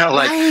 or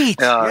like right.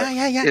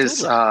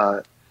 is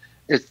totally.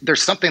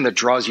 There's something that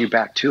draws you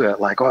back to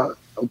it. Like, well,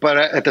 but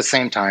at the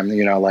same time,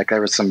 like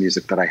there was some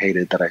music that I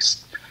hated that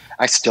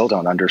I still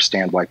don't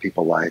understand why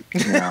people like.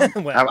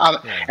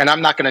 Well, and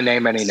I'm not going to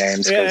name any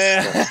names.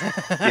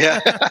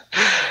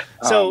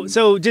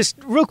 So just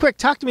real quick,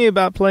 talk to me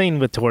about playing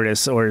with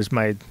Tortoise, or as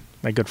my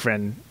good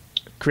friend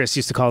Chris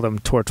used to call them,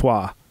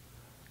 Tortoise.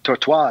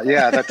 Tortoise,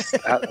 yeah, that's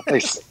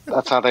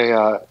how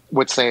they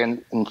would say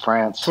in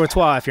France.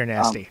 Tortoise, if you're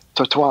nasty.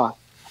 Tortoise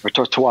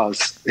or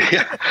Tortoise.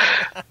 Yeah.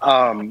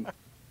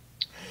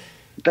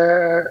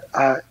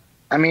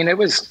 I mean, it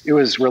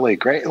was really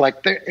great.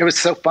 Like, it was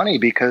so funny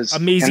because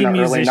amazing in the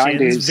musicians, early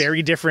 90s,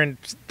 very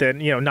different than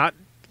not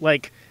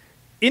like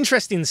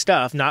interesting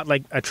stuff, not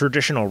like a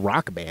traditional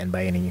rock band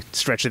by any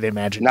stretch of the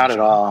imagination. Not at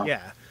all.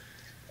 Yeah.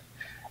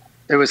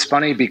 It was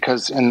funny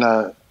because in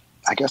the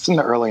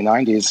early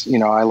 90s,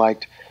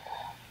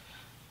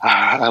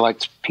 I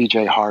liked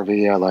PJ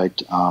Harvey, I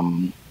liked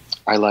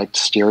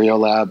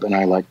Stereolab, and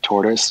I liked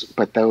Tortoise,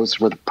 but those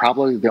were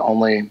probably the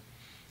only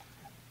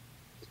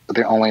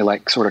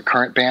like sort of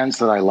current bands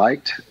that I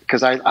liked,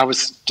 because I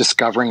was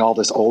discovering all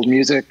this old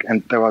music,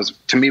 and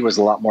to me was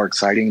a lot more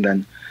exciting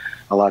than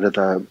a lot of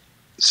the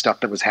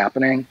stuff that was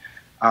happening.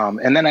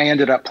 And then I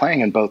ended up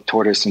playing in both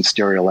Tortoise and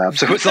Stereolab,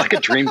 so it was like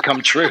a dream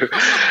come true.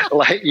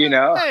 Like,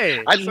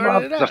 Hey, I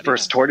loved the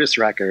first Tortoise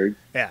record.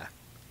 Yeah.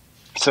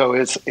 So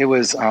it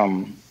was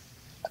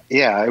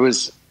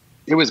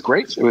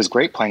great. It was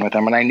great playing with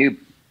them, and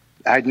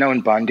I'd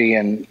known Bundy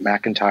and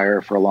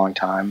McIntyre for a long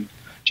time,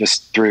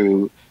 just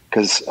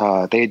because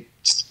they'd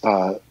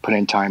put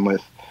in time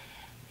with,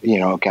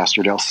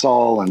 Castro del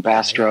Sol and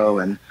Bastro,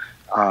 and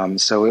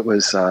so it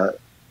was.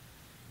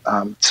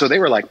 So they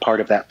were like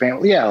part of that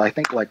family. Yeah, I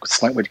think like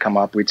Slint would come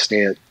up, we'd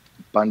stay at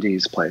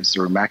Bundy's place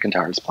or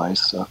McIntyre's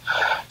place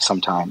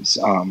sometimes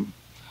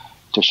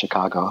to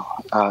Chicago.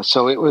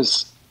 So it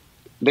was.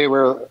 They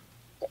were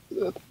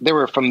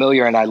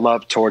familiar, and I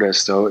loved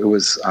Tortoise, so it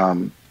was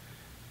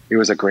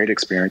a great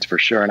experience for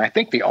sure. And I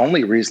think the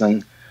only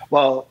reason,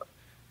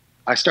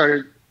 I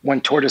started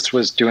when Tortoise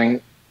was doing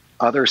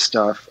other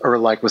stuff, or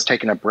like was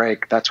taking a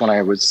break. That's when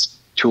I was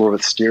tour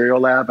with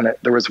Stereolab, and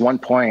there was one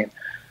point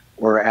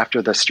where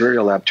after the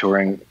Stereolab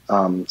touring,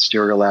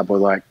 Stereolab were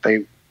like,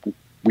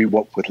 we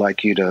would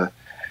like you to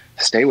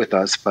stay with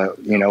us,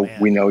 but we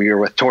know you're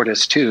with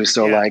Tortoise too,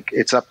 so like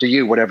it's up to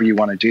you, whatever you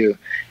want to do.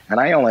 And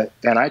I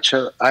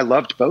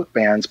loved both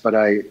bands, but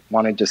I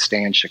wanted to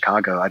stay in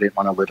Chicago. I didn't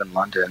want to live in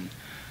London.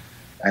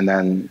 And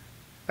then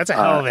that's a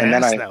hell of an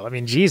ass, though. I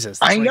mean, Jesus.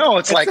 I know.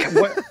 It's like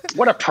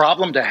what a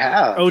problem to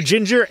have. Oh,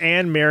 Ginger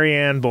and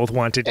Marianne both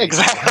wanted to.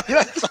 Exactly.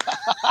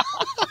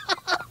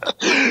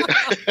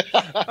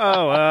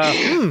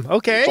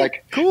 Okay.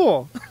 Like,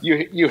 cool.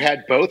 You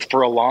had both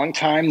for a long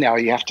time. Now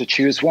you have to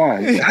choose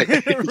one.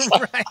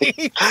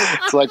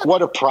 It's like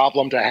what a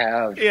problem to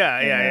have.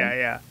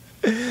 Yeah.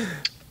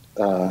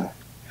 But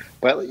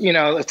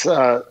it's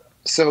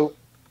so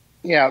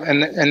yeah.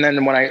 And then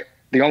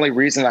the only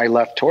reason I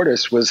left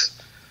Tortoise was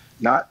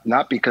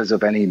not because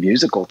of any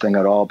musical thing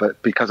at all,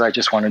 but because I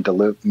just wanted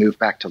to move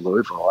back to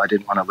Louisville. I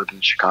didn't want to live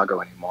in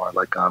Chicago anymore.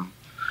 Like,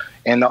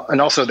 and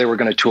also they were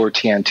going to tour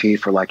TNT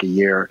for like a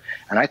year.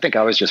 And I think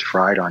I was just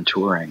fried on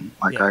touring.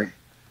 Like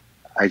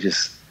I'm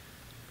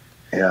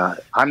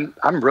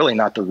really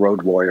not the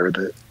road warrior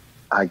that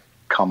I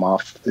come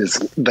off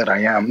that I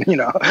am,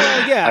 Well,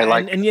 yeah. I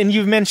like, and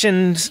you've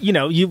mentioned,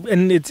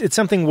 and it's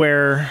something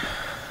where,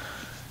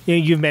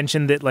 you've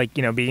mentioned that, like,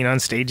 being on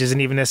stage isn't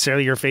even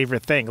necessarily your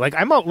favorite thing. Like,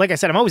 like I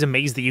said, I'm always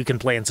amazed that you can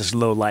play in such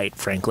low light,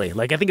 frankly.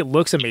 Like, I think it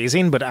looks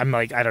amazing, but I'm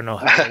like, I don't know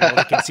how well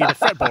you can see the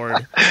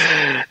fretboard.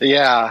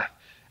 Yeah.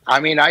 I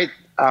mean,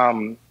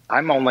 I'm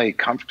only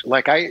comfortable.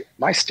 Like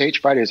my stage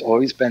fright has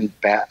always been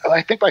bad.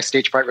 I think my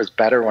stage fright was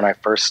better when I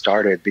first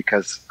started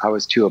because I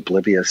was too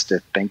oblivious to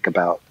think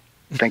about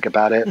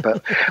it.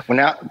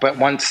 But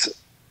once,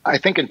 I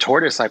think in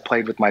Tortoise, I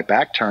played with my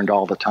back turned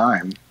all the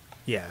time.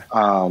 Yeah.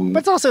 But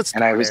it's also,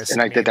 I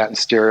did that in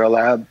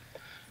Stereolab.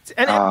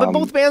 But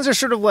both bands are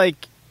sort of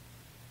like,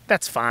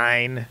 that's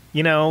fine.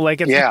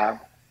 Like, it's, yeah.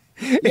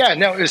 Yeah,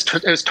 no,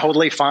 it was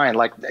totally fine.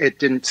 Like, it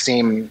didn't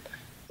seem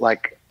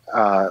like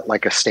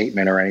a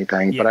statement or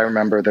anything, but I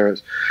remember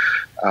there's,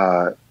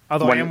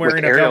 although I am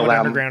wearing a Velvet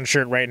Underground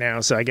shirt right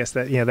now. So I guess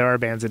that, there are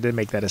bands that did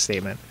make that a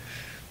statement.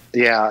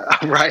 Yeah.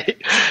 Right.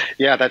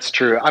 Yeah, that's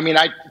true. I mean,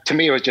 to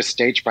me, it was just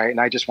stage fright, and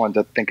I just wanted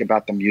to think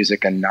about the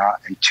music and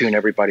tune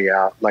everybody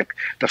out. Like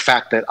the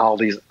fact that all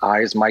these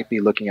eyes might be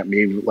looking at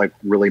me, like,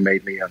 really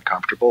made me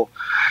uncomfortable.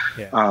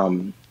 Yeah.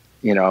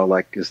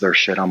 Like, is there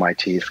shit on my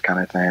teeth kind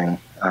of thing?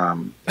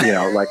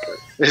 Like,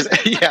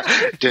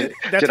 did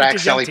I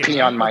accidentally pee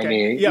on my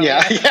knee?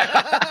 Yeah.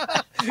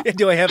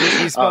 Do I have a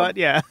pee spot?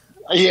 Yeah.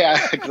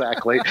 Yeah,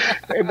 exactly.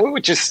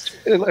 Which is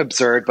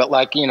absurd, but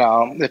like,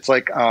 it's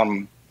like,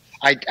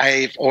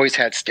 I've always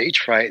had stage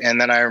fright.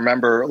 And then I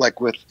remember like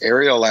with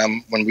Ariel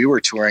M, when we were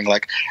touring,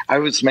 like I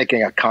was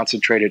making a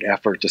concentrated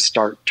effort to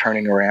start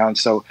turning around.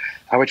 So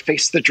I would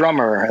face the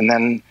drummer and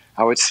then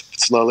I would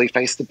slowly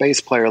face the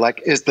bass player,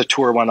 like as the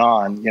tour went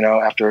on,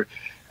 after,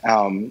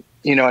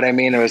 you know what I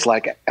mean? It was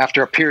like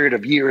after a period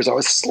of years, I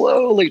was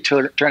slowly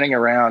turning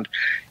around,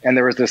 and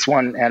there was this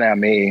one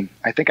NME.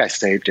 I think I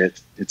saved it.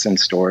 It's in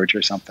storage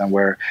or something,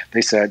 where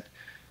they said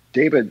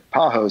David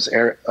Pajo's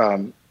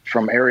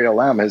from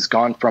Ariel M has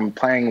gone from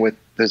playing with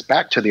his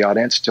back to the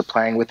audience to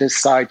playing with his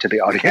side to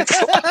the audience.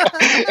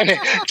 And it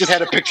just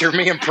had a picture of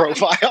me in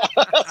profile.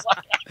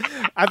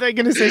 I thought you were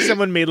going to say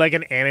someone made like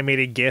an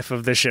animated GIF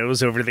of the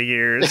shows over the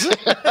years,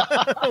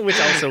 which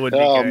also would be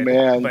good. Oh,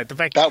 man. But the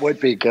fact that would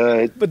be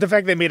good. But the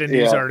fact they made a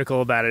news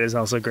article about it is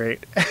also great.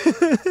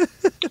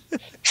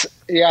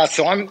 Yeah,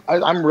 so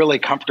I'm really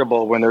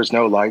comfortable when there's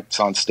no lights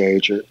on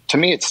stage. To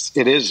me,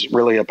 it is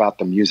really about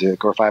the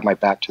music, or if I have my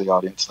back to the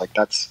audience, like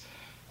that's,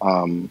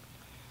 I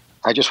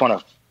just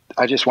want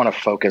to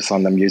focus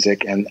on the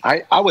music, and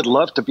I would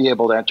love to be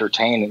able to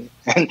entertain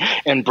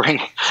and bring,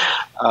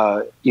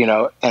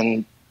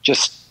 and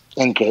just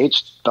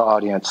engage the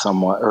audience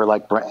somewhat, or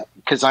like,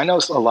 because I know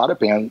a lot of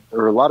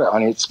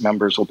audience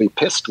members will be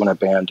pissed when a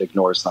band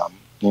ignores them,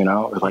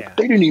 or like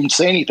they didn't even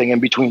say anything in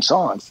between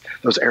songs.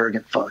 Those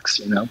arrogant fucks,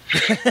 you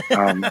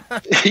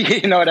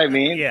know what I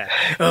mean? Yeah.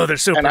 Oh, they're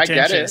so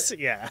pretentious. I get it.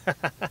 Yeah.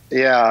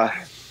 Yeah,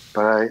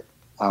 but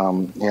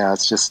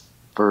it's just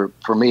for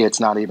me, it's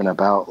not even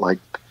about like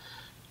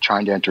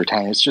trying to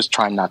entertain. It's just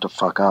trying not to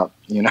fuck up.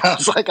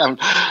 It's like I'm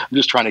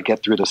just trying to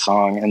get through the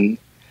song, and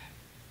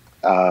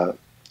I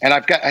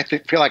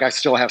feel like I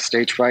still have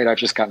stage fright. I've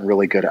just gotten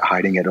really good at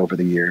hiding it over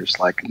the years.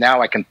 Like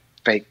now I can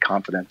fake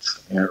confidence,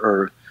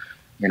 I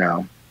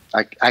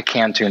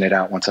can tune it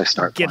out once I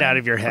start. Get out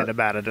of your head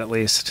about it, at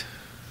least.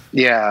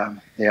 Yeah.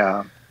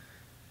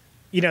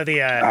 When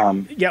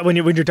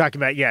you're talking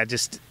about,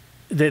 just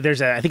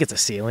there's I think it's a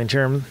sailing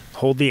term,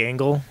 hold the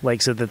angle,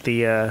 like so that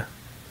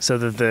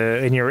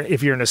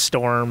if you're in a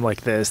storm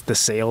like this, the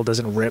sail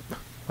doesn't rip,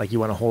 like you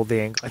want to hold the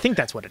angle. I think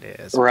that's what it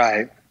is.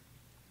 Right.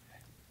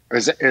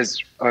 Is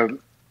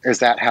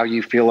that how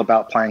you feel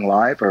about playing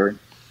live, or?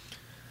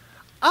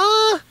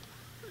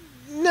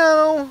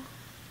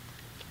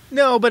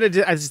 No, but I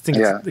just think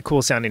it's a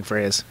cool sounding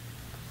phrase.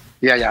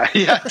 Yeah,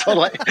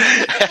 totally.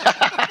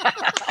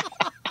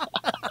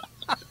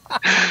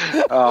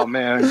 Oh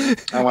man,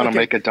 I want to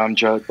make a dumb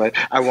joke, but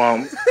I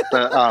won't.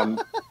 But I'll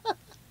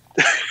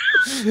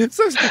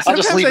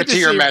just leave it to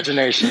your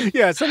imagination.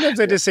 Yeah, sometimes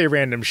I just say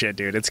random shit,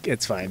 dude.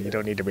 It's fine. You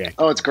don't need to react.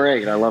 Oh, it's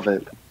great. I love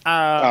it.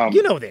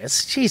 You know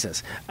this,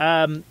 Jesus.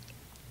 So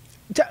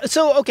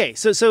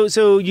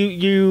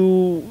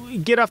you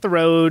get off the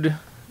road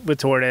with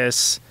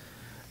Tortoise.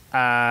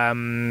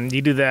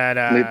 You do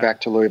that. Move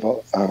back to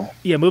Louisville.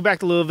 Move back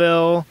to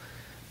Louisville.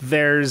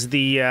 There's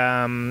the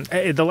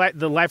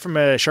Live from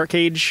a Shark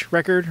Cage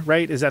record,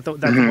 right? Is that the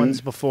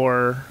ones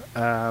before?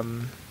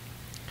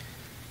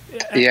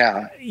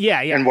 Yeah.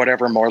 And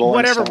Whatever Mortal.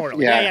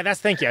 Yeah. That's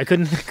thank you. I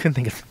couldn't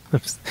think of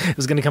it.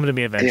 Was going to come to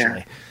me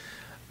eventually.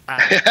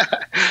 Yeah.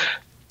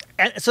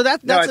 And so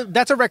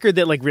that's a record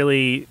that like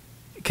really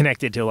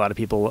connected to a lot of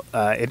people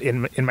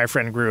in my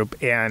friend group,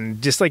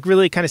 and just like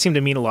really kind of seemed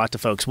to mean a lot to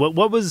folks.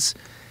 What was?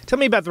 Tell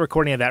me about the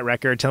recording of that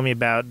record. Tell me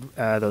about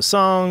those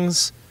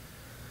songs.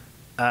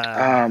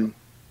 Man,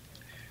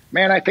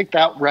 I think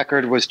that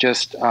record was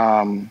just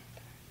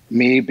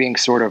me being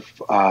sort of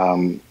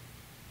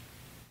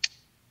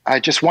I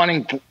just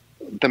wanting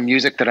the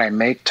music that I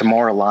make to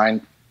more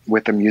align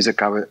with the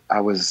music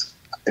I was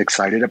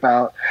excited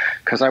about,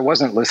 because I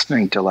wasn't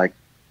listening to like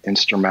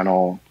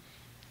instrumental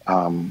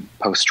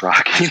post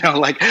rock,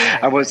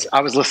 I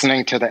was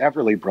listening to the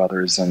Everly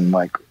Brothers and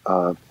like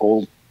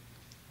old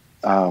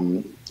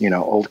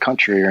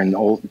country and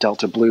old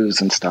Delta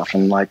blues and stuff,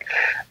 and like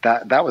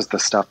that was the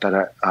stuff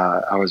that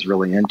I was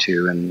really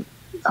into, and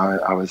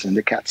I was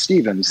into Cat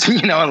Stevens,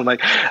 and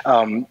like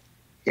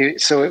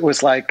so it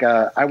was like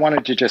I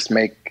wanted to just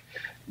make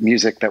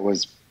music that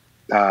was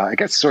I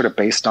guess sort of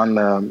based on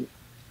the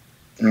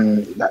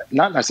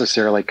not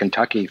necessarily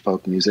Kentucky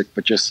folk music,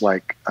 but just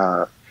like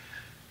kind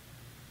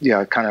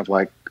of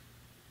like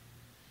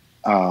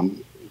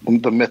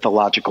the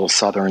mythological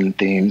Southern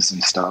themes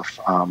and stuff.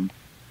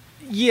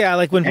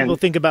 Like when people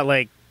think about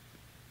like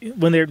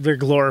when they're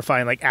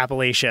glorifying like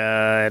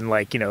Appalachia and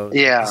like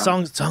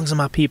songs of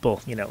my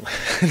people, I don't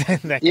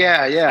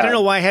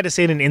know why I had to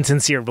say it in an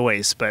insincere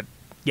voice, but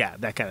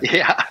that kind of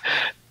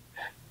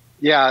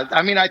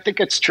I mean, I think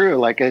it's true.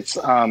 Like it's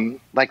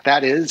like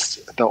that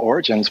is the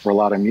origins for a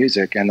lot of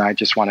music, and I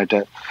just wanted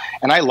to,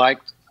 and I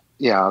liked,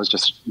 I was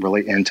just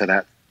really into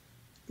that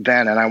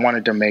then, and I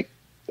wanted to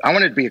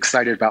be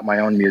excited about my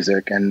own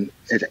music, and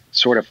it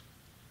sort of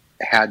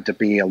had to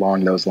be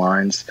along those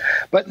lines,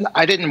 but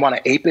I didn't want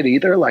to ape it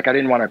either. Like I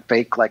didn't want to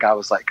fake like I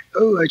was like,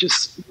 I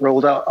just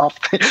rolled off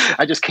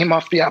I just came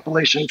off the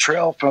Appalachian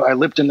Trail. I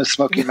lived in the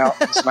Smoky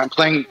Mountains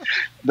and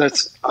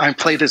I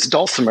play this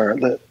dulcimer,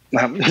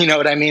 You know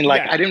what I mean?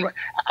 Like Yeah.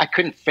 I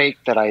couldn't fake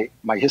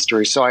my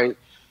history. So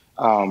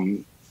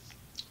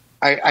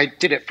I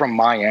did it from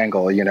my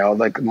angle, you know,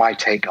 like my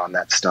take on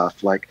that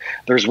stuff. Like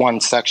there's one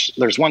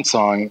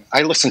song,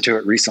 I listened to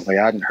it recently.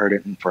 I hadn't heard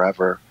it in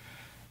forever,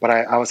 but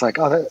I was like,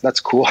 oh, that's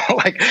cool.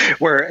 Like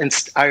where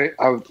I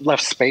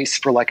left space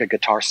for like a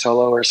guitar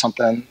solo or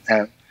something.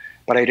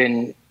 But I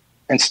didn't,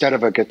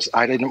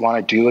 I didn't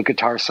want to do a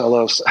guitar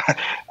solo.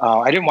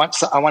 I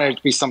wanted it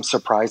to be some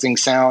surprising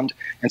sound.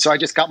 And so I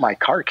just got my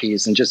car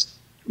keys and just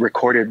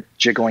recorded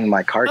jiggling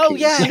my car keys.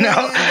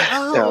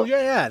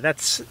 Yeah.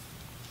 That's,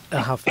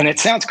 and it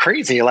sounds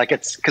crazy, like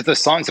it's because the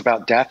song's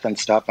about death and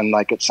stuff, and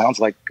like it sounds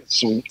like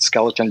some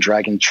skeleton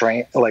dragging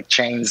chains.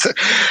 It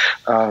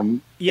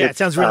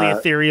sounds really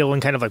ethereal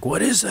and kind of like,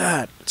 what is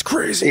that? It's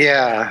crazy.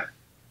 Yeah,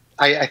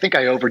 I think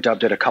I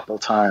overdubbed it a couple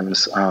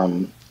times.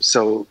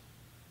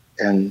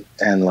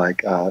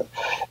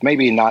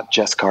 Maybe not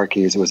just car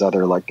keys; it was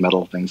other like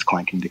metal things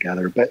clanking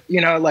together. But you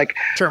know, like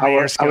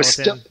I was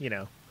still, you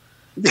know,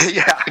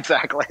 yeah,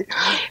 exactly.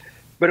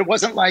 But it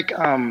wasn't like.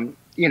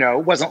 You know,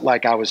 it wasn't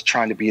like I was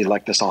trying to be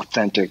like this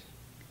authentic,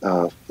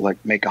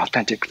 make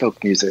authentic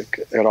folk music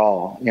at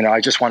all. You know,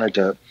 I just wanted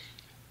to,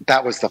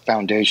 that was the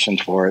foundation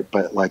for it.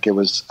 But like I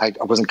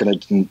wasn't going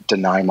to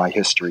deny my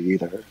history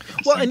either.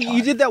 Well, and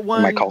you did that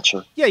one, my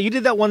culture. Yeah, you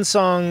did that one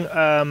song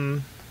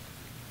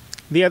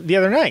the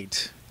other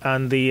night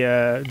on the,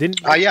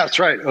 didn't yeah, that's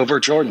right. Over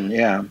Jordan.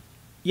 Yeah.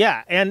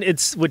 Yeah. And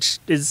which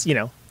is, you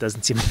know,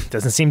 doesn't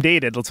seem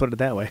dated. Let's put it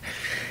that way.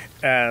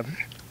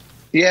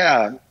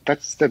 Yeah,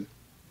 that's the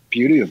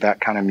beauty of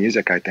that kind of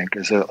music, I think,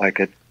 is that like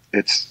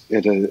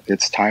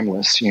it's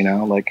timeless, you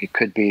know, like it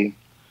could be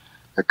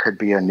a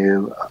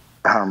new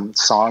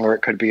song, or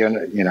it could be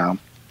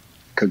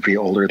could be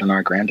older than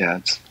our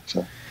granddads.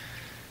 So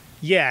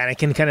yeah, and it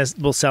can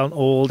will sound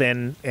old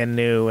and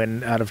new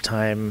and out of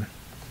time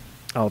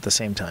all at the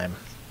same time.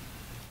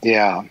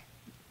 Yeah,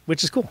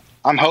 which is cool.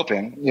 I'm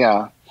hoping.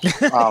 Yeah.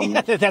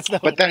 That's the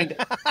but then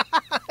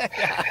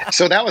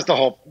so that was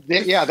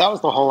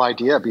the whole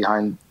idea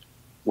behind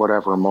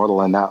Whatever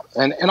Immortal, and that,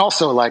 and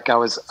also like I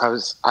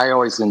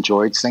always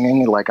enjoyed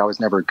singing. Like I was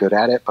never good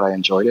at it, but I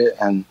enjoyed it,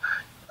 and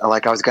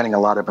like I was getting a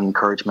lot of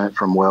encouragement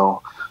from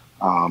Will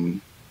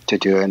to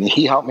do it, and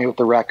he helped me with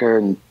the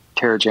record, and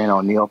Tara Jane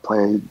O'Neill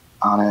played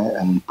on it,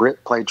 and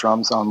Britt played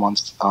drums on one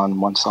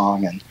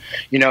song, and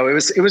you know it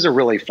was a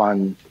really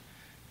fun.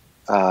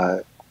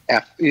 Like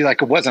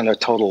it wasn't a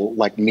total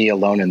like me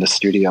alone in the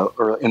studio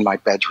or in my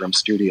bedroom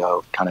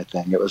studio kind of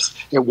thing. It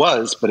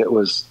was, but it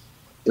was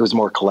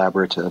more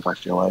collaborative, I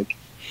feel like.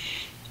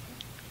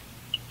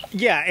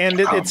 Yeah, and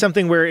it's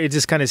something where it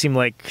just kind of seemed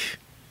like,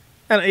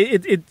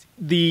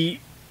 the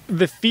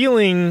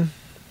feeling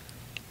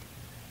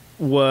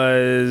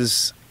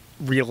was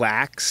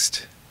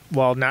relaxed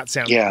while not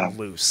sounding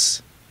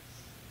loose.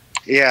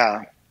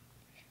 Yeah,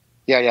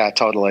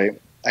 totally.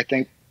 I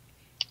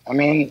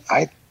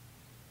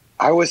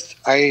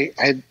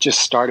had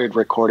just started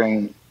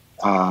recording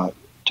to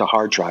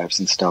hard drives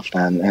and stuff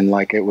then, and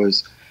like it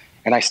was.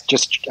 And I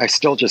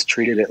still just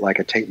treated it like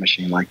a tape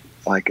machine. Like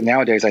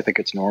nowadays, I think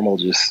it's normal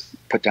to just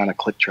put down a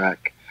click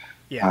track,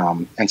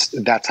 and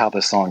that's how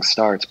the song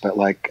starts. But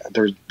like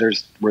there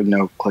were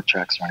no click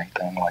tracks or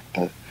anything. Like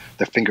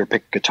the finger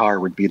pick guitar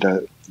would be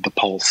the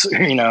pulse,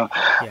 you know.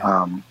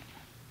 Yeah.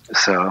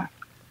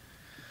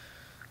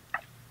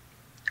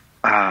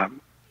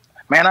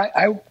 Man,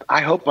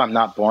 I hope I'm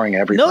not boring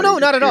everybody. No,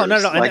 not at all.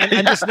 Like,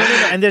 and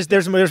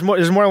there's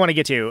more I want to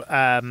get to.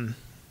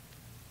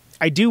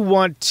 I do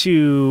want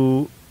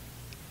to.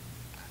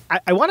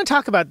 I want to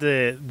talk about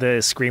the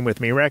Scream With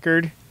Me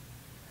record.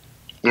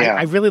 Yeah,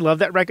 I really love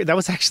that record. That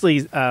was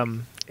actually a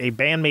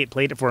bandmate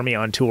played it for me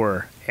on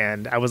tour,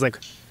 and I was like,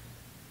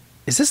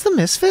 "Is this the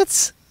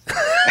Misfits?"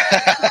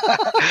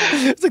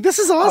 It's like, this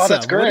is awesome. Oh,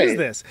 that's great. What is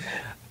this?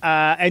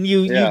 And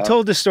you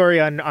told the story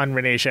on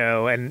Renee's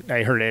show, and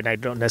I heard it. And I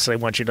don't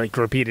necessarily want you to like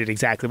repeat it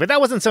exactly, but that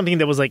wasn't something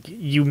that was like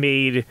you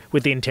made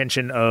with the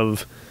intention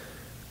of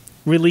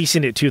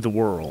releasing it to the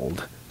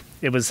world.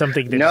 It was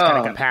something that just kind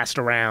of got passed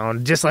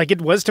around, just like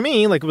it was to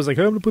me. Like it was like,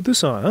 oh, I'm going to put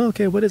this on. Oh,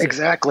 okay, what is it?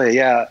 Exactly,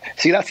 yeah.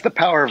 See, that's the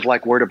power of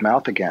like word of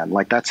mouth again.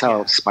 Like that's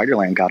how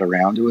Spiderland got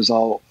around. It was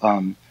all,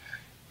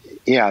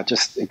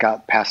 just it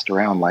got passed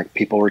around. Like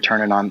people were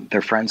turning on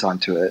their friends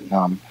onto it.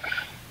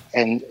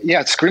 And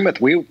Scream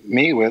With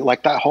Me,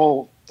 like that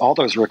all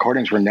those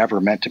recordings were never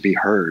meant to be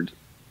heard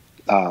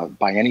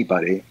by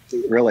anybody,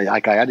 really.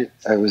 Like it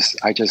was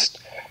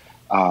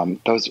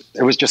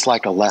just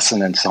like a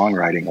lesson in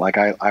songwriting. Like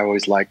I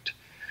always liked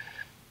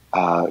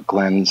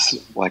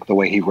Glenn's, like the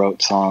way he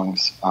wrote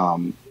songs.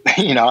 I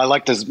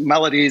liked his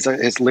melodies,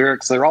 his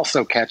lyrics. They're all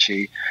so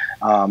catchy.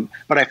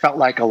 But I felt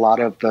like a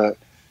lot of the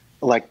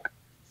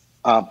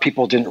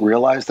people didn't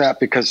realize that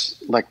because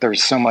like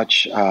there's so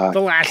much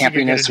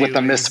campiness with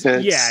the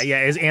Misfits.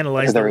 Is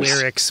analyze the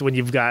lyrics when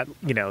you've got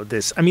and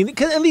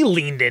they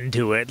leaned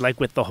into it like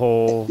with the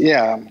whole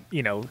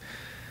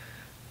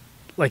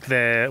like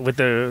with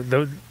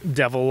the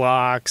devil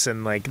locks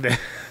and like the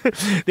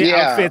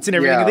outfits and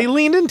everything. They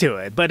leaned into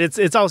it, but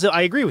it's also,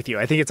 I agree with you.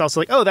 I think it's also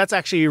like, oh, that's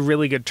actually a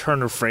really good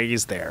turn of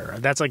phrase there.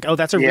 That's like, oh,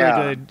 that's a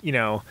really good, you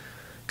know,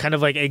 kind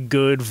of like a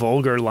good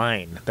vulgar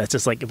line. That's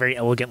just like very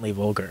elegantly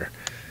vulgar.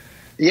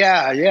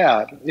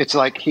 Yeah. It's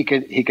like he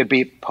could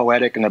be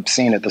poetic and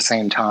obscene at the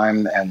same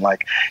time, and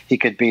like he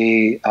could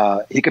be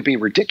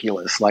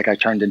ridiculous. Like I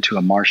turned into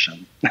a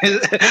Martian.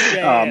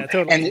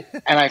 Totally.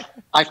 And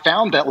I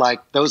found that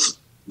like those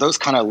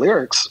kind of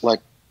lyrics,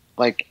 like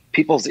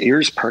people's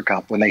ears perk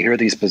up when they hear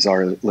these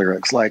bizarre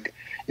lyrics. Like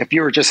if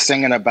you were just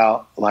singing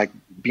about like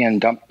being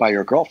dumped by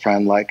your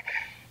girlfriend, like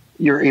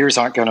your ears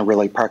aren't going to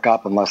really perk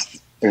up unless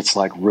it's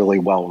like really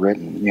well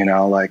written, you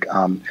know, like,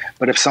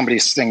 but if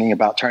somebody's singing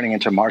about turning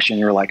into Martian,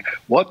 you're like,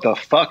 what the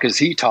fuck is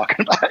he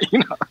talking about? You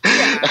know?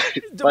 Yeah.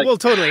 Like, well,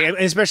 totally. And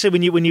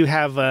especially when you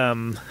have,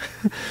 and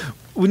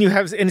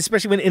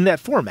especially when in that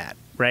format,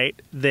 right?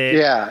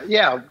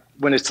 Yeah.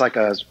 When it's like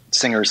a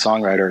singer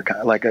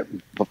songwriter, like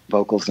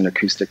vocals and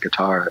acoustic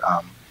guitar,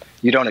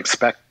 you don't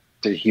expect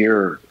to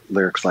hear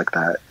lyrics like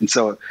that, and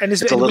so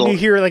it's a little. When you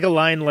hear like a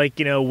line like,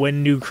 you know,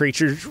 when new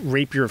creatures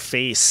rape your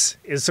face,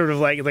 is sort of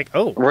like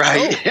oh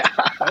right,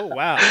 oh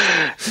wow,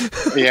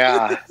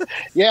 yeah,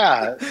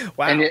 wow,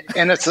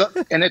 and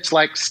it's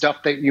like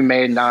stuff that you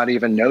may not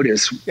even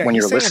notice when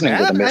you're listening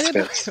to the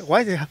Misfits.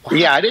 Why?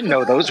 Yeah, I didn't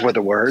know those were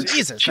the words.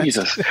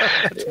 Jesus,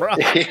 that's wrong.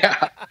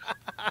 Yeah.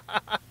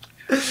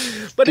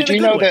 But did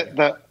you know that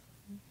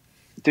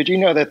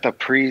the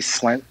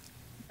pre-Slint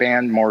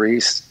band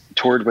Maurice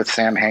toured with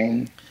Sam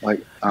Hain?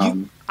 Like,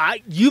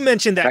 you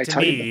mentioned that to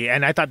me,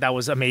 and I thought that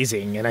was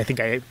amazing. And I think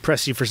I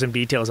pressed you for some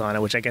details on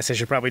it, which I guess I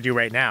should probably do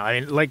right now. I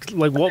mean, like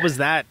what was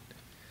that?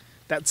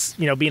 That's,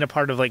 you know, being a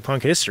part of like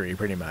punk history,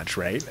 pretty much,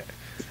 right?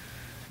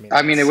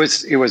 I mean, it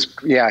was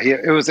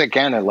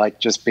again like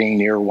just being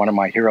near one of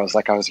my heroes.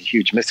 Like I was a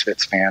huge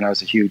Misfits fan. I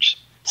was a huge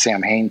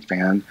Sam Hain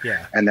fan.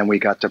 Yeah. And then we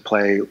got to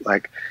play,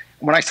 like,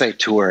 when I say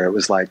tour, it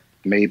was like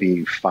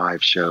maybe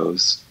 5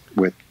 shows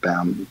with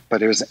them,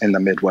 but it was in the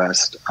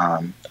Midwest,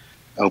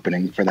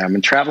 opening for them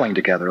and traveling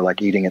together,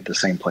 like eating at the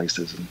same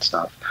places and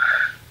stuff.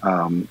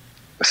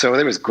 So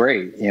it was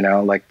great, you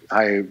know, like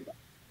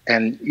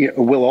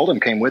Will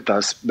Oldham came with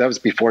us. That was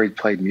before he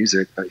played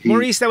music, but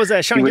Maurice, that was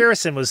Sean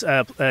Garrison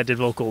did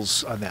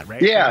vocals on that,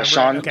 right? Yeah.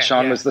 Sean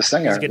was the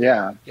singer.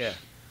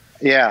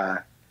 Yeah.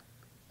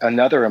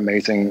 Another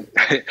amazing,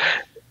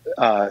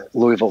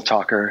 Louisville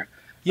talker.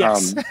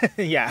 Yes.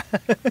 Yeah.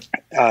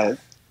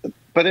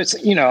 But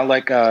it's, you know,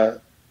 like,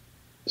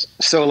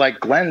 so like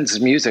Glenn's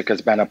music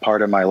has been a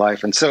part of my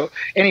life. And so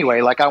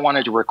anyway, like I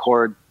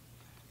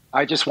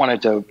just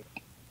wanted to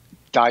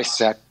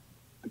dissect,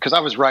 because I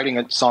was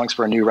writing songs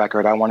for a new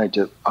record. I wanted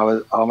to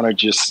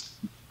just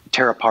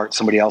tear apart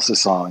somebody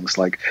else's songs,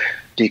 like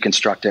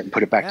deconstruct it and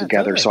put it back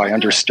together. Totally. So I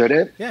understood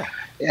it. Yeah.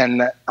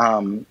 And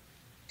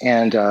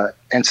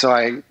so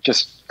I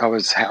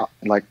was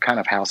like kind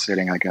of house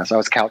sitting, I guess. I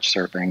was couch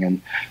surfing,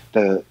 and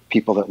the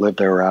people that lived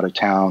there were out of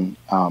town.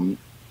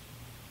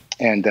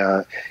 And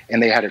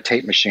they had a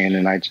tape machine,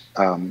 and I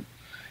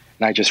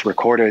just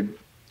recorded,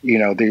 you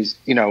know, these,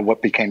 you know,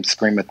 what became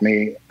Scream With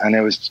Me. And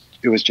it was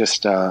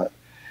just like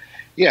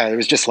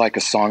a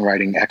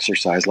songwriting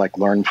exercise, like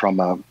learn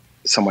from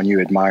someone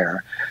you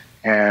admire.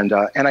 And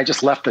I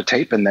just left the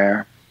tape in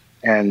there,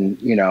 and,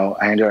 you know,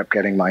 I ended up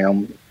getting my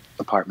own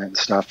apartment and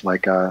stuff,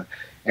 like,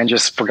 and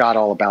just forgot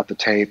all about the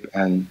tape.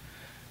 And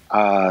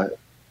I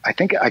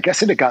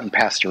guess it had gotten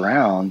passed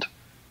around.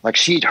 Like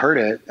she'd heard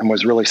it and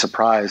was really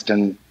surprised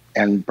and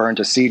burned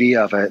a CD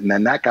of it. And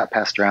then that got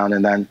passed around.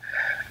 And then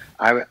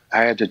I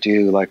had to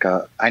do like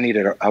I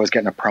was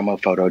getting a promo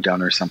photo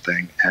done or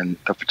something. And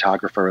the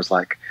photographer was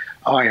like,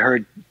 oh, I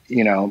heard,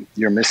 you know,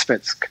 your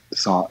Misfits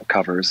song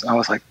covers. And I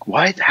was like,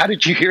 what? How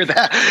did you hear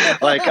that?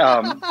 Like,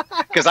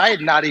 because I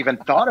had not even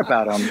thought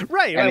about them.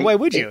 Right. And why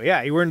would you?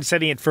 Yeah. You weren't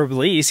setting it for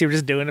release. You were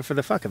just doing it for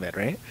the fuck of it.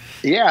 Right.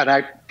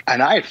 Yeah.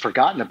 And I had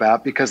forgotten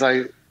about, because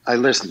I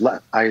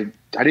didn't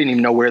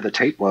even know where the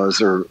tape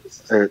was, or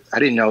I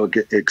didn't know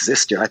it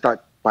existed. I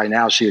thought by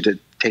now she had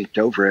taped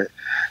over it.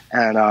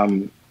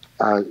 And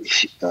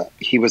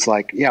he was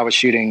like, yeah, I was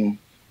shooting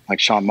like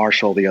Sean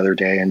Marshall the other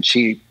day, and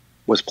she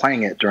was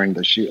playing it during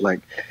the shoot.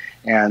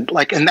 And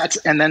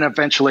then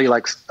eventually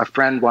like a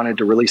friend wanted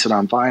to release it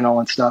on vinyl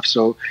and stuff.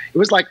 So it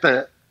was like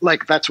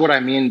that's what I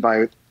mean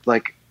by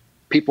like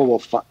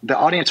people the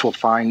audience will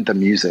find the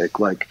music.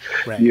 Like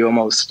right. You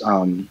almost,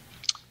 and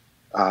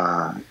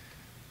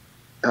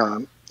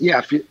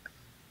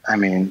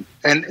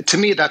to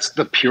me, that's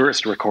the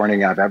purest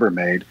recording I've ever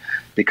made,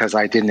 because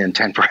I didn't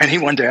intend for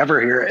anyone to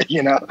ever hear it,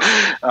 you know?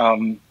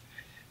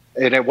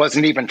 And it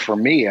wasn't even for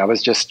me. I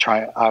was just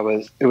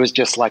it was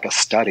just like a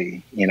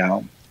study, you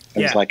know?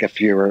 It was like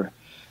if you were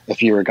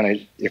gonna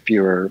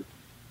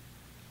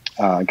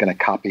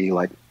copy,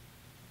 like,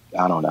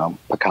 I don't know,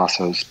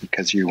 Picasso's,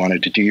 because you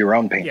wanted to do your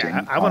own painting.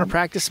 Yeah, I want to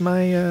practice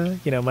my,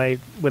 my,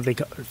 what do they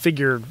call it?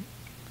 Figure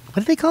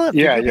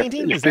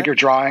painting? Figure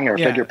drawing or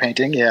figure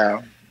painting.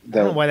 Yeah. I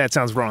don't know why that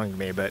sounds wrong to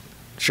me, but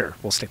Sure,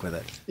 we'll stick with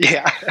it.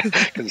 Yeah,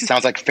 because it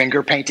sounds like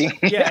finger painting.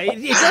 Yeah,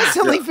 it does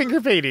sound like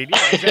finger painting.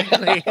 Yeah,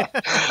 exactly.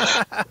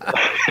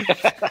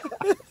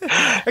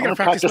 I gotta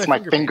practice my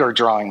finger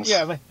drawings.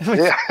 Yeah.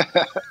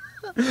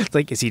 It's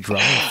like, is he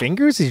drawing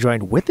fingers? Is he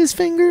drawing with his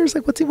fingers?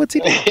 Like, what's he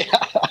doing?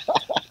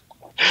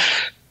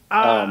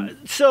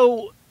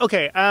 So,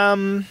 okay.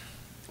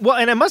 Well,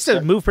 and it must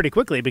have moved pretty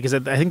quickly because I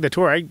think the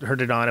tour I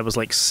heard it on, it was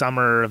like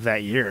summer of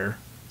that year.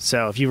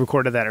 So if you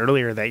recorded that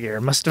earlier that year,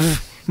 it must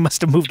have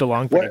moved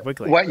along pretty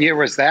quickly. What year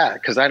was that?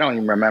 Because I don't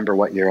even remember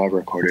what year I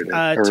recorded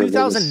it.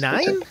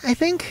 2009, I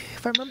think,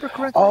 if I remember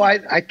correctly. Oh,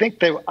 I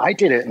think I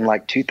did it in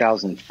like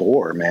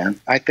 2004, man.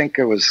 I think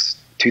it was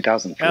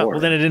 2004. Oh, well,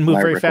 then it didn't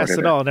move very fast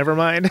at all. Never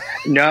mind.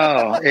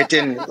 No, it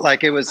didn't.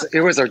 Like it was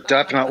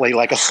definitely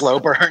like a slow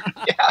burn.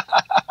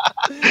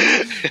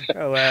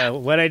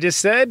 What I just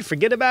said,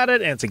 forget about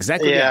it, and it's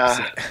exactly the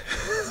opposite.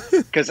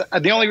 Because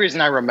the only reason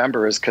I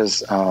remember is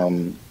because,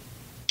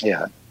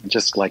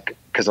 just like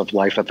because of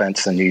life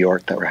events in New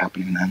York that were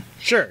happening then.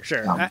 Sure.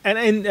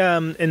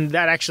 And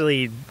that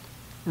actually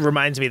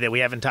reminds me that we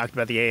haven't talked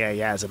about the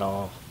AIAs at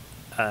all.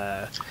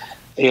 I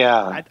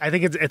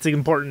think it's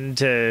important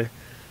to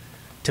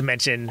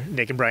mention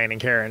Nick and Brian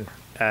and Karen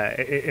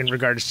in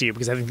regards to you,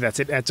 because I think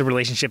that's a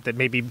relationship that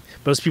maybe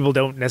most people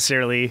don't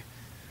necessarily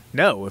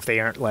know if they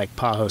aren't like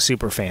Pajo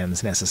super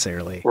fans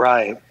necessarily.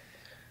 Right.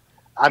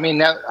 I mean,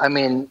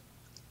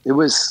 it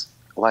was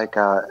like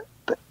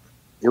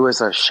it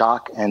was a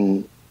shock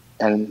and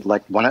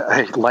like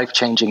a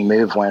life-changing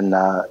move when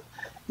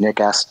Nick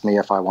asked me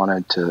if I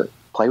wanted to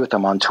play with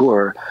them on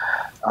tour.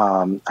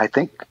 I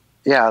think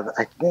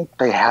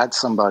they had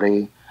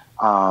somebody,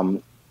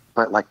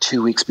 but like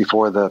 2 weeks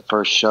before the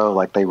first show,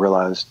 like they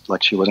realized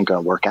like she wasn't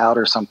going to work out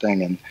or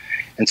something,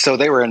 and so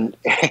they were in.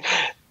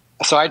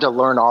 So I had to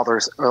learn all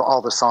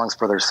the songs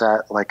for their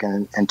set like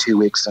in 2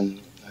 weeks,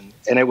 and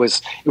it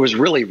was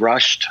really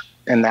rushed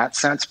in that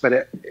sense,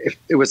 but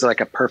it was like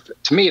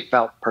to me it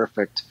felt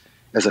perfect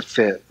as a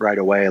fit right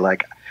away.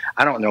 Like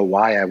I don't know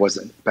why I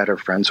wasn't better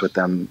friends with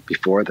them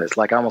before this.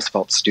 Like I almost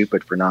felt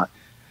stupid for not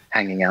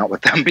hanging out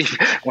with them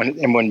when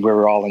we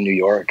were all in New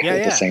York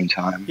at the same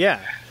time. Yeah.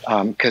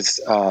 Because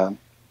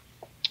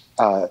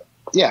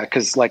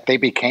like they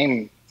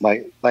became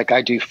like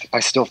I do. I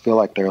still feel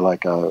like they're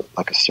like a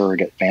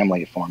surrogate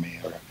family for me,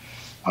 or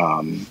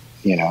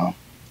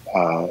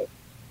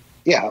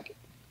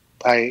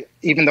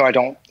even though I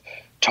don't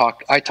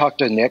talk. I talk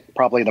to Nick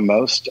probably the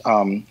most,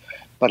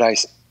 but I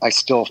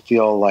still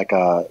feel like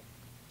a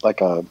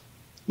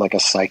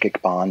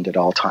psychic bond at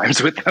all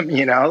times with them.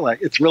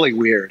 Like it's really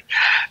weird.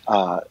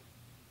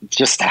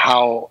 Just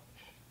how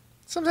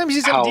sometimes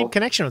you have a deep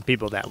connection with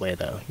people that way,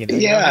 though.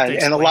 Yeah,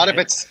 and a lot of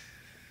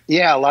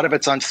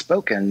it's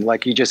unspoken.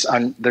 Like you just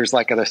there's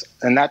like this,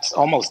 and that's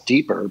almost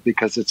deeper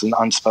because it's an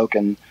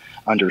unspoken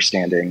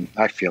understanding.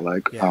 I feel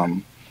like. Yeah.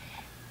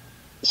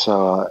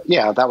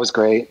 That was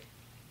great.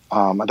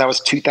 That was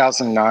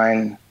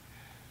 2009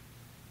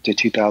 to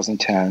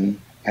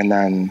 2010, and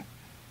then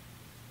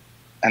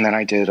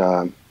I did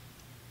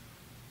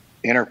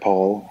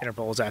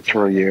Interpol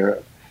for a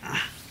year,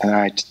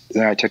 and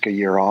then I took a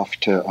year off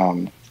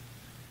to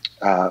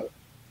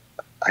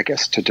I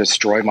guess to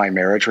destroy my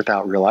marriage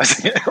without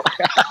realizing it.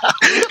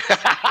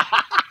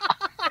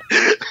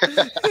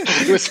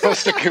 It was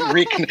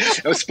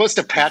supposed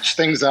to patch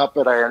things up,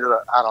 but I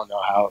don't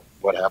know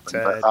what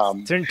happened.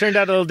 But turned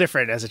out a little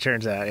different, as it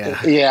turns out.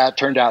 Yeah. Yeah, it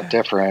turned out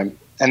different.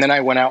 And then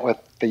I went out with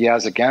the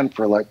Yaz again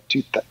for like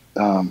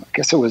I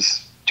guess it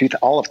was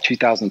all of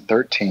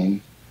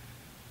 2013,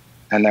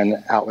 and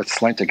then out with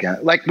Slint again.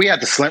 Like we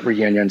had the Slint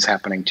reunions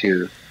happening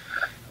too.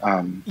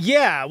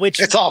 Which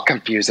it's all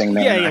confusing.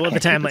 Man. Yeah. Well, the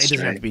timeline doesn't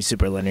have to be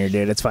super linear,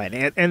 dude. It's fine.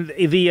 And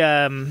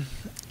the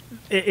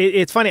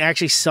it's funny. I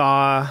actually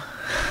saw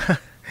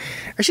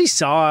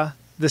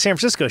the San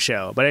Francisco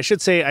show, but I should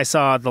say I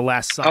saw the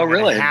last song. Oh,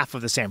 really? Half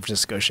of the San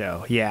Francisco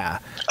show. Yeah.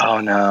 Oh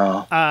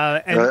no.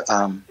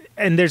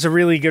 And there's a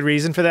really good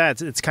reason for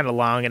that. It's kind of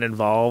long and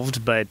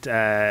involved, but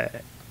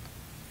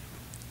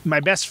my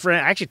best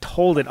friend, I actually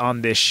told it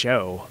on this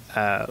show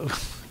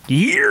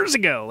years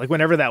ago, like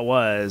whenever that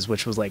was,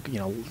 which was like,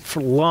 for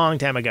a long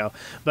time ago.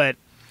 But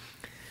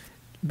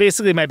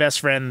basically my best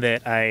friend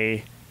that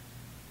I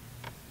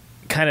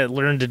kind of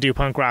learned to do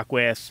punk rock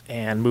with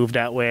and moved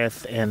out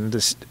with and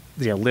just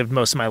lived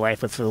most of my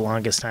life with for the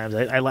longest times.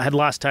 I had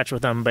lost touch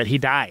with him, but he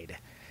died.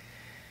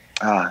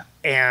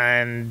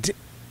 And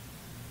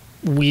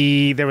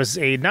there was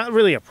not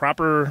really a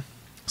proper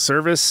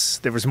service.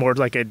 There was more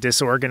like a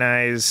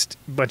disorganized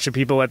bunch of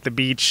people at the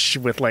beach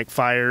with like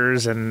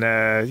fires and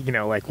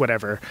like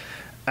whatever,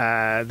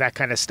 that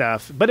kind of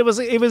stuff. But it was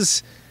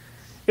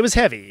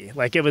heavy.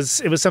 Like it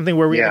was something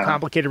where we had a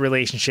complicated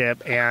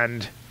relationship,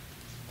 and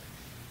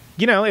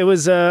it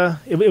was a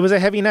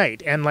heavy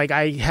night. And like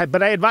I had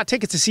bought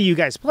tickets to see you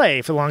guys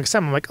play for the longest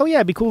time. I'm like, oh yeah,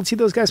 it'd be cool to see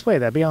those guys play.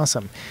 That'd be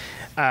awesome.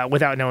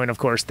 Without knowing, of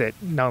course, that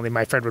not only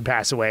my friend would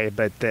pass away,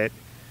 but that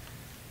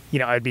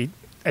I'd be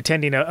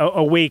attending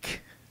a wake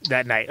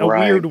that night, a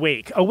weird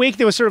wake,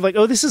 that was sort of like,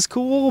 oh, this is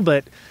cool,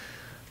 but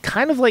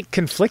kind of like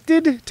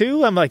conflicted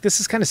too. I'm like, this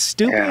is kind of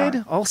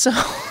stupid also,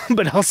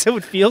 but also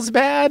it feels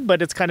bad,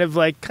 but it's kind of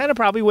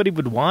probably what he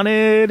would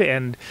wanted.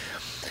 And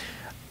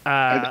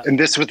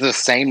this was the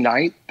same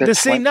night? The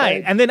same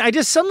night. And then I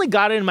just suddenly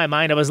got it in my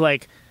mind. I was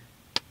like,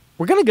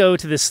 we're going to go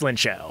to this Slint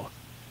show.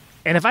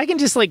 And if I can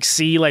just like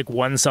see like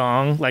one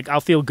song, like I'll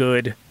feel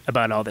good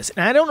about all this.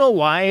 And I don't know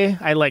why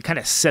I like kind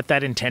of set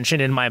that intention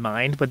in my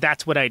mind, but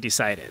that's what I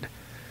decided.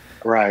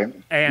 Right.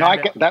 And, no,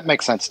 that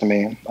makes sense to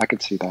me. I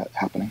could see that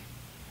happening.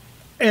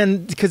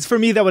 And because for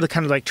me, that would have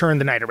kind of like turned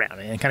the night around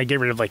and kind of get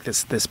rid of like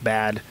this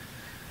bad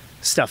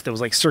stuff that was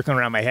like circling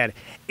around my head.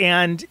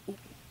 And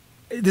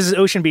this is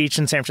Ocean Beach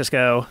in San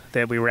Francisco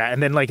that we were at.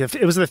 And then like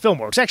it was the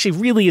Fillmore, which actually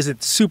really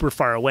isn't super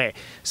far away.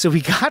 So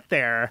we got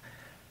there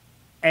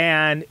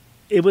and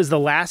it was the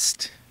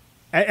last,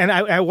 and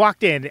I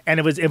walked in and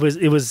it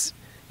was,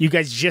 you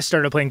guys just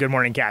started playing Good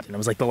Morning Captain. It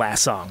was like the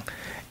last song.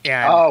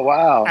 And, oh,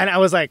 wow. And I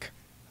was like,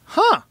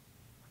 huh.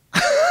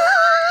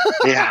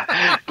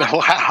 Yeah.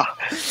 Wow.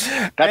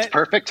 That's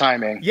perfect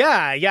timing.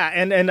 Yeah. Yeah.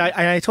 And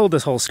I told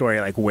this whole story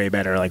like way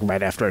better, like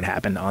right after it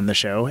happened on the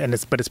show.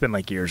 But it's been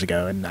like years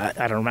ago and I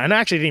don't remember. And I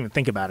actually didn't even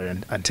think about it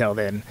until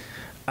then.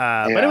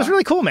 But it was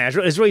really cool, man. It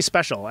was really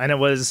special. And it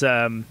was,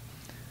 it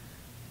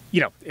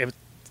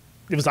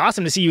was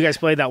awesome to see you guys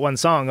play that one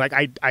song. Like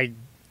I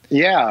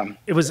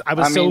was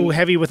so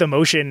heavy with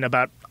emotion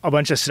about a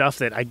bunch of stuff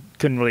that I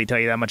couldn't really tell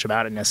you that much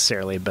about it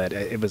necessarily, but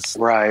it was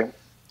right.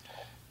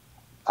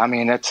 I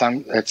mean, it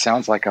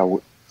sounds like a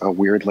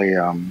weirdly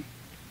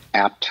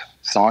apt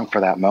song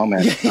for that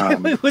moment.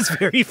 It was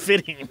very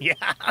fitting. Yeah.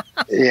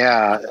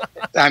 Yeah.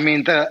 I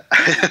mean,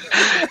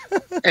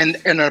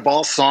 and of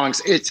all songs,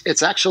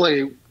 it's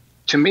actually,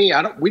 to me,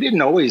 we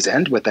didn't always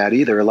end with that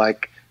either.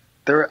 Like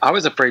I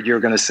was afraid you were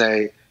going to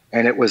say,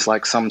 and it was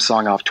like some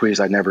song off Tweez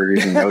I'd never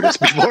even noticed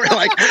before.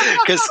 Like,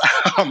 because,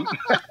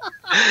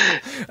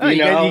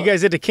 you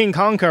guys did a King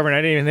Kong cover and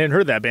I didn't even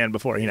heard that band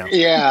before,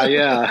 Yeah,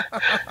 yeah.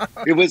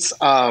 It was,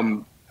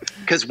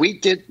 because we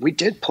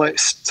did play,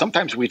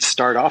 sometimes we'd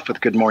start off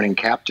with Good Morning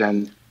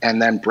Captain and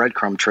then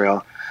Breadcrumb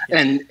Trail.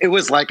 And it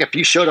was like, if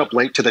you showed up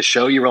late to the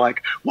show, you were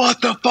like,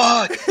 what the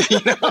fuck?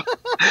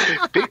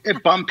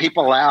 It bummed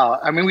people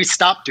out. I mean, we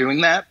stopped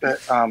doing that, but,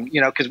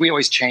 because we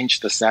always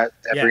changed the set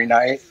every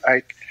night.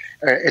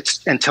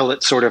 It's until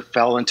it sort of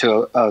fell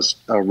into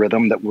a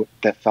rhythm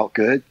that felt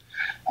good.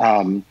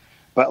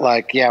 But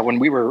like, when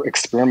we were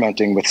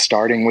experimenting with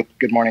starting with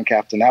Good Morning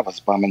Captain, that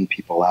was bumming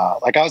people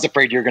out. Like I was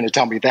afraid you were going to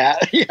tell me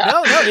that.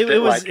 No,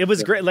 it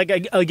was great. Like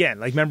again,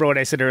 like remember what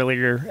I said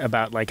earlier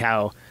about like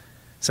how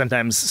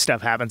sometimes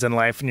stuff happens in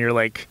life and you're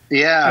like,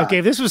 okay,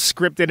 if this was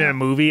scripted in a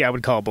movie, I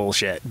would call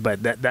bullshit.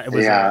 But that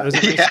was it was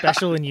a very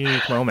special and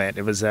unique moment.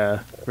 It was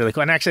really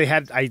cool. And actually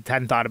I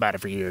hadn't thought about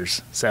it for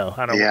years. So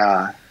I don't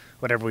know.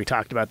 Whatever we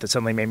talked about that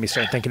suddenly made me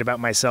start thinking about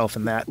myself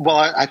and that. Well,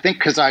 I think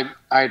because I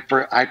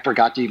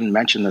forgot to even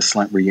mention the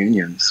Slint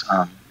reunions.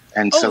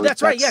 And so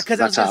that's right. Yeah, because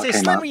I was going to say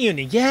Slint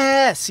reunion.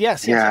 Yes.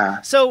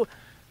 So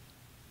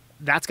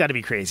that's got to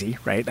be crazy,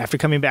 right? After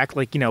coming back,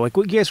 like, like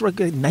what you guys were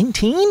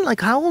 19? Like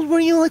how old were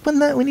you like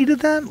when you did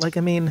that? Like, I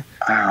mean.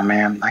 Oh,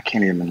 man, I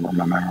can't even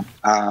remember.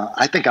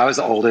 I think I was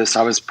the oldest.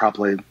 I was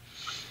probably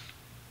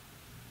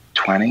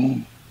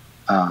 20.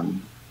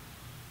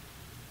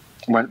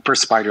 Went for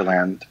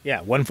Spiderland.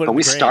 Yeah, 1 foot. But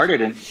we started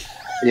in.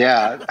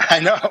 Yeah, I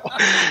know.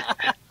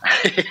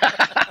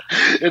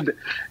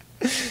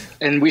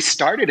 And we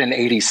started in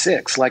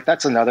 '86. Like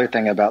that's another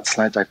thing about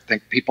Slint. I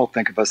think people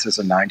think of us as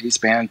a '90s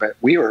band, but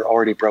we were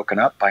already broken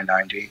up by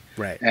 '90.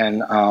 Right.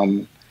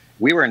 And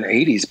we were an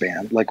 '80s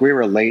band. Like we were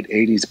a late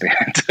 '80s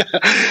band.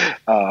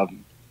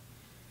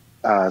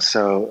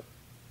 So,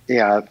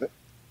 yeah,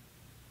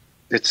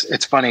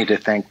 it's funny to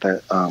think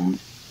that.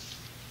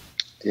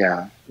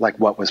 Like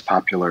what was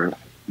popular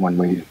when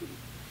we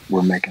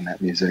were making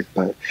that music.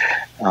 But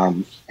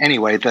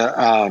anyway,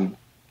 the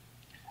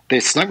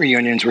Slint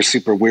reunions were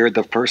super weird.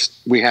 The first,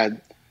 we had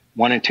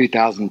one in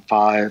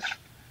 2005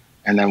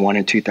 and then one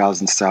in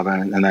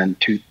 2007 and then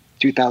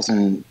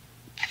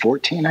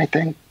 2014, I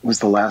think, was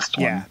the last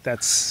one. Yeah,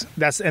 that's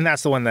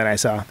the one that I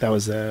saw. That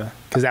was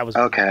because that was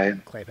okay.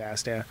 Clay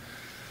passed, yeah.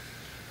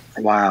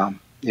 Wow.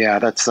 Yeah,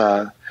 that's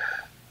that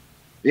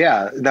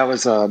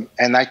was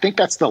and I think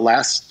that's the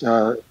last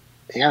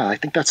I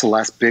think that's the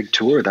last big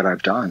tour that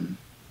I've done.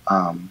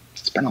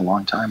 It's been a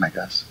long time, I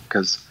guess,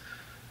 because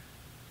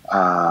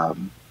I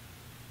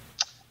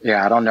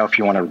don't know if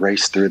you want to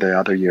race through the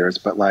other years,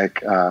 but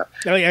like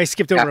I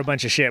skipped over a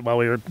bunch of shit while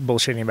we were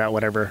bullshitting about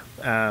whatever.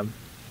 I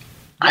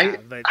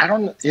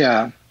don't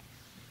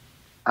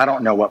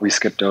know what we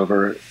skipped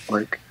over.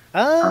 Like,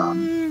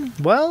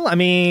 well, I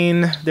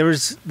mean, there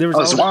was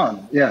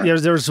Zwan. Yeah,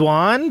 there was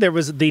Zwan. There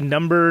was the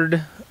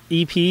numbered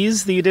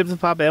EPs that you did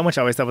with Pop M, which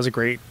I always thought was a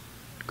great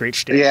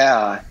shtick.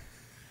 Yeah,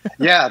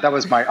 that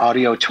was my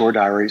audio tour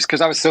diaries because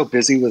I was so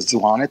busy with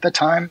Zwan at the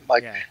time.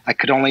 Like, I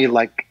only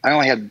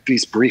had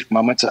these brief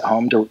moments at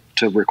home to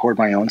record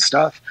my own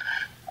stuff.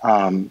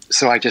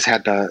 So I just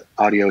had the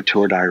audio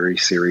tour diary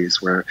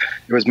series where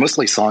it was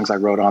mostly songs I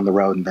wrote on the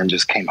road and then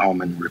just came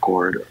home and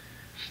recorded.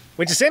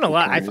 Which is saying a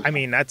lot. I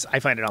mean, I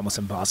find it almost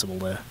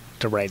impossible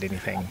to write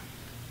anything.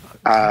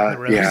 Yeah.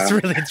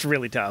 It's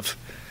really tough.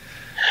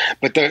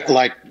 But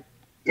like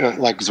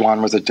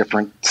Zwan was a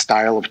different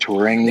style of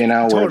touring, you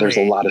know, where there's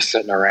a lot of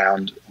sitting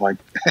around. Like,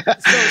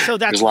 so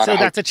that's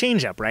a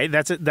change up, right?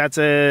 That's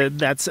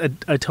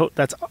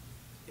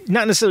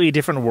not necessarily a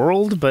different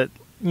world, but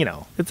you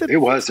know,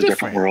 it was a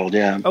different world.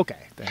 Yeah. Okay.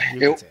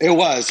 It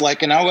was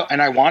like, and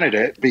I wanted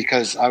it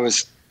because I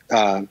was,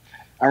 I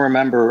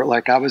remember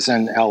like I was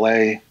in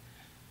LA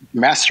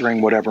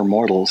mastering Whatever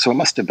Mortal. So it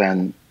must've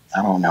been,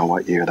 I don't know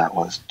what year that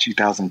was,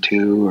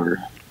 2002 or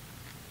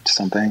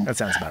something. That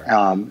sounds about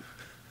right.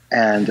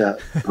 And or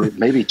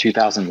maybe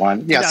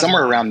 2001. Yeah,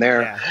 somewhere around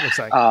there. Yeah, looks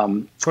like.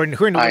 According to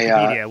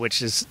Wikipedia,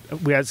 which is,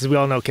 as we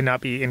all know,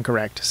 cannot be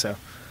incorrect. So.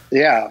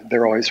 Yeah,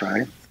 they're always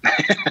right.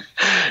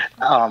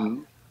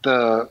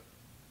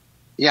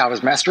 I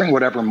was mastering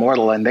Whatever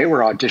Mortal, and they were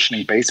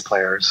auditioning bass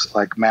players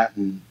like Matt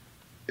and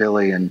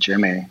Billy and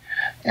Jimmy.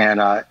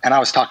 And I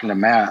was talking to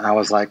Matt, and I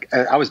was like,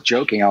 I was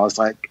joking. I was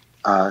like,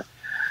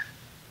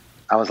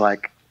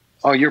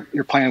 oh,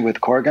 you're playing with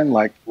Corgan?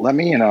 Like, let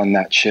me in on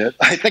that shit.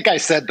 I think I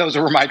said those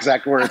were my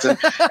exact words. And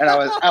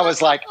I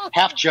was like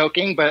half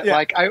joking, but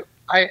like I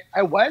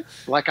went,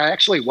 like I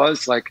actually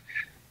was like,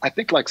 I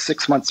think like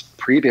 6 months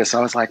previous,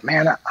 I was like,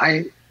 man,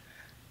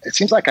 it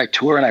seems like I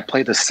tour and I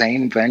play the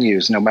same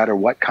venues no matter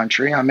what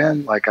country I'm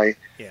in. Like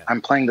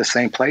I'm playing the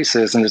same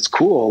places, and it's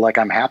cool. Like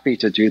I'm happy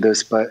to do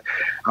this, but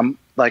I'm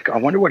like, I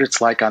wonder what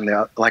it's like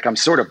I'm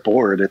sort of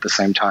bored at the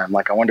same time.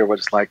 Like I wonder what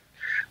it's like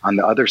on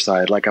the other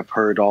side. Like I've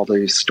heard all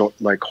these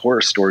like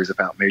horror stories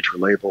about major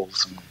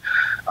labels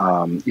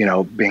and, you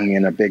know, being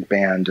in a big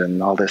band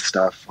and all this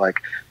stuff.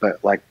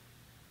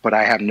 But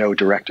I have no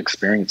direct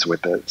experience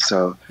with it.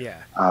 So,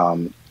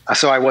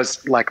 so I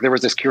was like, there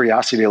was this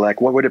curiosity, like,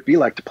 what would it be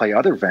like to play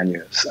other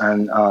venues?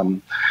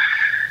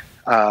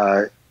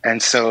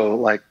 And so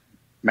like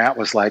Matt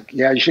was like,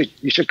 yeah,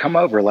 you should come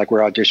over. Like we're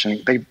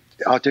auditioning. They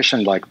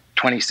auditioned like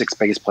 26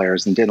 bass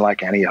players and didn't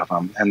like any of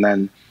them. And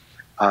then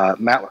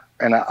Matt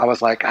and I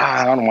was like,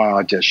 I don't want to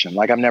audition.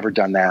 Like I've never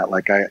done that.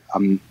 Like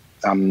I'm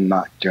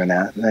not doing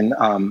that. And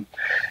then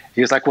he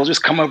was like, well,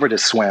 just come over to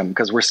swim,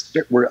 because we're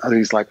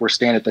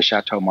staying at the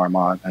Chateau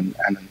Marmont, and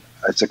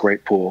it's a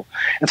great pool.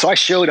 And so I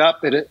showed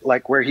up at it,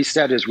 like where he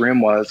said his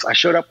room was. I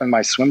showed up in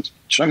my swim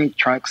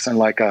trunks and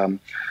like a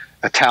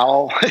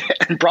towel,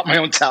 and brought my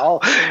own towel.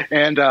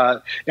 And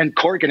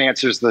Corgan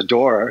answers the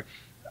door,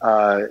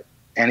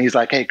 and he's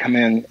like, hey, come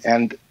in.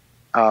 And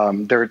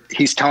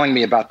he's telling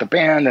me about the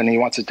band, and he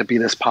wants it to be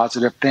this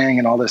positive thing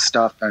and all this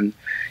stuff. And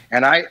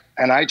I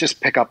just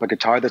pick up a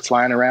guitar that's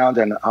lying around,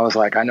 and I was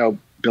like, I know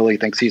Billy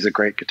thinks he's a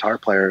great guitar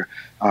player.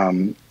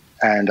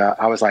 And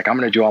I was like, I'm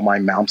going to do all my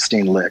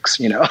Malmsteen licks,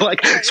 you know,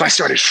 like, so I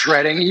started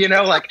shredding, you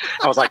know, like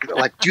I was like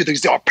do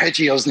these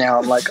arpeggios now,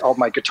 and like all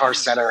my Guitar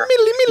Center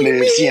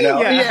moves, you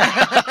know.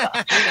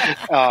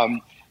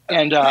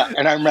 And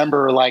I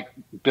remember like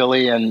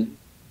Billy and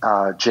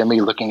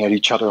Jimmy looking at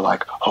each other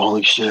like,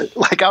 holy shit.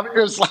 Like it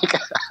was like,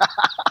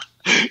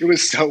 it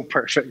was so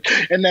perfect.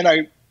 And then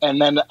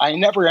I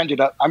never ended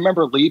up, I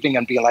remember leaving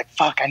and being like,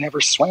 fuck, I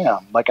never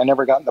swam. Like I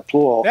never got in the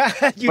pool.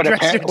 You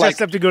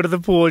dressed up to go to the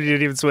pool and you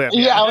didn't even swim.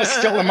 Yeah, I was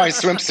still in my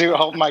swimsuit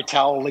holding my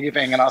towel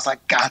leaving. And I was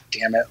like, God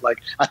damn it.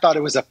 Like I thought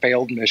it was a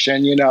failed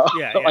mission, you know?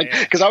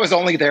 Because I was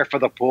only there for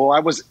the pool.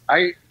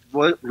 I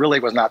really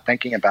was not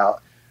thinking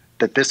about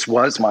that this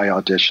was my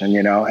audition,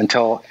 you know,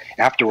 until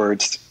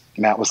afterwards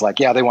Matt was like,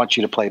 yeah, they want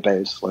you to play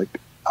bass. Like,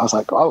 I was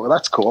like, oh, well,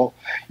 that's cool.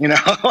 You know,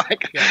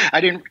 like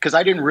I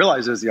didn't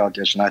realize it was the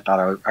audition. I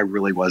thought I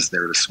really was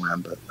there to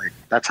swim, but like,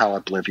 that's how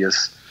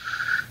oblivious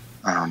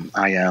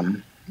I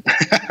am.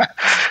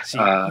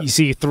 So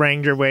you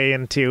thranged your way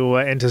into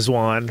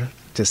Zwan,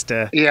 just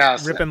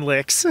ripping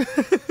licks.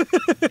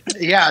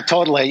 Yeah,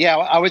 totally.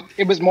 Yeah.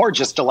 It was more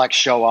just to like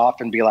show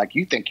off and be like,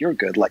 you think you're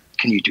good. Like,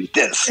 can you do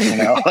this? You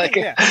know, like,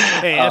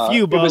 hey, F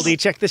you, Baldy,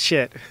 check this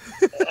shit.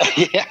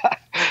 Yeah.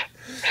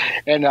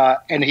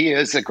 And he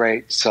is a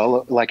great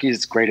solo, like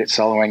he's great at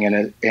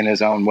soloing in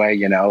his own way,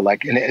 you know,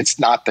 like, and it's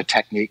not the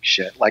technique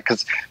shit, like,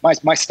 cause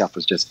my stuff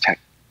was just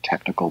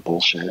technical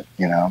bullshit,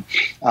 you know?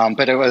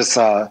 But it was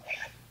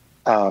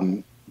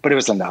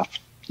enough,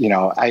 you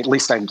know, at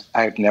least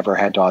I've never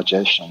had to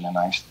audition, and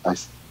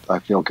I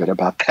feel good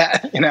about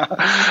that, you know?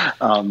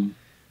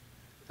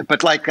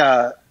 But like,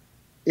 so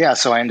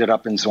I ended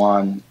up in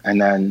Zwan,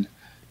 and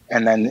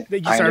then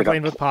you started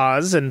playing with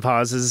Paz, and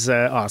Paz is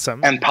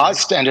awesome. And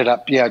Paz ended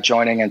up,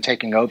 joining and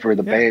taking over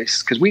the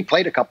bass, because we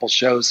played a couple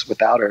shows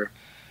without her.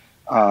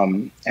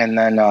 And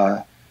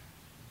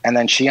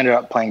then she ended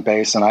up playing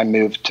bass, and I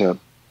moved to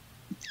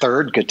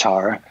third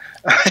guitar.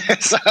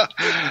 So,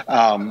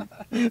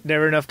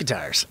 never enough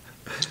guitars.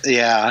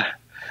 Yeah.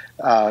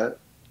 But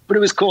it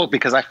was cool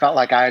because I felt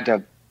like I had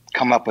to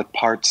come up with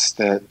parts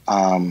that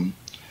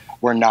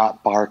were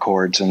not bar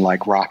chords and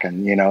like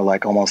rocking, you know,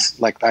 like almost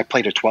like I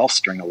played a 12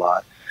 string a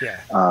lot.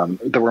 Yeah.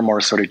 They were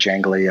more sort of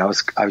jangly.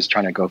 I was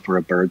trying to go for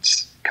a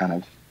Birds kind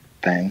of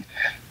thing.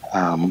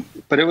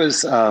 But it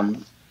was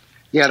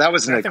Yeah, that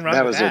was Nothing wrong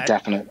that with was that. a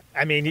definite.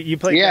 I mean, you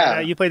played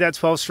you played that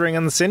 12-string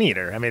on the Sin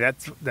Eater. I mean,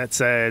 that's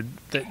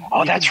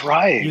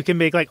right. You can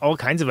make like all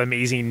kinds of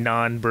amazing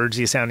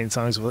non-Birdsey sounding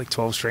songs with like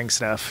 12-string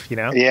stuff. You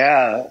know?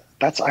 Yeah,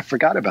 I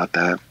forgot about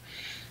that.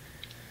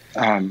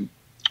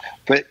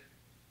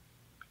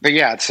 But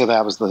yeah, so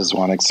that was the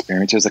Zwan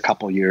experience. It was a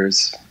couple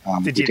years.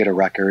 We did a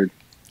record.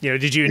 You know,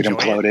 did you enjoy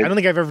it? I don't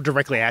think I've ever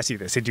directly asked you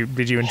this. Did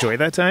you enjoy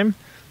that time?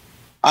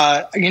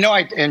 I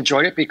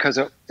enjoyed it because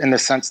in the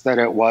sense that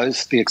it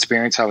was the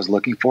experience I was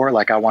looking for.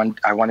 Like I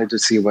wanted to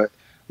see what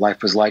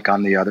life was like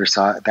on the other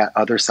side, that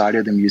other side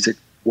of the music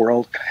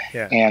world.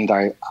 Yeah. And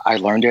I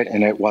learned it,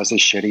 and it was as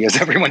shitty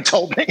as everyone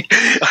told me.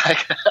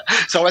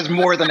 So I was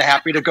more than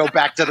happy to go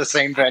back to the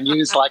same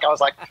venues. Like I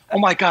was like, oh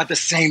my God, the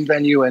same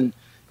venue in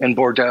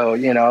Bordeaux,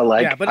 you know,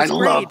 like I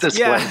love this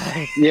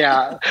place.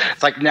 Yeah.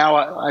 It's like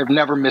now I've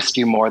never missed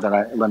you more than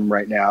I am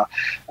right now.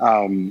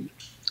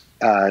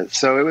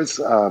 So it was,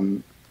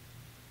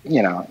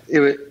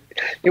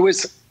 it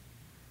was,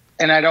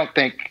 and I don't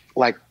think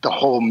like that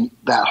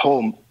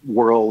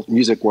whole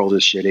music world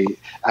is shitty.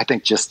 I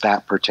think just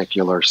that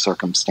particular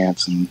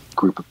circumstance and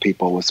group of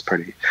people was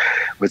born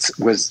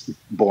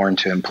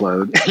to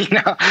implode, you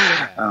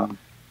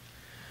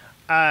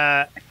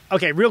know?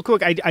 Okay, real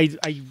quick,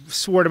 I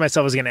swore to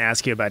myself I was going to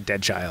ask you about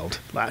Dead Child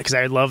because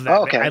I love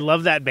that. I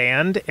love that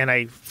band, and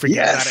I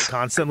forget about it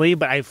constantly.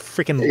 But I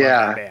freaking love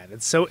that band.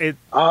 It's so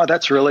Oh,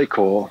 that's really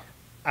cool.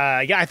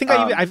 I think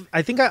I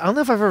don't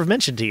know if I've ever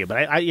mentioned to you, but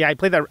I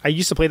played that. I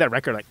used to play that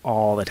record like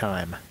all the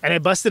time, and I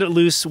busted it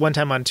loose one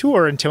time on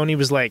tour, and Tony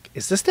was like,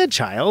 "Is this Dead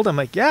Child?" I'm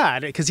like,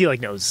 "Yeah," because he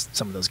like knows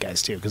some of those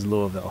guys too, because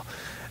Louisville.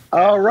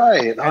 Oh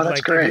right, that's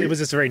like, great. It was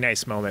just a very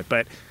nice moment,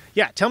 but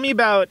yeah, tell me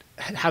about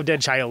how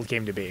Dead Child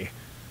came to be.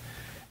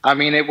 I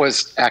mean, it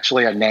was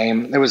actually a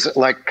name. It was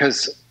like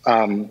because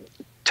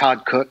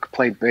Todd Cook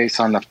played bass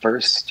on the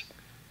first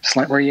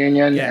Slint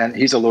reunion, and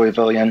he's a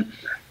Louisvillian.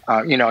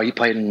 He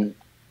played in,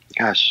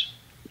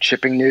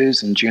 Shipping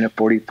News and June of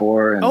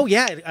 '44.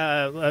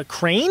 And,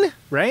 Crane,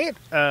 right?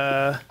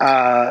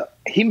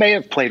 He may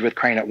have played with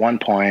Crane at one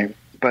point,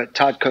 but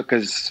Todd Cook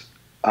is.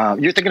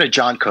 You're thinking of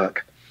John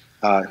Cook,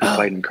 who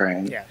played in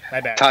Crane. Yeah,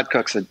 my bad. Todd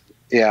Cook's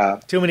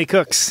too many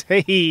cooks.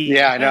 Hey.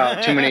 Yeah, I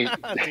know. Too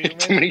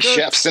many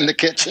chefs in the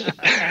kitchen.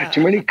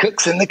 Too many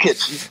cooks in the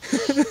kitchen.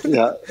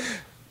 Yeah.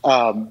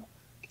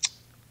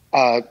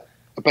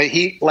 But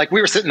he, like, we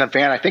were sitting in the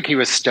van. I think he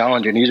was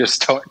stoned, and he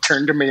just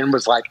turned to me and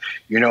was like,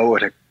 "You know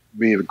what would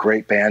be a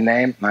great band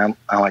name?" And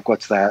I'm like,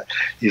 "What's that?"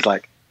 He's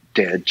like,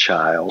 "Dead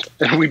Child,"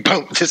 and we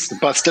both just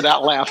busted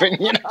out laughing,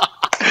 you know.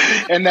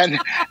 And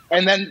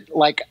then,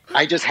 like,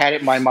 I just had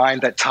it in my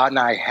mind that Todd and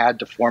I had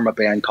to form a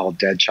band called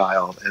Dead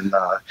Child,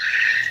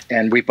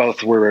 and we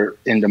both were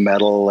into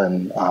metal,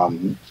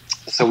 and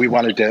so we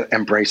wanted to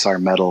embrace our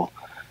metal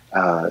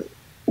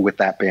with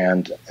that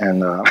band,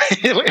 and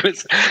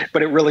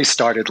but it really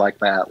started like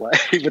that, like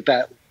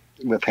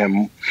with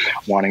him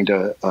wanting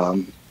to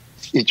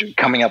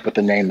coming up with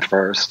the name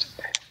first.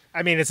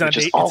 I mean, it's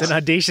an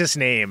audacious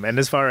name, and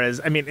as far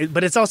as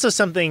but it's also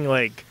something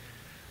like.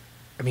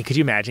 I mean, could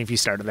you imagine if you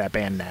started that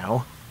band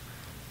now?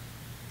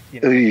 You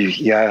know?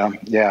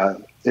 Yeah.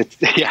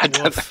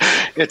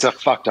 It's a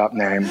fucked up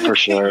name for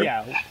sure.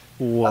 Yeah.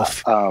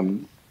 Woof. I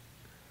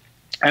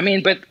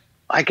mean, but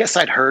I guess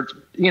I'd heard,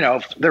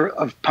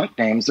 of punk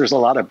names. There's a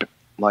lot of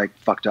like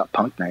fucked up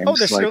punk names. Oh,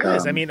 there still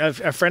is. I mean,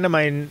 a friend of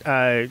mine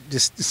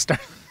just started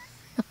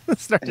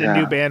a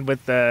new band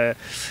with her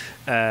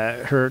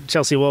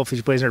Chelsea Wolf,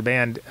 who plays in her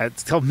band.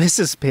 It's called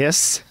Mrs.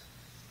 Piss.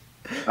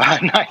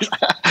 Nice.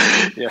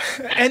 Yeah.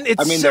 And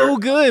it's so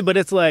good, but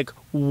it's like,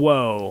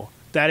 whoa,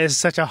 that is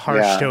such a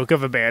harsh joke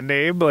of a band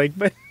name. Like,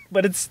 but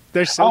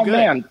they're so good. Oh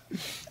man,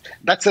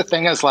 that's the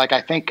thing is like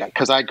I think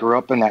because I grew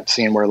up in that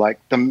scene where like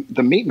the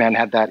Meatmen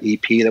had that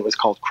EP that was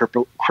called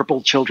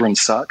 "Crippled Children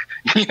Suck."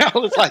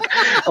 It's like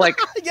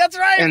that's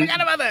right. I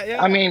forgot about that.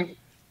 Yeah. I mean,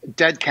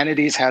 Dead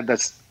Kennedys had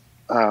this.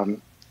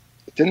 Didn't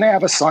they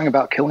have a song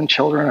about killing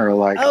children or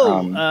like?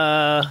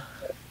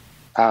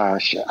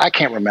 I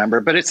can't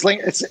remember, but it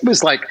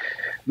was like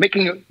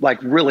making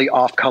like really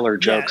off-color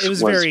jokes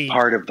was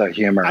part of the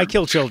humor. I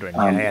kill children.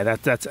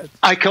 That's it.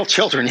 I kill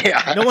children.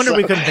 Yeah. No wonder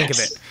we couldn't think of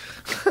it.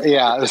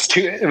 Yeah,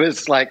 it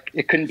was like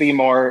it couldn't be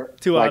more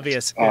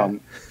obvious.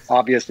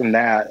 Obvious than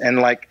that, and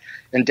like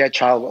in Dead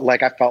Child,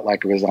 like I felt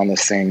like it was on the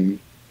same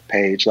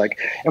page. Like,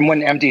 and when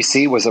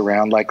MDC was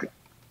around, like.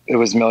 It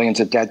was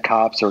Millions of Dead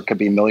Cops, or it could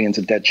be Millions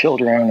of Dead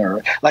Children,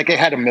 or like it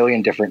had a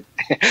million different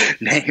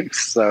names.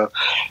 So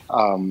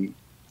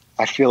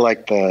I feel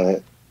like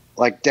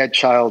Dead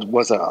Child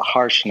was a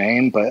harsh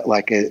name, but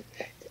like it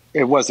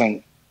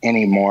wasn't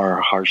any more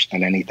harsh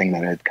than anything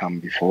that had come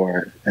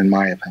before, in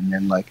my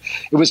opinion. Like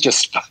it was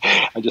just,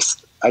 I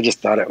just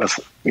thought it was,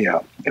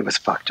 it was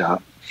fucked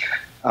up.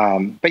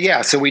 But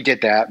yeah, so we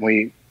did that.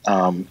 We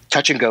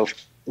Touch and Go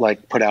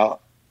like put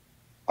out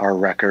our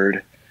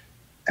record.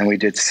 And we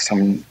did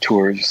some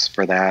tours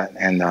for that,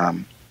 and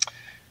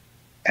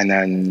And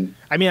then,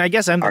 I mean, I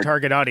guess I'm the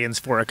target audience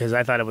for it because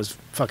I thought it was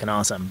fucking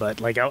awesome.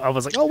 But like, I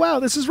was like, oh wow,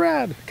 this is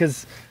rad.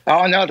 Because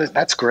no,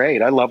 that's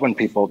great. I love when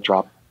people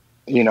drop.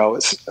 You know,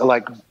 it's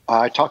like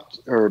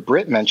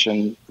Britt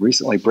mentioned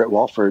recently. Britt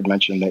Walford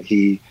mentioned that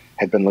he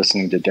had been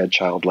listening to Dead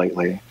Child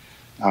lately,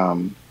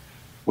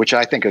 which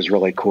I think is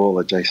really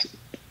cool.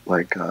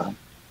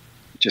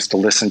 Just to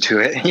listen to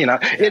it. You know,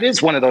 it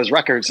is one of those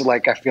records.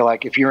 Like I feel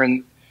like if you're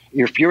in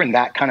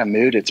that kind of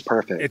mood, it's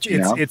perfect.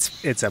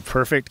 It's a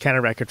perfect kind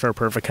of record for a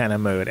perfect kind of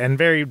mood, and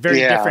very, very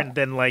different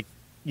than like,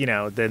 you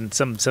know, than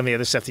some of the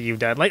other stuff that you've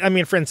done. Like, I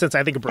mean, for instance,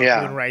 I think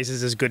Moon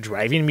Rises is good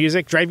driving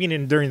music, driving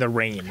in during the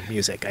rain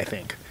music, I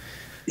think.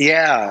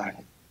 Yeah,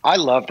 I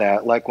love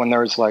that. Like when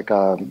there's like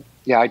I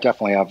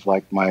definitely have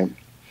like my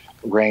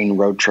rain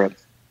road trip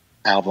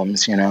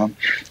albums, you know,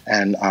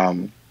 and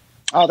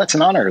that's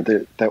an honor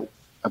that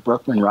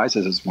Moon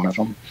Rises is one of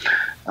them.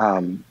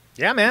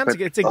 Yeah, man,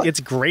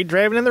 it's great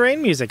driving in the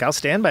rain music. I'll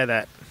stand by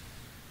that.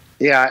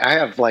 Yeah, I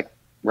have like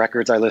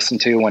records I listen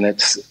to when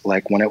it's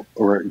like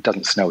or it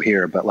doesn't snow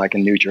here, but like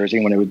in New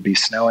Jersey when it would be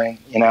snowing,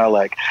 you know,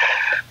 like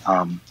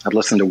I'd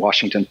listen to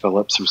Washington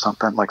Phillips or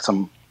something, like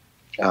some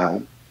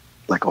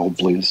like old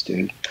blues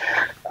dude.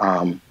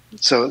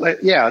 So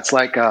yeah, it's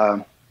like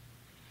I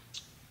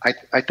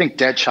think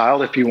Dead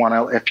Child, if you want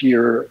to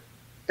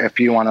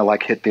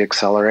like hit the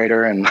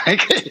accelerator and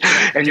like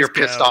and you're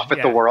pissed off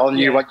at the world and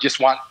you just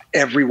want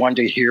everyone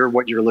to hear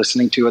what you're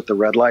listening to at the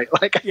red light,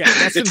 like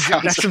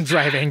that's some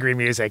drive angry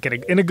music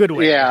in a good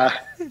way. Yeah,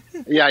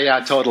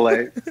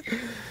 totally.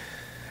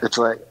 It's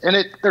like, and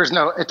it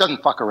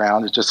doesn't fuck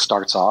around. It just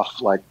starts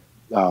off like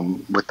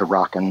with the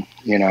rockin',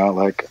 you know,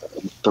 like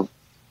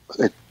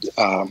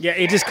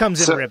it just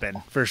comes in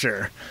ripping for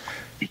sure.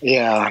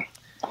 Yeah,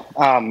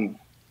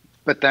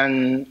 but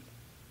then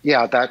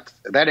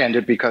that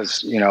ended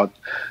because, you know,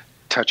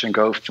 Touch and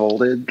Go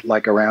folded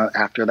like around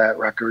after that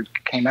record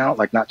came out,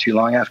 like not too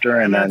long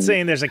after. I'm not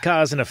saying there's a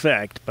cause and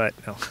effect, but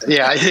no.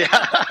 Yeah.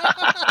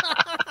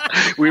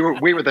 we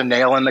were the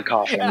nail in the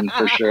coffin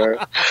for sure.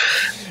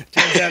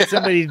 Turns out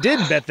somebody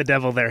did bet the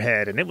devil their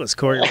head, and it was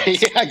Corey.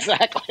 Yeah,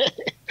 exactly.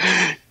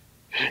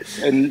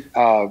 And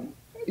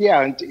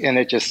and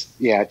it just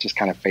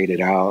kind of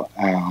faded out.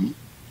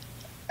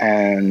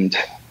 And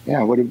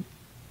yeah, what did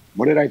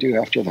I do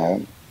after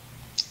that?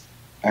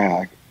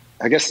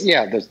 I guess,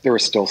 there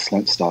was still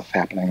Slint stuff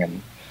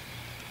happening.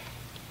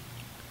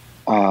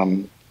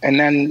 And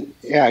then,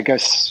 I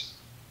guess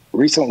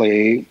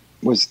recently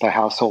was the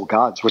Household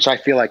Gods, which I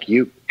feel like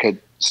you could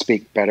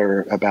speak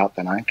better about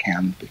than I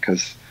can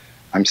because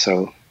I'm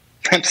still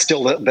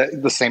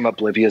the same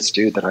oblivious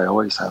dude that I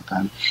always have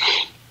been.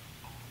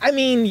 I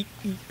mean,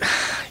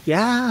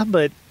 yeah,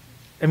 but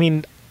I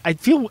mean, I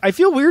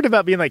feel weird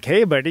about being like,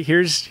 hey, buddy,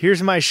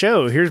 here's my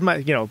show. Here's my,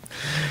 you know,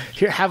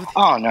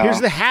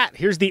 here's the hat.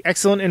 Here's the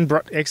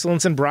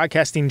excellence in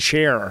broadcasting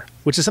chair,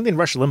 which is something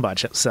Rush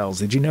Limbaugh sells.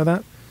 Did you know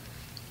that?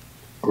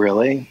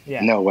 Really?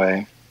 Yeah. No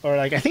way. Or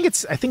like, I think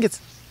it's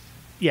EIB,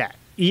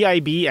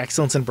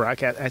 excellence in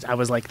broadcast. I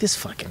was like, this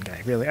fucking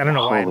guy, really? I don't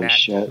know why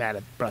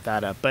Matt brought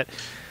that up, but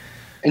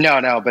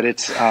no, but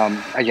it's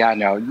no.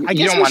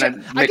 You don't want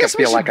to make us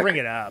feel like bring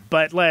it up,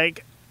 but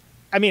like.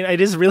 I mean,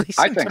 it is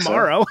releasing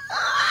tomorrow.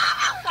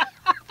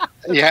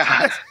 So.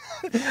 Yeah.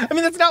 I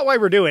mean, that's not why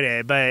we're doing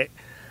it, but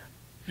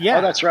yeah.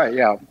 Oh, that's right.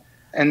 Yeah.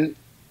 And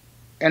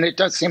it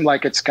does seem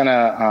like it's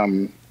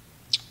gonna,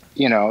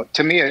 you know,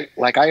 to me,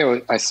 like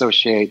I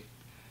associate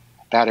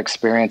that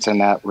experience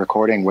and that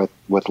recording with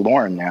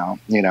Lauren now,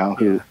 you know,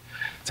 who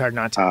it's hard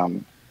not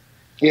to.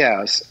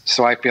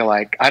 So I feel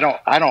like I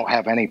don't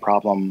have any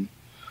problem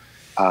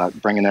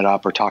bringing it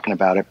up or talking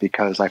about it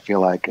because I feel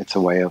like it's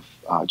a way of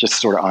just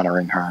sort of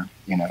honoring her,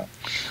 you know.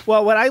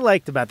 Well, what I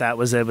liked about that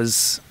was it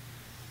was,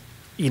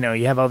 you know,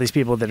 you have all these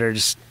people that are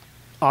just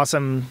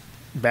awesome,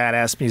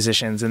 badass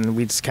musicians, and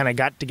we just kind of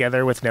got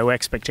together with no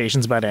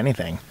expectations about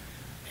anything.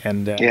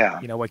 And,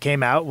 you know, what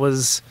came out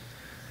was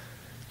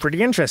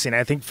pretty interesting.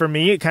 I think for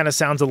me, it kind of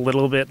sounds a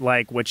little bit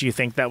like what you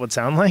think that would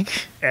sound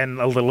like, and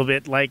a little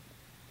bit like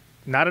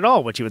not at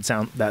all what you would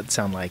sound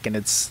like. And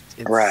it's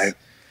right.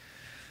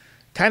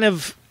 Kind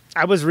of,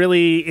 I was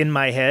really in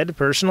my head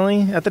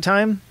personally at the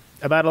time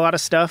about a lot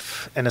of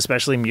stuff, and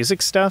especially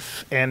music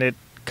stuff, and it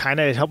kind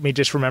of helped me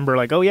just remember,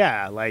 like, oh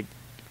yeah, like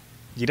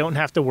you don't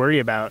have to worry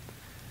about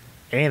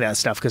any of that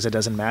stuff because it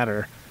doesn't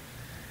matter.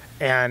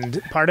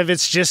 And part of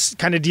it's just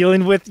kind of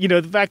dealing with, you know,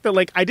 the fact that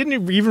like I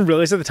didn't even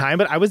realize at the time,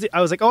 but I was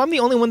like, oh, I'm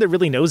the only one that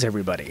really knows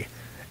everybody,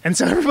 and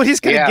so everybody's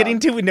kind of getting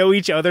to know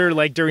each other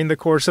like during the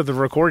course of the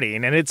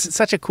recording, and it's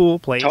such a cool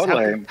place.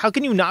 Totally. How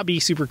can you not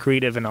be super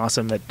creative and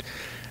awesome at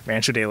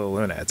Rancho de la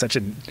Luna? It's such a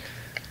good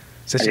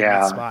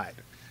spot.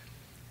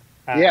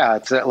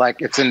 It's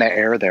like it's in the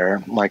air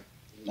there. Like,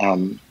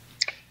 you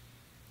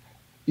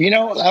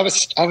know, I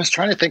was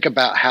trying to think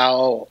about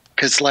how,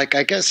 because like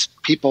I guess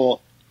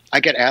I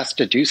get asked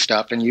to do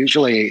stuff, and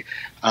usually,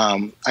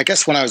 I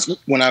guess when I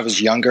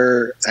was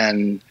younger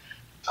and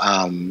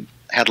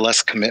had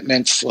less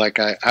commitments, like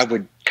I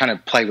would kind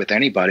of play with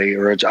anybody,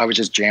 or I would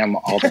just jam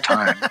all the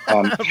time.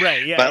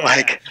 Right. Yeah. But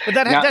like, but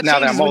that now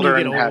that I'm older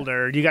when you and get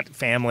older, you got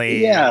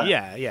family. Yeah.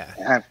 Yeah.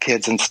 have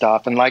kids and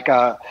stuff, and like,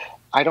 I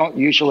don't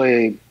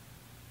usually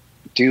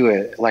do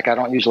it. Like, I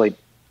don't usually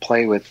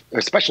play with,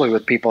 especially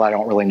with people I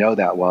don't really know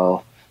that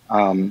well.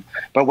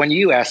 But when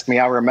you asked me,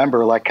 I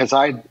remember, like, because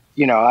I'd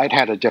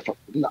had a different.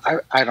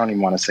 I don't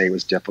even want to say it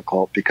was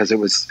difficult, because it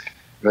was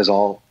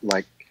all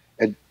like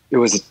it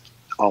was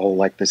all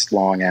like this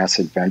long ass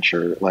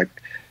adventure, like,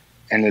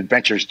 and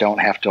adventures don't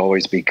have to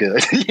always be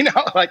good,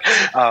 like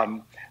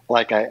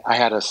I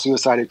had a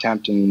suicide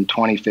attempt in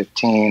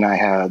 2015. I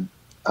had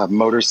a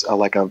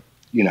motorcycle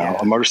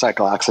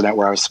accident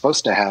where I was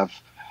supposed to have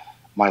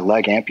my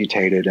leg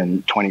amputated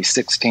in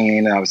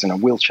 2016. I was in a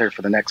wheelchair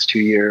for the next 2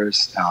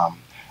 years.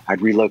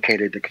 I'd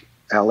relocated to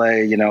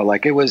LA,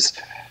 like, it was,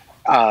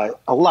 a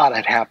lot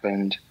had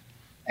happened,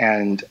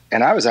 and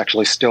I was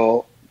actually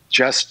still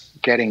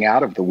just getting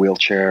out of the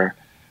wheelchair.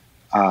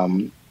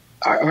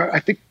 I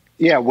think,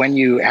 when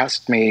you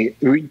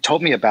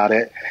told me about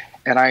it,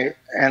 and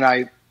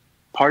I,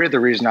 part of the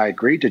reason I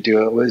agreed to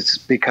do it was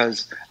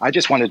because I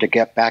just wanted to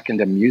get back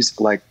into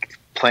music, like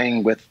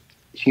playing with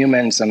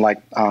humans, and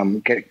like,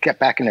 get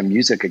back into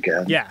music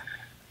again. Yeah.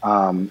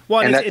 And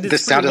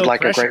this sounded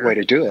like a great way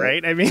to do it.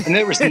 Right. I mean, and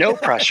there was no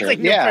pressure. like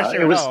no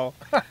pressure it was, at all.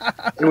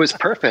 it was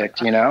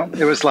perfect.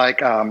 It was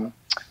like,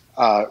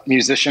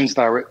 musicians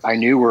that I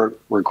knew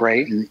were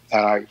great and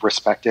I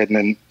respected,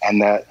 and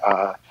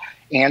that,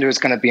 and it was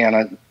going to be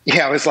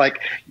it was like,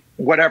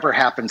 whatever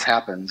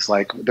happens.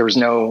 Like, there was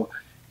no,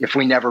 if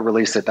we never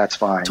release it, that's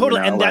fine.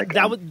 Totally. And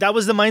that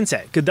was the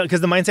mindset.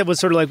 Because the mindset was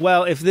sort of like,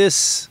 well, if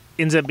this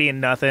ends up being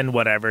nothing,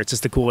 whatever, it's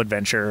just a cool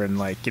adventure. And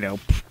like,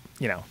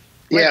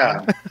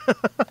 yeah.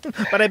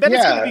 But I bet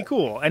it's going to be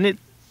cool. And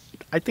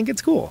I think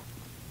it's cool.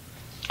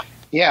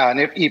 Yeah. And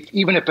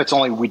even if it's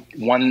only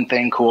one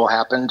thing cool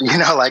happened,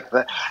 like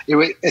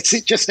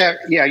it's just that,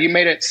 you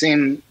made it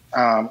seem,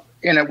 and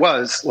it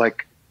was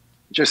like,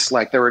 just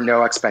like there were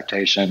no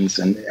expectations,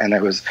 and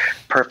it was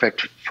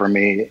perfect for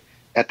me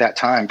at that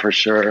time, for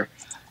sure.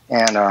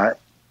 And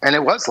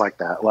it was like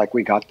that. Like,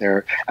 we got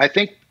there. I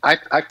think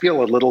I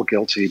feel a little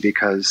guilty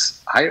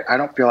because I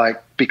don't feel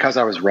like, because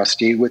I was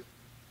rusty with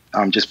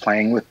just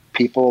playing with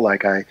people,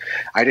 like I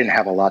didn't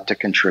have a lot to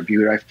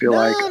contribute. I feel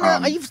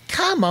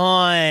come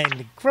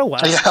on, grow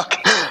up. Yeah,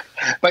 okay.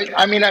 But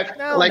I mean, I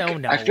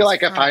feel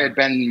like if I had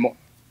been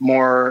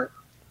more,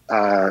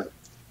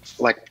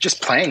 like,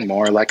 just playing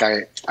more, like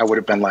I would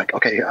have been like,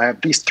 okay, I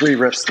have these 3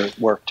 riffs that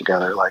work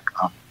together. Like,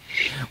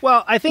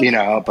 well, I think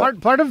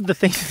part of the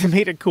thing that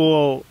made it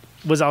cool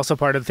was also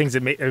part of the things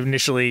that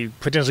initially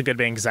potentially could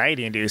be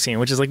anxiety inducing,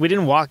 which is like, we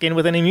didn't walk in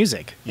with any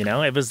music,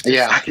 it was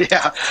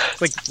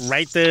just, like,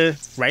 write the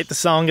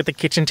song at the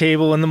kitchen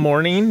table in the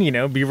morning,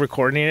 be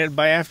recording it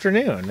by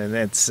afternoon. And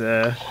it's,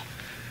 I'm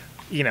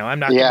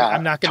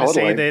not going to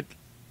say that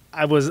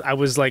I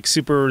was like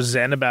super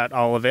zen about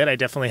all of it. I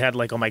definitely had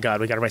like, oh my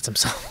God, we got to write some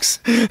songs.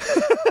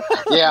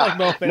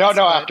 Yeah.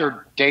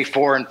 After day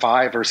 4 and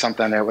 5 or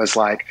something, it was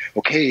like,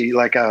 okay,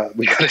 like,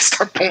 we got to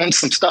start pulling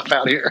some stuff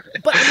out here.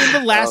 But I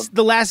mean,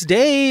 the last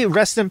day,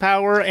 Rest in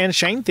Power and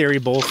Shine Theory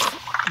both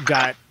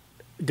got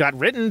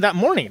written that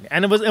morning,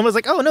 and it was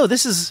like, oh no,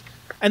 this is.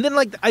 And then,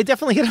 like, I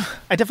definitely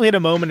hit a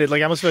moment.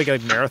 Like, I almost feel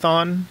like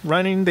marathon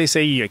running. They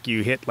say you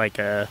hit like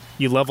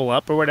you level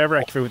up or whatever.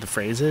 I forget what the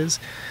phrase is,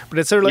 but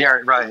it's sort of like, yeah,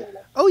 right.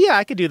 Oh yeah,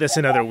 I could do this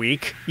another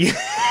week. Yeah,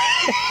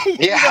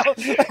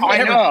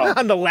 I know.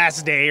 On the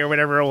last day or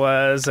whatever it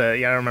was. I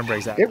don't remember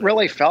exactly. It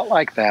really felt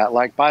like that.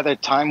 Like, by the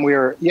time we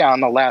were,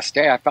 on the last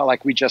day, I felt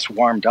like we just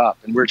warmed up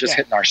and we are just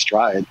hitting our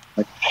stride.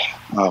 Like,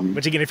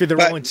 which again, if you're the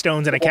Rolling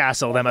Stones in a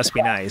castle, that must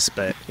be nice.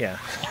 But yeah.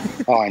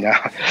 Oh, I know.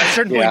 At a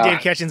certain point,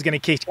 Dave Ketchin's going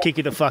to kick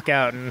you the fuck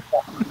out. And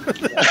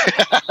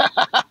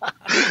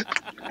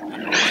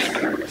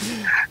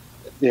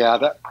yeah.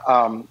 That.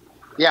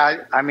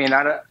 I mean,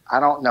 I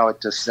don't know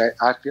what to say.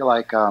 I feel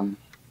like. I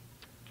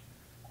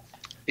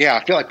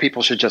feel like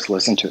people should just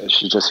listen to it.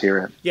 Should just hear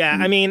it. Yeah,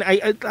 I mean,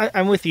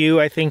 I'm with you.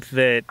 I think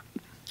that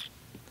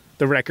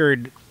the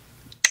record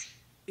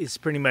is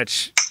pretty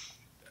much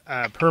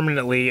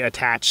permanently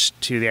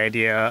attached to the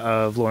idea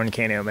of Lauren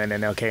K. Newman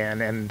and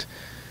LKN, and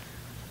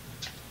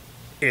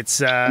it's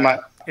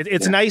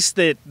nice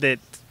that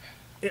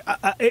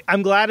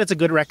I'm glad it's a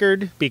good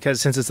record,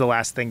 because since it's the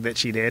last thing that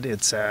she did,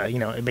 it's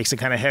it makes it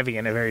kind of heavy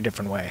in a very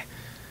different way.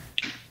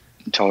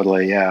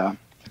 Totally, yeah.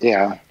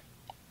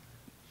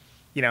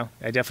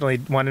 I definitely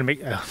wanted to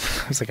make. I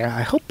was like,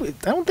 I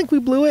don't think we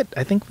blew it.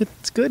 I think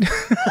it's good.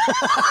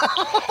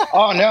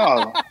 Oh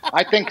no,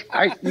 I think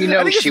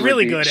it's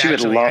really good. She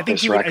would love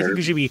this record. I think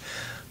we should be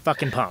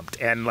fucking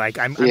pumped, and like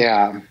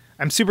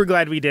I'm super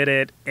glad we did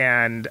it,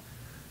 and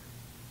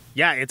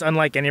it's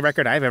unlike any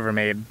record I've ever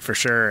made, for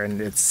sure, and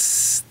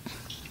it's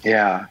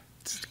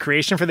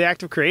creation for the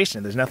act of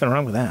creation. There's nothing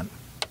wrong with that.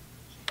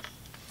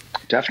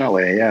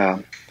 Definitely, yeah.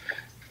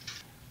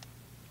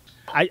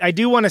 I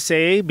do want to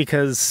say,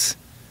 because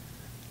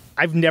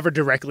I've never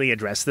directly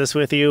addressed this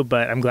with you,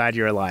 but I'm glad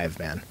you're alive,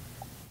 man.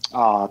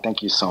 Oh,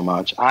 thank you so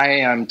much. I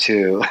am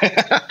too.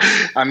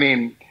 I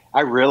mean,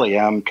 I really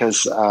am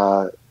because,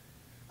 man,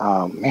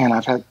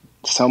 I've had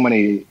so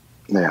many.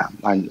 Yeah,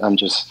 I'm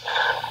just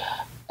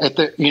at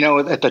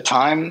the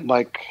time,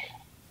 like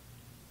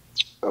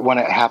when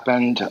it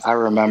happened, I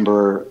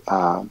remember.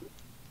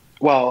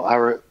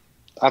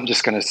 I'm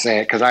just going to say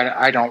it because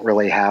I don't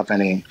really have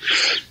any.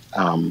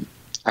 I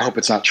hope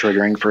it's not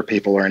triggering for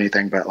people or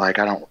anything, but like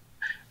I don't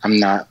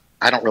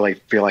really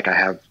feel like I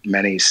have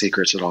many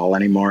secrets at all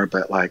anymore.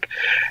 But like,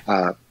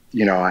 I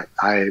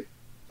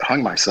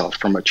hung myself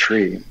from a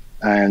tree,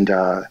 and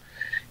and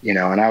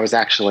I was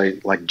actually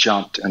like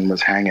jumped and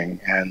was hanging.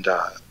 And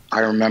I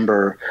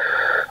remember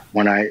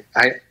when I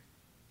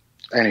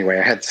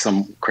had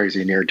some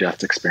crazy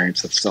near-death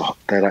experience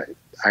that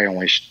I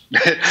only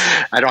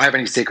I don't have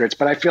any secrets,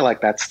 but I feel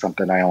like that's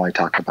something I only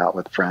talk about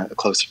with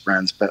close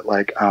friends. But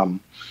like I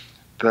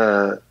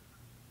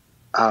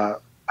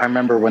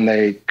remember when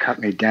they cut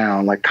me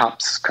down, like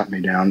cops cut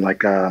me down,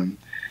 like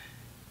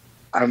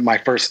my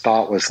first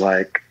thought was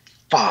like,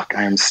 fuck,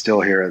 I am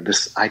still here.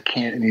 I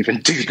can't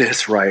even do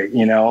this right.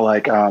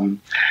 Like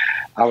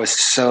I was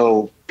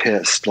so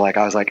pissed. Like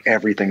I was like,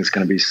 everything's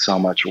going to be so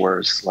much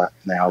worse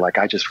now. Like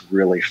I just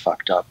really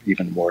fucked up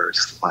even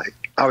worse. Like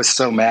I was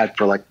so mad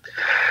for like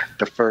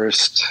the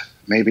first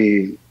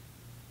maybe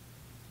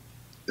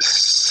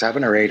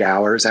 7 or 8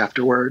 hours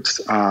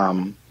afterwards.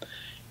 And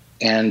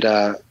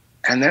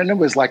then it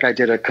was like I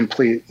did a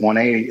complete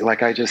 180.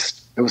 Like it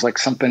was like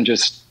something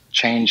just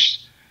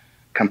changed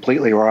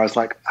completely, where I was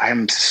like,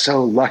 I'm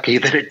so lucky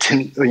that it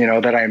didn't,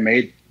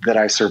 that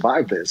I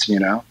survived this,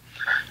 yeah.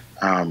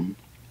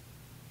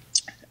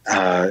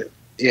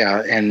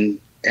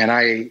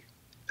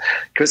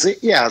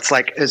 It's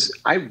like,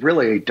 I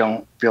really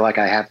don't feel like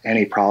I have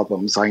any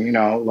problems. Like,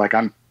 like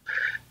I'm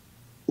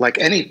like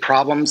any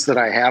problems that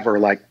I have are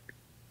like,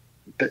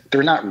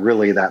 they're not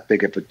really that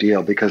big of a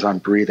deal because I'm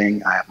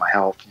breathing. I have my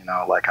health,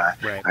 like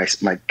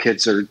my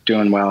kids are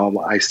doing well.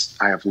 I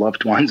have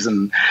loved ones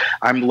and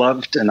I'm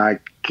loved and I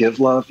give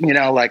love,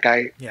 like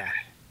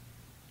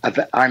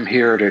I'm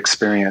here to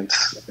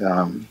experience,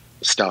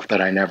 stuff that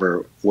I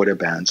never would have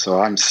been.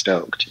 So I'm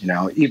stoked,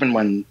 even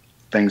when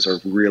things are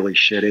really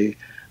shitty,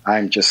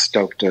 I'm just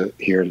stoked to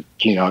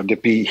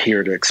be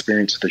here to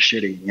experience the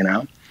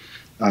shitty,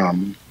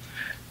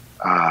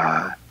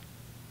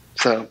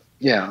 so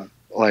yeah.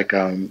 Like,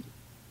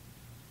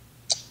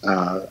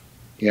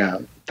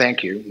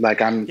 thank you.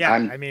 Like I'm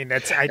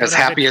as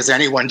happy as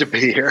anyone to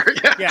be here.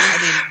 Yeah.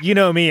 I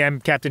mean, me, I'm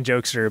Captain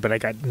Jokester, but I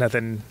got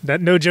nothing,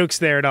 no jokes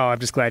there at all. I'm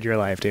just glad you're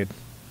alive, dude.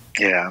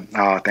 Yeah.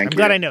 Oh, thank you. I'm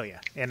glad I know you,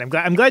 and I'm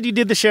glad you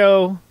did the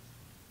show,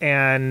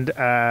 and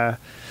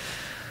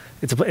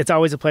it's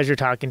always a pleasure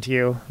talking to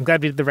you. I'm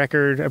glad we did the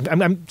record.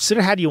 I'm sort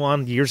of had you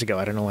on years ago.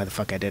 I don't know why the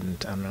fuck I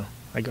didn't. I don't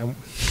know.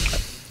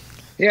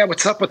 Yeah.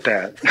 What's up with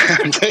that?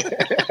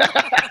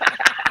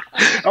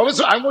 I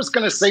was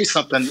going to say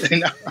something,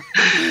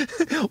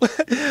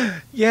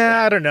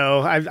 Yeah, I don't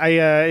know.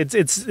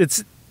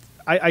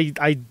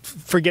 I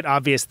forget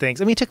obvious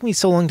things. I mean, it took me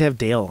so long to have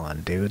Dale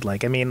on, dude.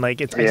 Like, I mean,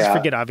 like I just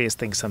forget obvious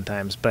things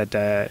sometimes. But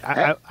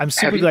I'm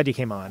super glad you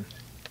came on.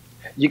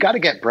 You got to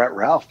get Brett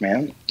Ralph,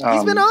 man.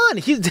 He's been on.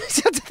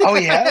 Oh,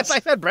 he has?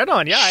 I've had Brett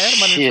on. Yeah, I had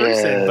him on in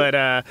person, but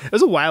it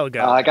was a while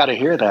ago. I got to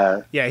hear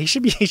that. Yeah, he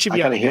should be. I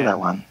got to hear that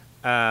one.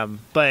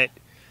 But.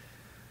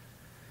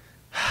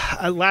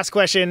 Last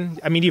question.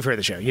 I mean, you've heard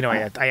the show.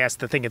 I asked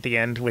the thing at the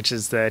end, which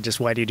is just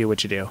why do you do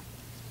what you do?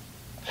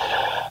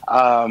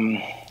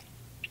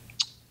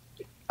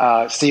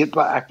 See,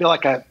 I feel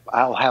like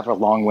I'll have a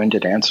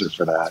long-winded answer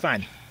for that. It's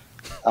fine.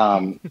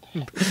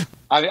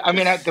 I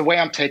mean, the way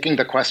I'm taking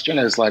the question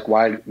is like,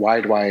 why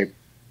do I,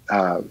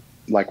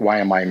 why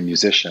am I a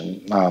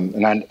musician?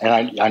 And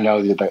I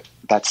know that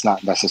that's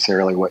not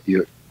necessarily what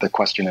the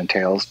question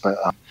entails, but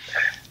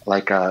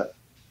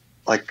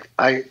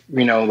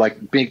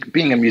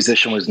being a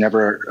musician was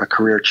never a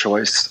career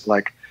choice.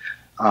 Like,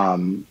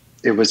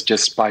 it was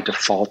just by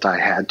default I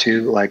had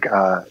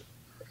to,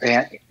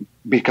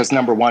 because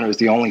number one, it was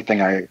the only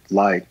thing I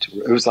liked.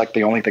 It was like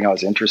the only thing I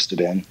was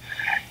interested in.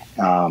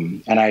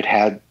 And I'd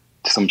had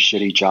some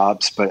shitty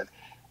jobs, but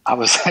I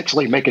was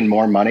actually making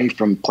more money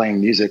from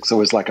playing music. So it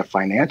was like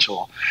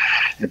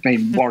it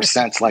made more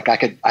sense. Like I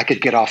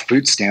could get off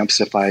food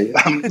stamps if I,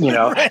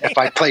 if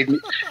I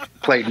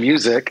played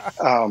music.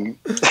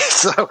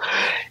 So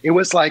it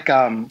was like,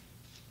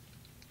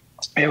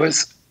 it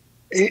was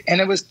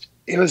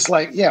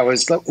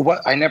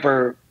what I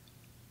never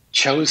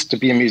chose to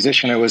be a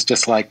musician. It was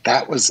just like,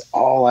 that was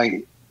all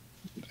I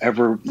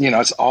ever,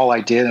 it's all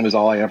I did and it was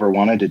all I ever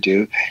wanted to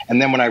do.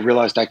 And then when I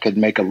realized I could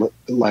make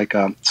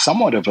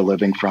somewhat of a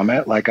living from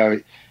it, like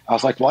I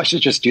was like, well, I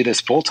should just do this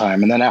full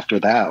time. And then after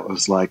that, it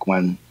was like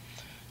when,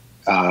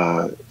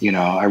 I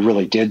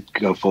really did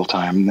go full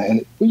time.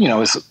 And, it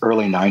was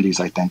early 90s,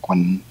 I think,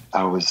 when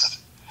I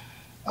was,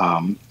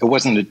 it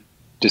wasn't a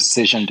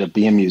decision to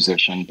be a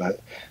musician, but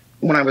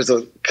when I was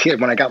a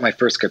kid, when I got my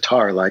first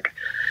guitar, like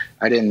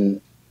I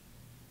didn't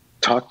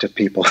talk to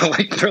people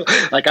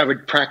like I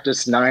would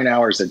practice 9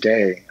 hours a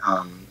day.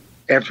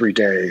 every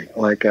day.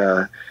 Like,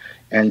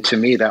 and to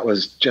me, that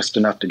was just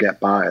enough to get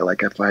by.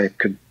 Like, if I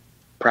could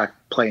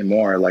play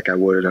more, like I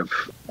would have.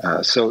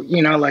 So,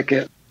 you know, like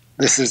I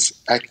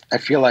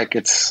feel like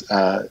it's,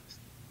 I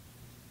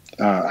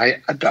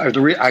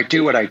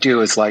do what I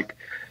do is like,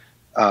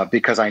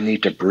 because I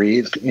need to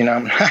breathe, you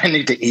know, I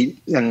need to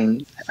eat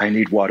and I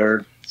need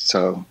water.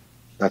 So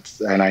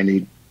and I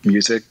need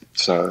music.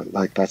 So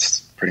like, that's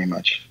pretty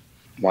much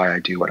why I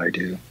do what I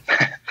do.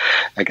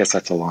 I guess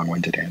that's a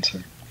long-winded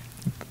answer.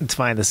 It's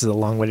fine. This is a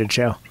long-winded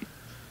show.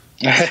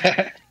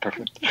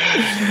 Perfect.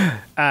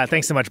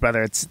 Thanks so much,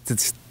 brother.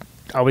 It's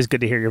always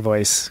good to hear your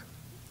voice.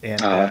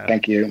 And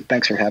thank you.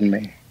 Thanks for having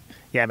me.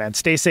 Yeah, man.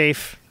 Stay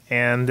safe.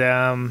 And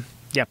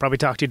yeah, probably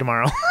talk to you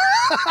tomorrow.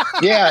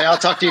 Yeah, I'll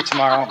talk to you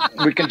tomorrow.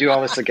 We can do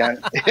all this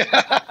again.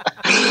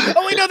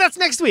 Oh, wait, no, that's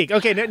next week.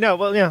 Okay, no,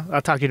 well, yeah,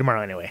 I'll talk to you tomorrow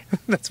anyway.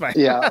 That's fine.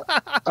 Yeah,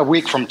 a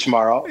week from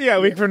tomorrow. Yeah,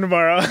 a week from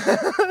tomorrow.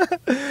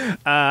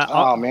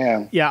 Oh,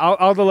 man. Yeah,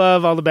 all the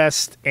love, all the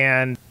best,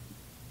 and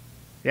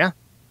yeah,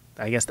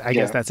 I guess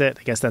that's it.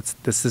 I guess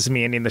this is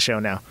me ending the show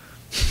now.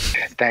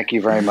 Thank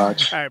you very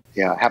much. All right.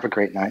 Yeah, have a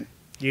great night.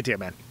 You too,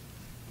 man.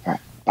 All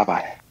right,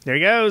 bye-bye. There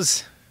he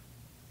goes.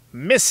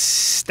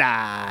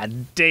 Mr.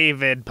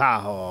 David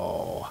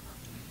Pajo.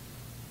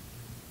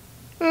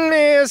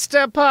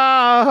 Mr.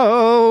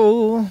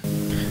 Pajo.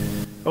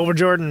 Over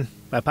Jordan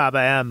by Papa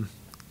M.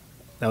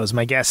 That was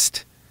my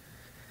guest.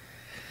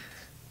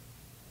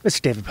 Mr.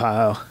 David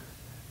Pajo.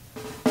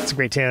 It's a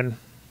great tune.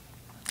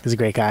 He's a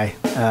great guy.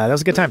 That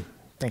was a good time.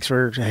 Thanks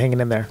for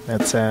hanging in there.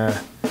 That's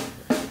Is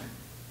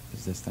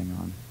this thing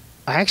on?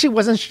 I actually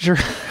wasn't sure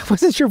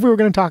if we were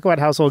going to talk about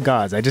household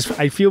gods.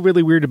 I feel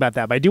really weird about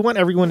that, but I do want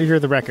everyone to hear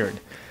the record.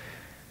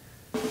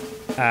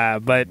 But I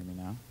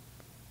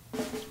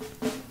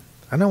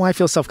don't know why I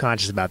feel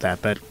self-conscious about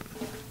that, but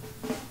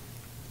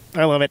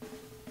I love it.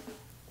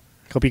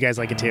 Hope you guys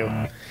like it too.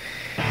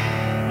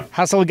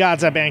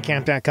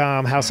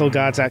 Householdgods.bandcamp.com,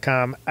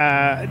 householdgods.com.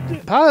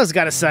 Pajo's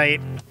got a site.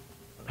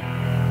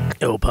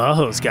 Oh,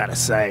 Pajo's got a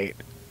site.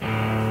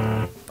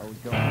 Are we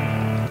going?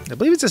 I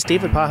believe it's just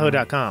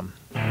davidpajo.com.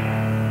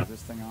 Is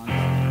this thing on?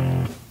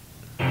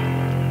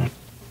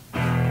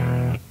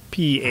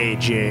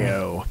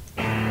 Pajo.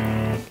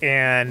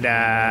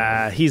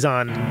 And he's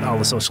on all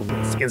the social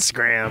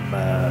Instagram.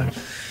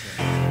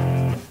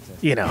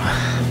 You know,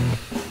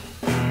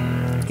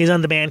 he's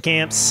on the band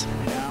camps.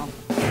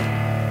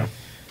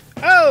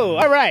 Oh,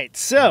 all right.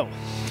 So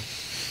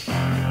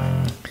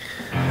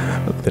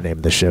the name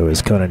of the show is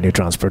Conan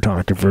Neutron's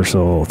Protonic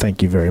Reversal.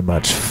 Thank you very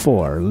much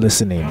for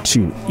listening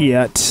to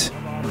it.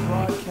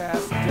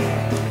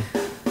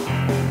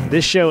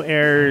 This show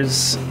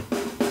airs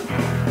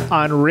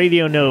on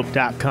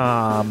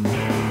radionope.com.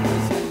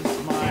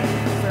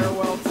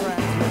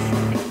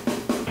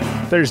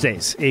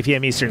 Thursdays, 8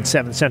 p.m. Eastern,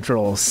 7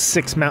 Central,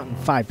 6 Mountain,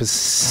 5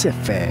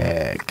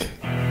 Pacific.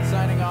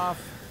 Signing off,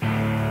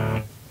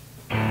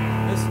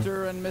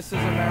 Mr. and Mrs.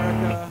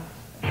 America,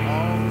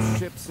 all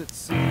ships at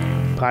sea.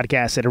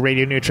 Podcast at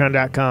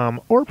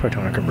radioneutron.com or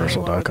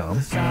protonicreversal.com.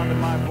 The sound of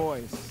my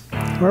voice.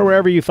 Or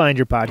wherever you find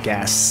your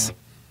podcasts.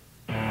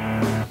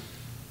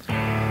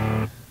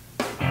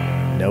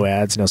 No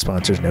ads, no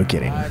sponsors, no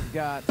kidding. I've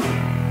got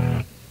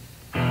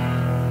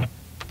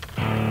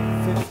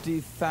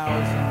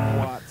 50,000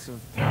 watts of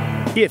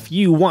power. If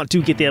you want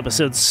to get the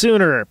episode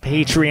sooner,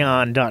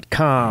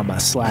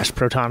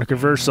 patreon.com/Protonic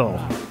Reversal.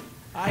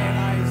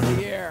 Ionize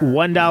the air.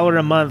 $1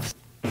 a month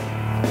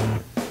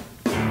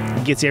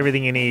gets you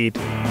everything you need.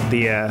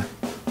 The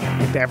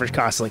average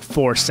cost is like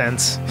 4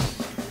 cents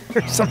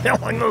or something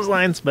along those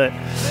lines, but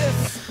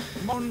This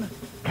moan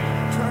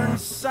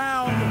turns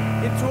sound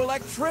into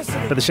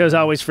electricity. the show's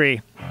always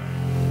free.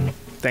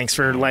 Thanks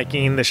for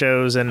liking the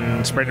shows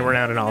and spreading it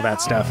around and all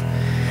that stuff.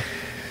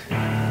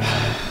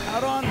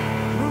 Out on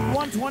Route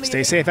 128.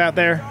 Stay safe out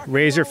there.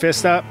 Raise your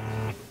fist up,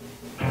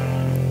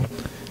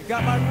 You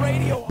got my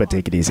radio but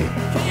take it easy. on.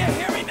 Can you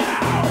hear me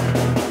now?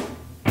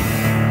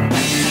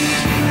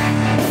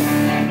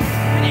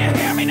 Can you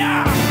hear me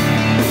now?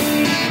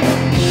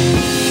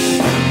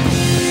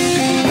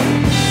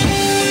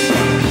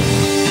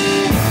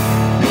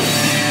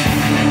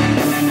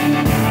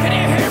 Can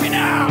you hear me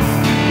now?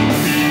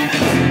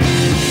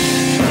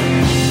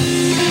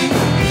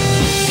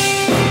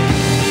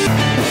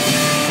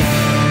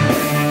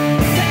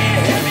 Can you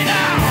hear me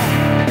now?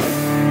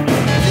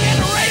 The end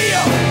of radio.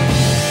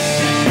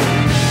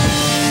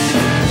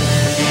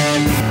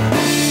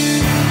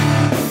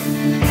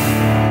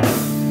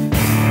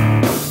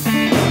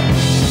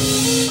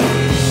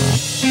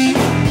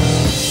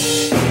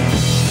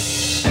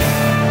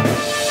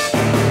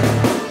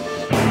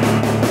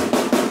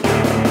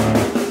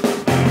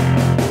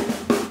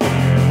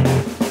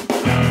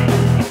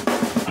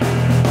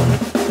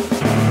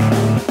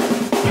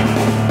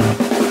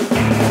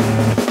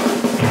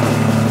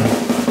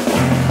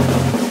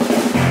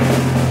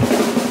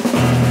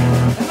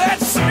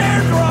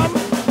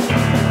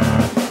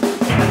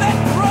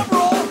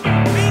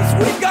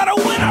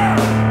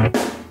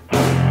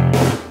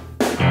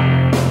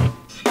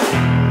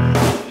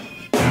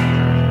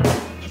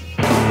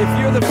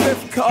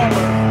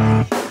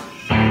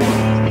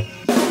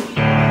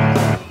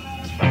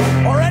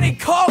 any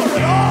caller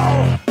at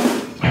all.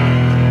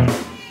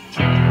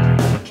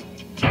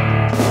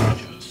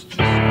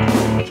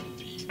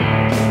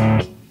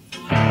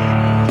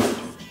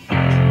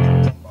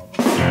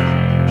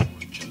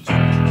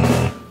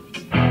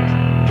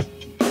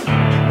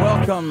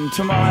 Welcome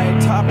to my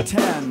top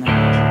 10.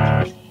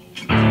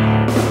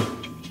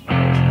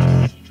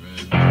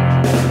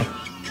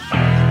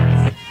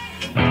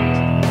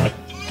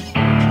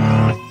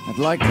 I'd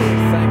like to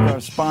thank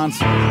our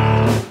sponsor.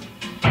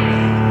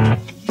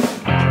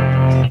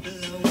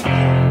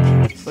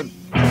 But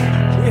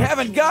we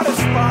haven't got a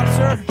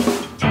sponsor.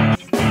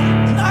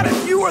 Not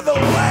if you were the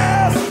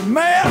last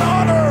man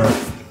on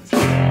earth.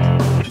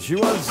 She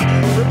was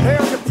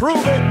prepared to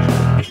prove it.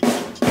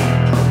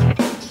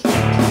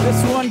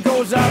 This one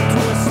goes out to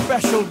a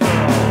special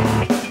girl.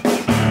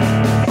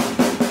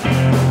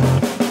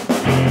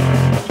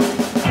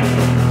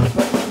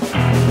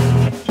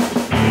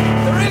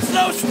 There is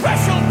no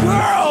special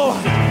girl.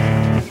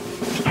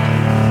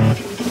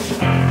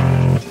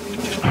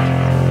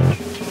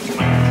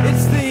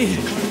 It's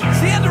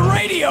the end of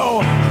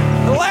radio.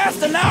 The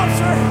last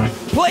announcer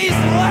plays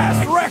the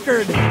last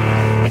record.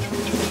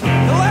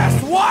 The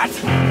last what?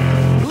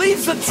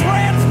 Leaves the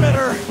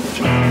transmitter.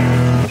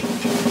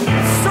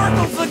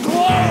 Circles the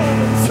globe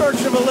in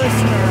search of a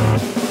listener.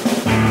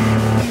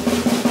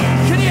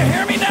 Can you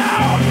hear me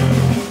now?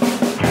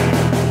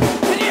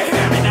 Can you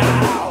hear me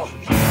now?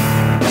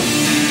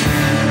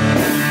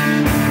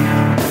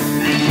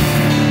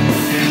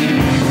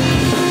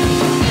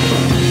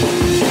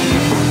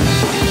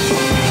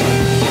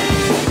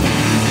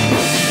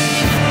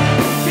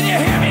 Can you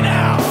hear me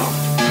now?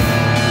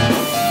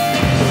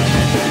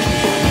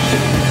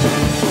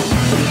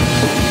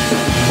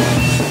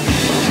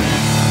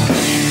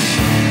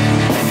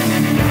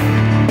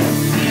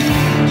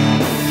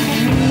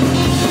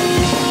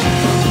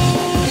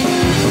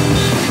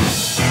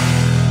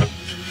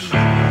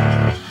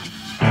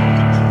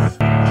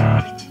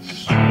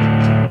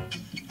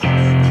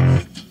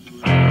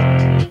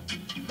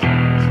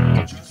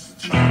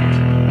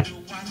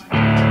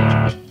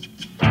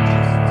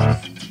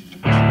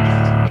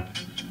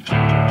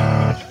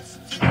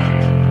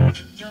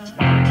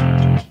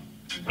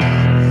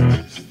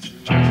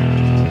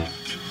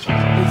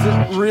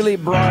 Really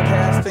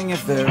broadcasting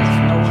if there's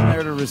no one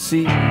there to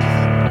receive. It's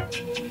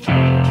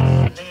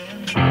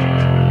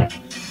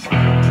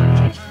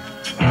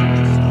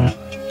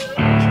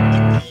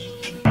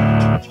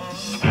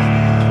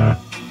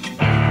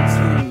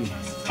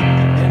the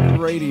end of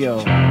radio.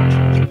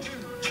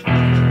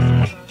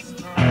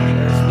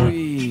 As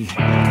we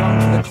come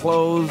to the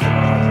close of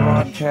our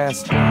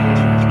broadcast day.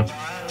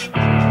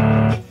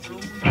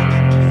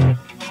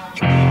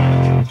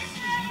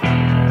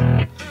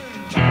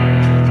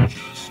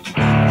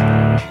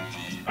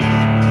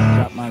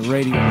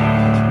 Radio.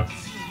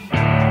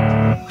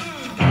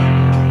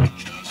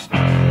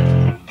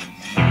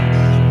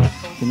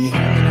 Can you hear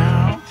me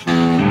now?